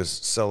 Yeah. and he was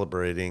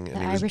celebrating, and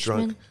The he was Irishman?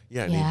 drunk.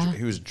 Yeah, and Yeah.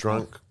 he was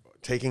drunk.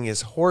 Taking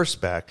his horse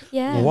back.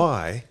 Yeah.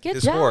 Why? Good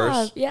his job.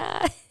 horse.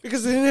 Yeah.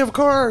 Because they didn't have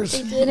cars.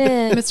 They did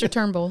it. Mr.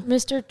 Turnbull.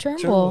 Mr.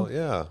 Turnbull.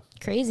 Yeah.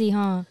 Crazy,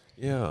 huh?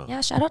 Yeah.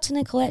 Yeah, shout out to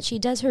Nicolette. She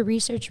does her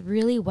research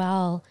really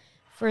well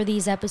for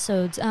these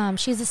episodes.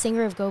 She's the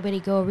singer of Go Betty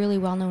Go, a really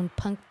well-known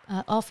punk,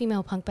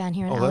 all-female punk band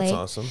here in Oh, LA. that's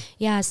awesome.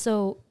 Yeah,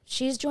 so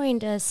she's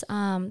joined us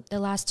the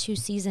last 2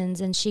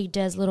 seasons, and she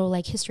does little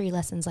like history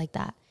lessons like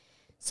that.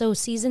 So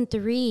season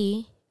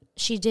 3,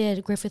 she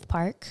did Griffith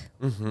Park,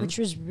 which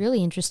was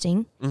really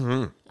interesting.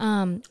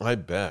 I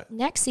bet.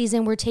 Next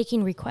season, we're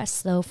taking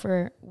requests though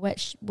for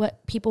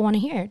what people want to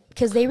hear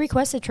because they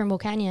requested Turnbull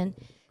Canyon.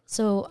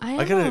 So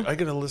I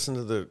gotta listen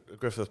to the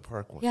Griffith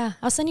Park one. Yeah,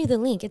 I'll send you the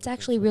link. It's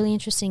actually really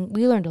interesting.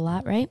 We learned a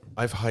lot, right?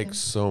 I've hiked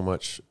so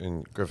much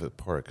in Griffith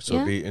Park, so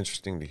Yeah? it'd be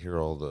interesting to hear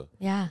all the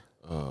Yeah,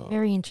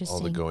 very interesting.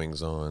 all the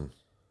goings on.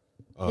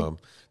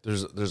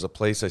 There's a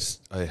place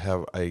I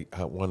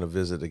want to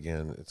visit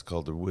again. It's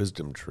called the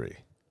Wisdom Tree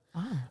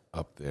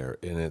up there,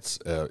 and it's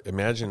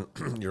imagine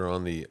you're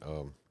on the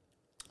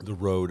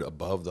road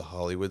above the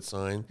Hollywood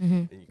sign,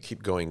 and you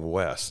keep going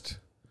west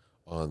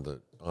on the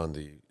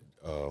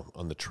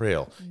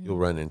trail. You'll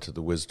run into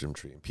the Wisdom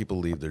Tree, and people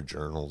leave their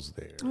journals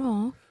there,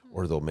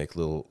 or they'll make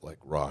little like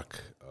rock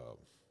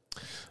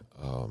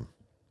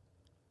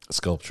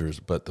sculptures.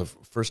 But the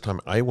first time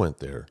I went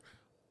there,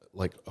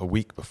 like a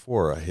week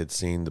before, I had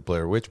seen the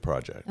Blair Witch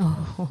Project.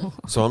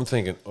 So I'm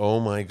thinking, oh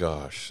my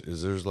gosh,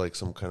 there's like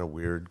some kind of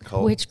weird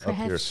cult Witchcraft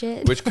up here,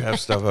 shit. witchcraft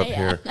stuff up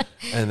here,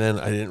 and then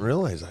I didn't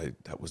realize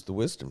that was the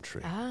Wisdom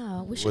Tree.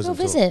 Ah, we It should go wasn't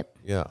till- visit.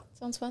 Yeah,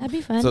 Sounds fun. That'd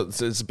be fun.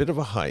 so it's a bit of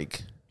a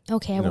hike.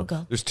 Okay, I You know, will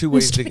go. There's two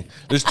ways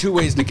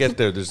to get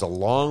there. There's a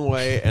long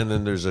way, and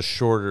then there's a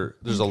shorter.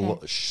 There's Okay.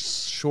 a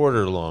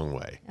shorter long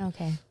way.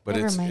 Okay, But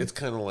never mind. it's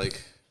kind of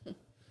like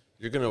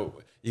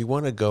you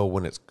want to go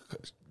when it's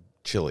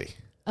chilly.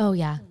 Oh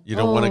yeah. You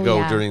don't want to go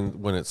yeah. during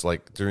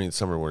the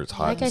summer where it's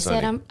hot. Like and I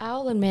said, sunny.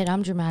 I'll admit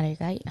I'm dramatic.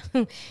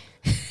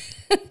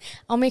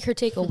 I'll make her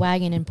take a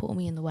wagon and pull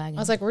me in the wagon.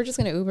 I was like, we're just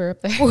going to Uber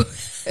up there.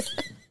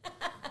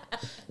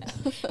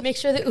 Make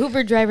sure the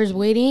Uber driver's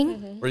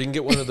waiting. Or you can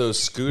get one of those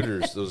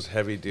scooters, those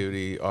heavy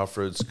duty off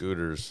road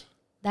scooters.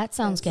 That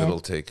sounds good. That'll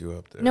take you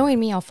up there. Knowing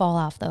me, I'll fall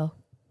off though,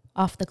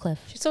 off the cliff.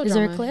 She's so Is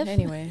there a drama. cliff?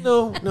 Anyway.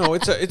 No,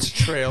 it's a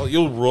trail.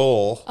 You'll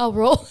roll I'll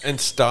roll. and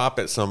stop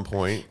at some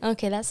point.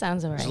 Okay, that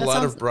sounds alright. There's a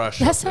lot of brush.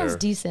 That up sounds there.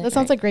 decent. That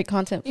sounds right? like great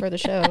content for the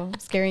show.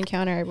 Scary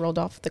encounter. I rolled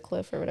off the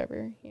cliff or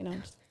whatever.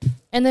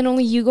 And then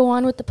only you go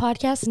on with the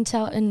podcast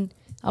and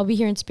I'll be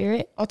here in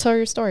spirit. I'll tell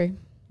your story.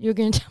 You're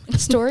going to tell me the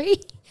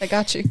story? I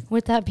got you.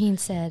 With that being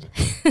said,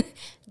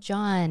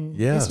 John,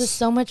 Yes. this was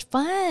so much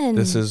fun.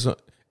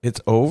 It's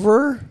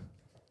over?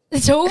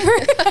 It's over?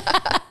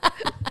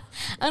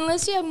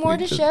 Unless you have more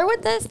to share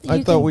with us.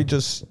 I thought we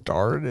just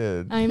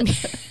started.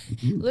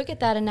 Look at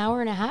that, an hour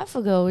and a half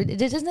ago. It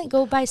doesn't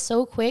go by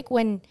so quick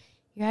when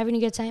you're having a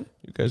good time.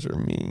 You guys are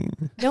mean.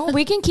 No,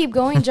 we can keep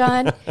going,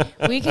 John.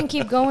 We can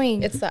keep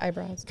going. It's the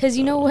eyebrows. Because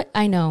you know what?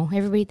 I know.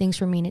 Everybody thinks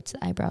we're mean. It's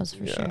the eyebrows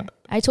for sure.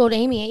 I told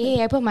Amy,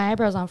 hey, I put my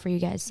eyebrows on for you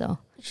guys. So,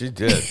 She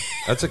did.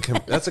 That's a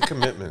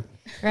commitment.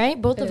 right?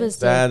 Both of us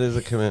did. That is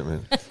a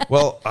commitment.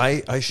 Well,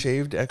 I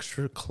shaved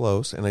extra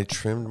close and I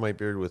trimmed my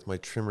beard with my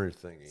trimmer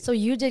thingy. So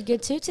you did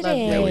good too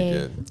today. Yeah, we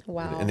did.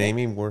 Wow. And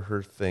Amy wore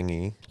her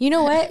thingy. You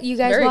know what? You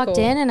guys Very walked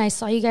cool. in and I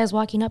saw you guys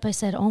walking up. I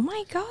said, oh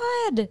my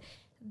God,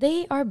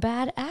 they are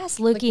badass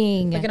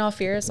looking. Looking all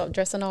fierce,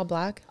 dressed in all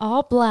black.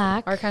 All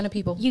black. Our kind of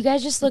people. You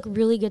guys just look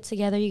really good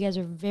together. You guys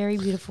are very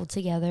beautiful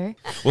together.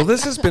 Well,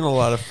 this has been a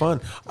lot of fun.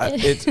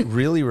 It's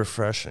really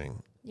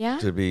refreshing Yeah?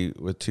 to be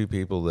with two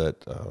people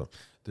that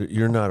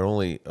you're not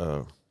only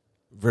a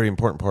very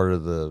important part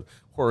of the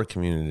horror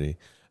community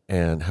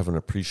and have an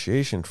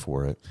appreciation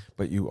for it,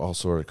 but you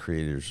also are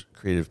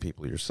creative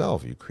people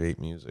yourself. You create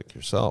music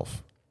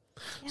yourself.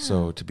 Yeah.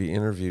 So to be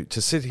interviewed,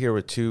 to sit here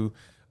with two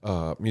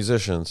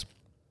musicians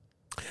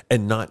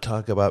and not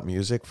talk about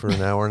music for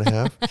an hour and a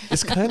half.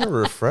 It's kind of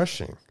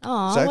refreshing.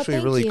 Oh, It's actually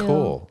thank really you.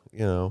 cool,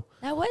 you know.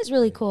 That was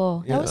really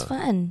cool. That was Yeah.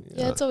 fun.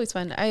 Yeah, it's always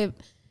fun.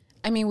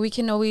 I mean, we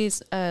can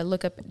always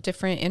look up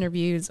different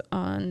interviews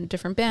on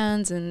different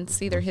bands and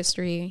see their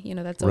history. You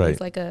know, that's always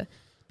Right. like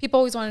people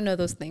always want to know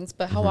those things.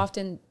 But how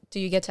often do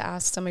you get to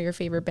ask some of your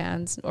favorite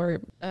bands or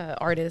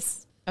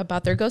artists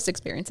about their ghost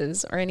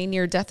experiences or any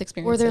near-death Or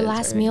experiences? their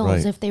last meals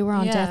Right. if they were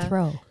on Yeah. death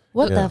row.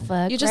 What Yeah. the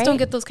fuck? You just right? don't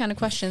get those kind of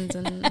questions.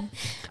 And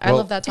I Well,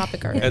 love that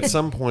topic already. At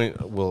some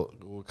point, we'll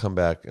come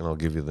back and I'll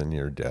give you the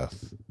near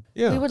death.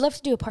 Yeah. We would love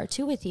to do a part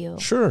 2 with you.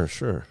 Sure.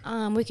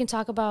 We can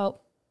talk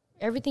about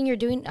everything you're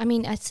doing. I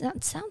mean, it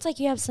sounds like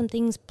you have some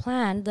things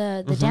planned.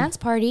 The dance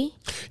party.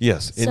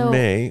 Yes. In So-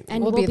 May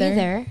And We'll we'll be be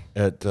there.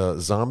 there.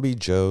 at Zombie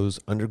Joe's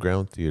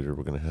Underground Theater,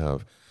 we're going to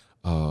have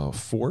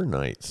 4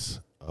 nights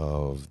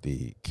of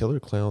the Killer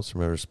Clowns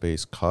from Outer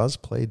Space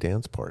cosplay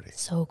dance party.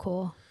 So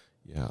cool.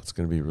 Yeah, it's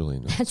going to be really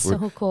nice. That's We're-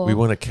 so cool. We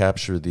want to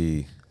capture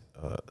the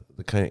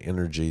kind of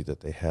energy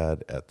that they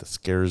had at the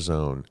Scare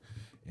Zone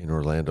in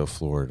Orlando,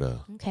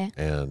 Florida, Okay.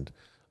 and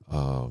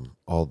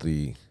all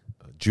the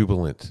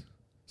jubilant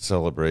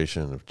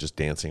celebration of just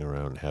dancing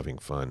around and having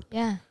fun.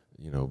 Yeah.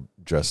 You know,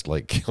 dressed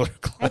like killer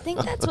clowns. I think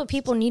that's what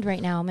people need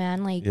right now,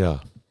 man. Like, Yeah,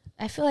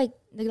 I feel like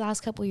the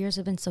last couple of years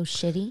have been so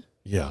shitty.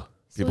 yeah.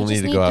 So People we need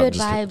just to need go out good and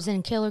just vibes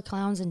and killer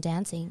clowns and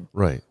dancing.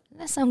 right, Doesn't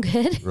that sound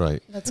good?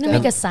 right. That's I'm gonna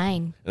good. make a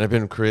sign. And I've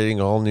been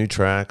creating all new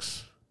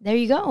tracks. There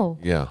you go.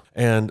 Yeah,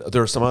 and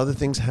there are some other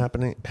things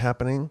happening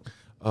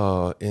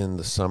in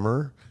the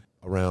summer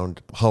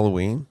around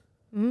Halloween,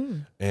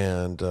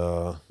 and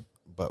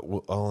but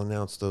I'll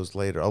announce those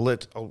later.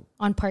 I'll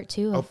On part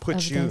 2 of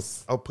put you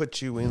this. I'll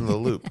put you in the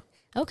loop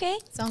Okay.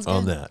 Sounds good.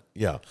 on that.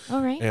 Yeah,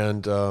 All right.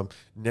 and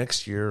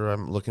next year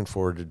I'm looking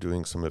forward to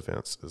doing some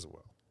events as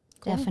well.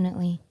 Cool.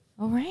 Definitely.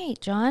 All right,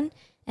 John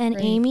and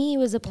Great. Amy. It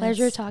was a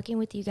pleasure Yes. talking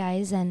with you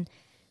guys and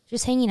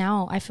just hanging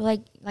out. I feel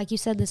like you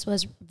said, this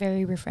was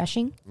very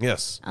refreshing.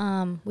 Yes, We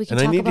can And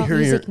I talk need to about hear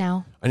music your-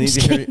 now. I need Just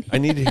to hear kidding. I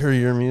need to hear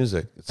your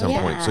music at some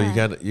point. So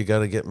Yeah. you got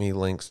to get me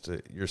links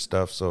to your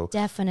stuff so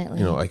Definitely.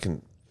 you know I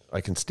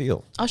can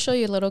steal. I'll show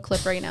you a little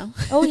clip right now.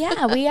 Oh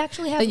yeah, we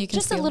actually have That you can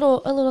just a steal.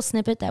 little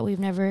snippet that we've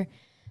never.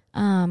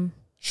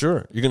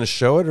 Sure, you're going to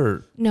show it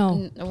or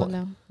No, Well,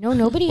 no. no,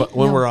 nobody.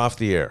 when no, we're off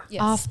the air?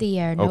 Yes. off the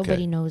air,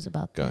 nobody knows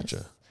about this.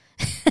 Gotcha.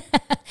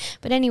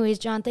 But anyways,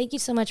 John, thank you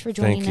so much for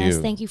joining Thank you.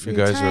 us. Thank you for you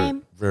your guys time.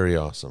 are very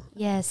awesome.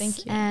 Yes.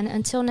 Thank you. And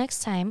until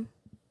next time,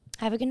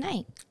 have a good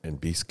night. And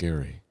be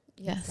scary.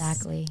 Yes.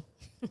 Exactly.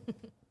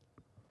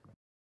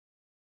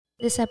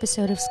 This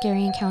episode of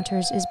Scary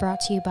Encounters is brought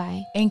to you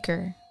by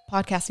Anchor,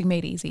 podcasting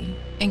made easy.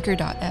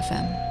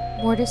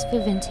 Anchor.fm. Mortis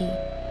Vivendi,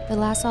 the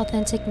last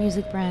authentic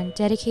music brand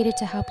dedicated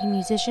to helping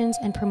musicians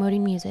and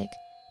promoting music.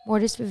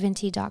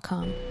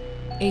 MortisVivendi.com.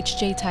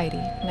 HJ Tidy,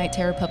 Night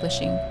Terror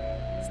Publishing.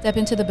 Step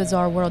into the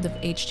bizarre world of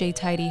HJ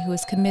Tidy, who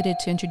is committed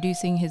to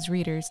introducing his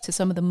readers to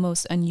some of the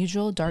most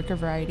unusual, darker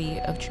variety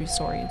of true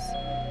stories.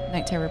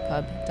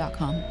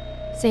 NightTerrorPub.com.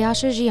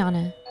 Sayasha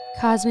Gianna,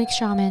 cosmic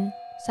shaman,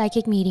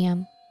 psychic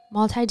medium,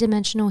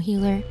 multidimensional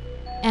healer,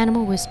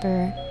 animal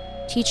whisperer,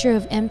 teacher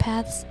of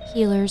empaths,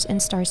 healers, and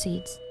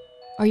starseeds.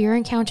 Are your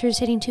encounters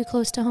hitting too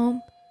close to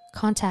home?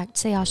 Contact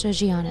Sayasha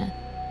Gianna.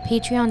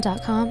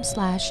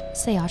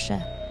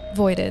 Patreon.com/Sayasha.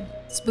 Voided,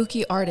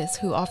 spooky artist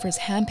who offers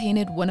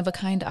hand-painted,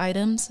 one-of-a-kind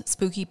items,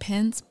 spooky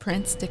pins,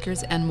 prints,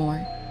 stickers, and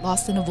more.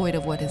 Lost in a void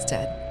of what is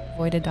dead.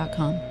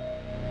 Voided.com.